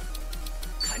 bring it.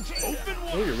 Open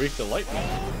one. Oh, you're weak to lightning.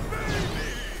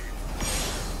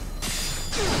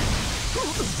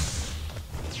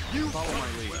 You follow my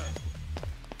lead.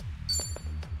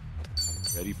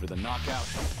 Ready for the knockout?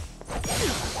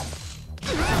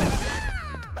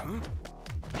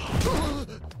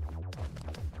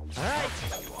 All right.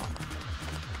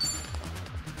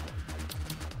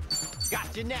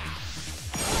 Got you now.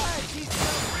 All right, she's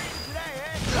still free today,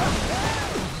 eh?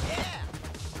 Yeah.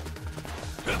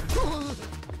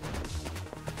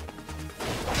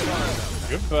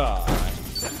 Goodbye.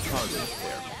 That's hardly a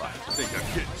fair fight. I think I'm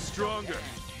getting stronger.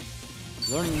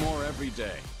 Learning more every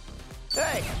day.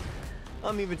 Hey,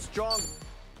 I'm even strong.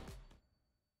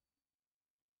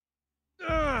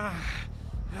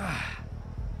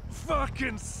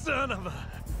 Fucking son of a...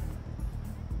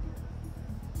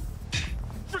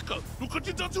 Fricka, look what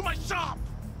you done to my shop!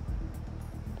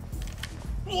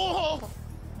 Whoa!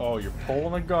 Oh, you're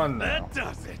pulling a gun now. That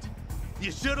does it!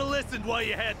 You should have listened while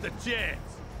you had the chance.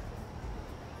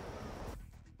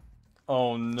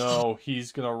 Oh no,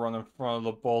 he's gonna run in front of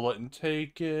the bullet and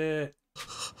take it.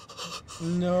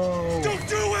 No. Don't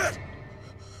do it!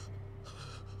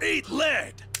 Eat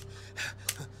lead!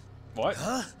 What?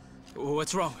 Huh?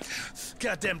 What's wrong?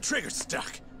 Goddamn trigger's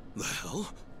stuck. The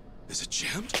hell? Is it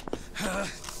jammed?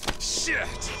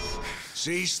 Shit!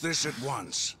 Cease this at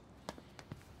once.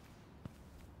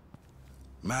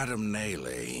 Madame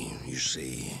Nele, you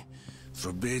see,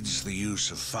 forbids the use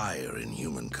of fire in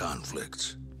human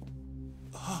conflicts.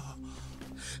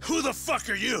 Who the fuck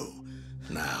are you?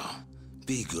 Now,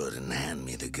 be good and hand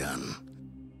me the gun.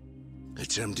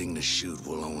 Attempting to shoot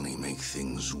will only make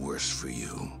things worse for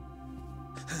you.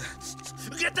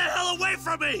 Get the hell away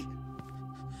from me!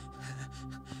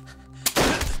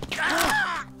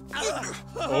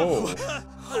 Oh.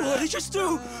 What did you just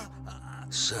do?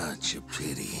 Such a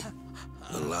pity.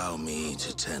 Allow me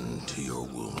to tend to your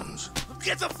wounds.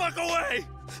 Get the fuck away!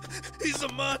 He's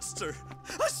a monster!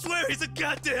 I swear he's a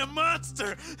goddamn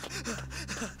monster!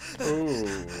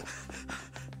 Ooh.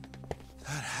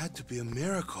 That had to be a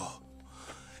miracle.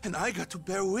 And I got to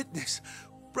bear witness.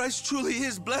 Bryce truly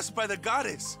is blessed by the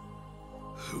goddess.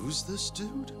 Who's this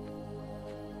dude?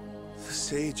 The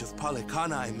sage of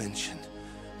Polycana I mentioned.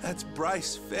 That's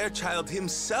Bryce Fairchild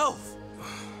himself.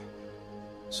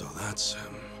 So that's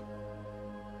him.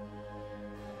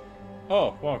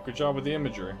 Oh, wow, good job with the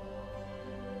imagery.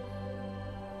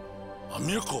 A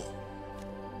miracle.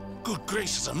 Good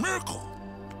gracious, a miracle.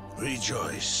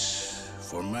 Rejoice,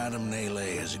 for Madame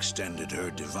Nele has extended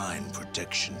her divine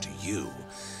protection to you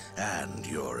and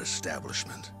your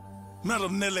establishment.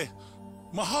 Madam Nele,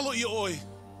 mahalo ioi.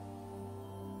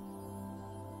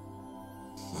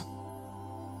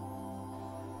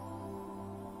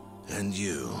 And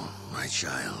you, my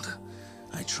child,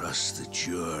 I trust that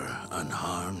you're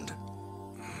unharmed.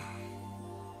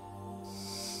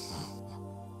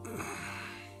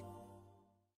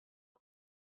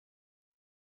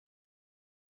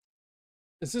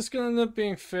 Is this gonna end up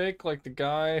being fake, like the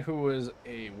guy who was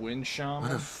a wind shaman?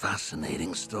 What a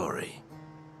fascinating story.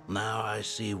 Now I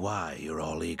see why you're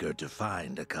all eager to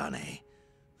find Akane,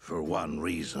 for one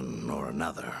reason or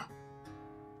another.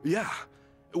 Yeah,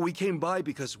 we came by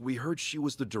because we heard she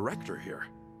was the director here.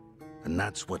 And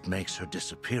that's what makes her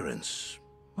disappearance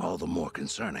all the more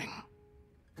concerning.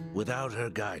 Without her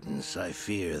guidance, I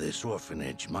fear this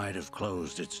orphanage might have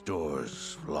closed its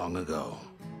doors long ago.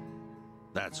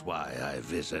 That's why I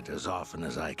visit as often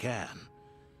as I can,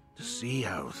 to see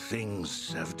how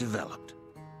things have developed.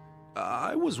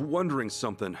 I was wondering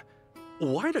something.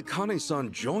 Why did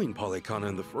Akane-san join Polycana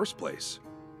in the first place?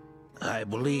 I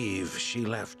believe she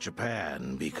left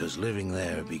Japan because living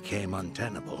there became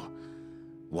untenable,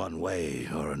 one way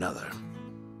or another.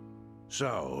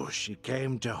 So she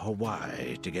came to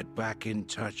Hawaii to get back in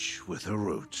touch with her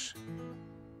roots.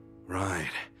 Right.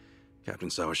 Captain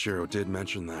Sawashiro did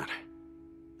mention that.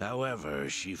 However,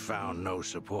 she found no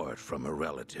support from her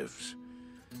relatives.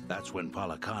 That's when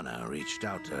Polycana reached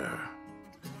out to her.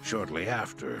 Shortly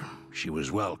after, she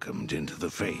was welcomed into the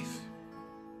faith.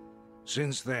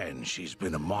 Since then, she's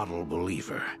been a model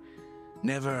believer.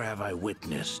 Never have I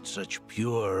witnessed such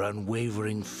pure,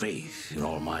 unwavering faith in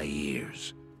all my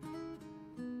years.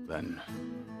 Then,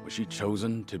 was she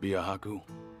chosen to be a Haku?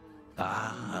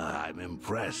 Ah, I'm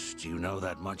impressed you know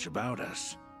that much about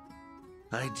us.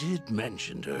 I did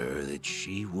mention to her that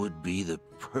she would be the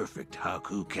perfect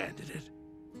Haku candidate.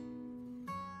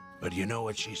 But you know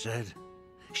what she said?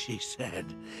 She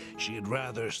said she'd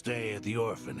rather stay at the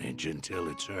orphanage until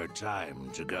it's her time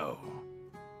to go.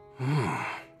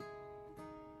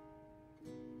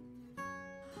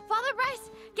 Father Bryce,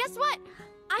 guess what?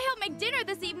 I helped make dinner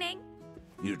this evening.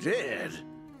 You did?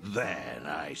 Then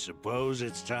I suppose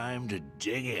it's time to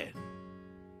dig in.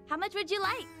 How much would you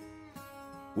like?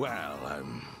 Well,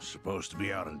 I'm supposed to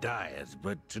be on a diet,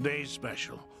 but today's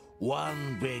special.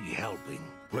 One big helping,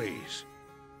 please.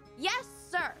 Yes,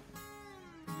 sir.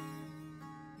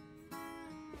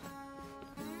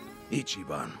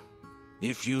 Ichiban,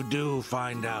 if you do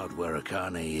find out where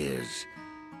Akane is,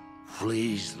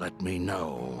 please let me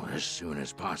know as soon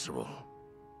as possible.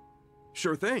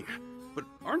 Sure thing. But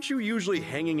aren't you usually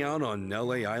hanging out on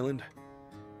Nele Island?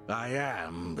 I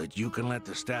am, but you can let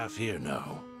the staff here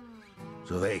know,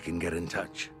 so they can get in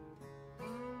touch.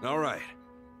 All right.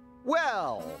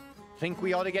 Well, think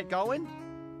we ought to get going?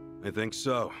 I think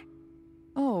so.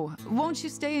 Oh, won't you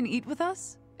stay and eat with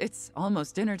us? It's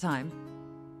almost dinner time.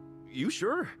 You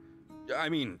sure? I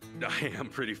mean, I am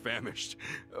pretty famished.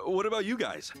 What about you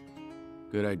guys?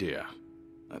 Good idea.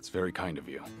 That's very kind of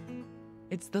you.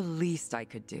 It's the least I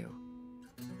could do.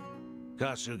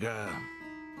 Kasuga,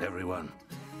 everyone,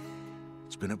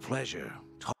 it's been a pleasure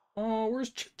Oh,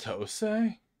 where's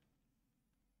Chitose?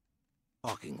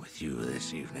 talking with you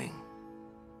this evening.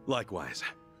 Likewise.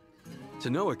 To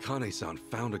know Akane-san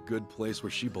found a good place where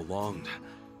she belonged,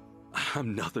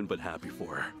 I'm nothing but happy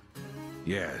for her.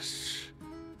 Yes,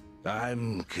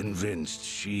 I'm convinced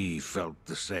she felt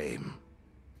the same.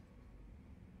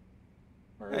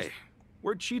 Hey,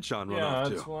 where'd Chi-chan run Yeah, off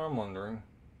to? that's what I'm wondering.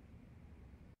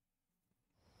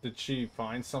 Did she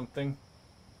find something?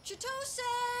 Chitose!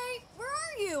 Where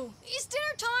are you? It's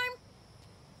dinner time!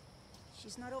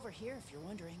 She's not over here, if you're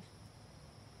wondering.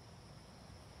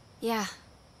 Yeah,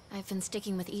 I've been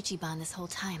sticking with Ichiban this whole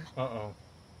time. Uh-oh.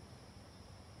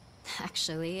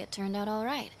 Actually, it turned out all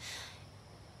right.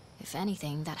 If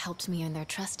anything, that helped me earn their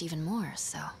trust even more,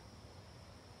 so...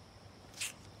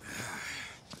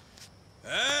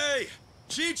 Hey!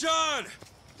 Chi-chan!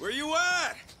 Where you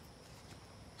at?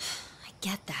 I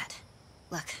get that.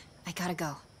 Look, I gotta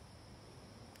go.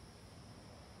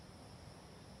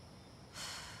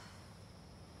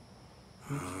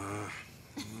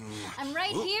 I'm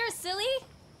right here, silly!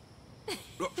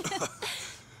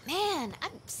 Man,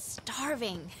 I'm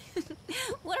starving.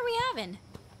 What are we having?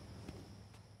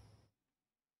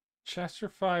 Chapter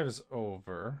 5 is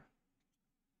over.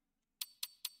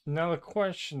 Now the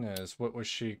question is, who was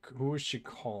she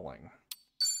calling?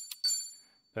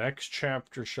 The next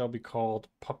chapter shall be called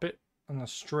Puppet on a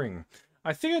String.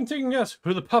 I think I'm taking a guess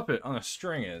who the puppet on a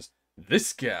string is.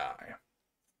 This guy.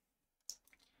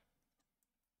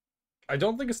 I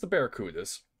don't think it's the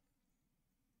Barracudas.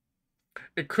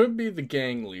 It could be the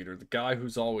gang leader, the guy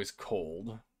who's always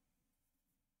cold.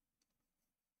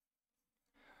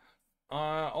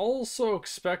 I also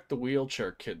expect the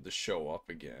wheelchair kid to show up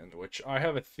again, which I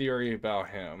have a theory about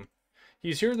him.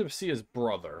 He's here to see his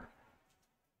brother.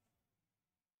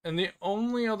 And the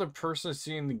only other person I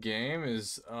see in the game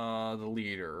is the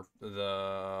leader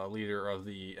of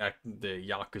the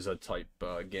Yakuza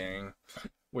type gang,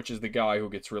 which is the guy who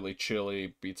gets really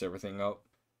chilly, beats everything up.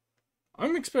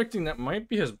 I'm expecting that might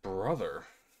be his brother,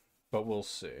 but we'll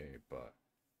see. But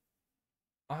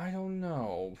I don't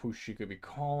know who she could be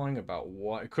calling about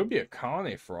what. It could be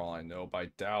Akane for all I know, but I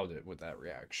doubt it with that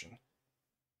reaction.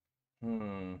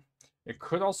 It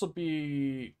could also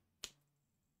be...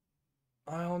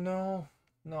 I don't know.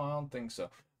 No, I don't think so.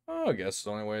 Oh, I guess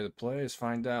the only way to play is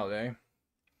find out, eh?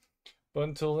 But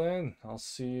until then, I'll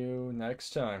see you next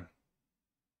time.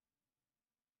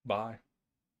 Bye.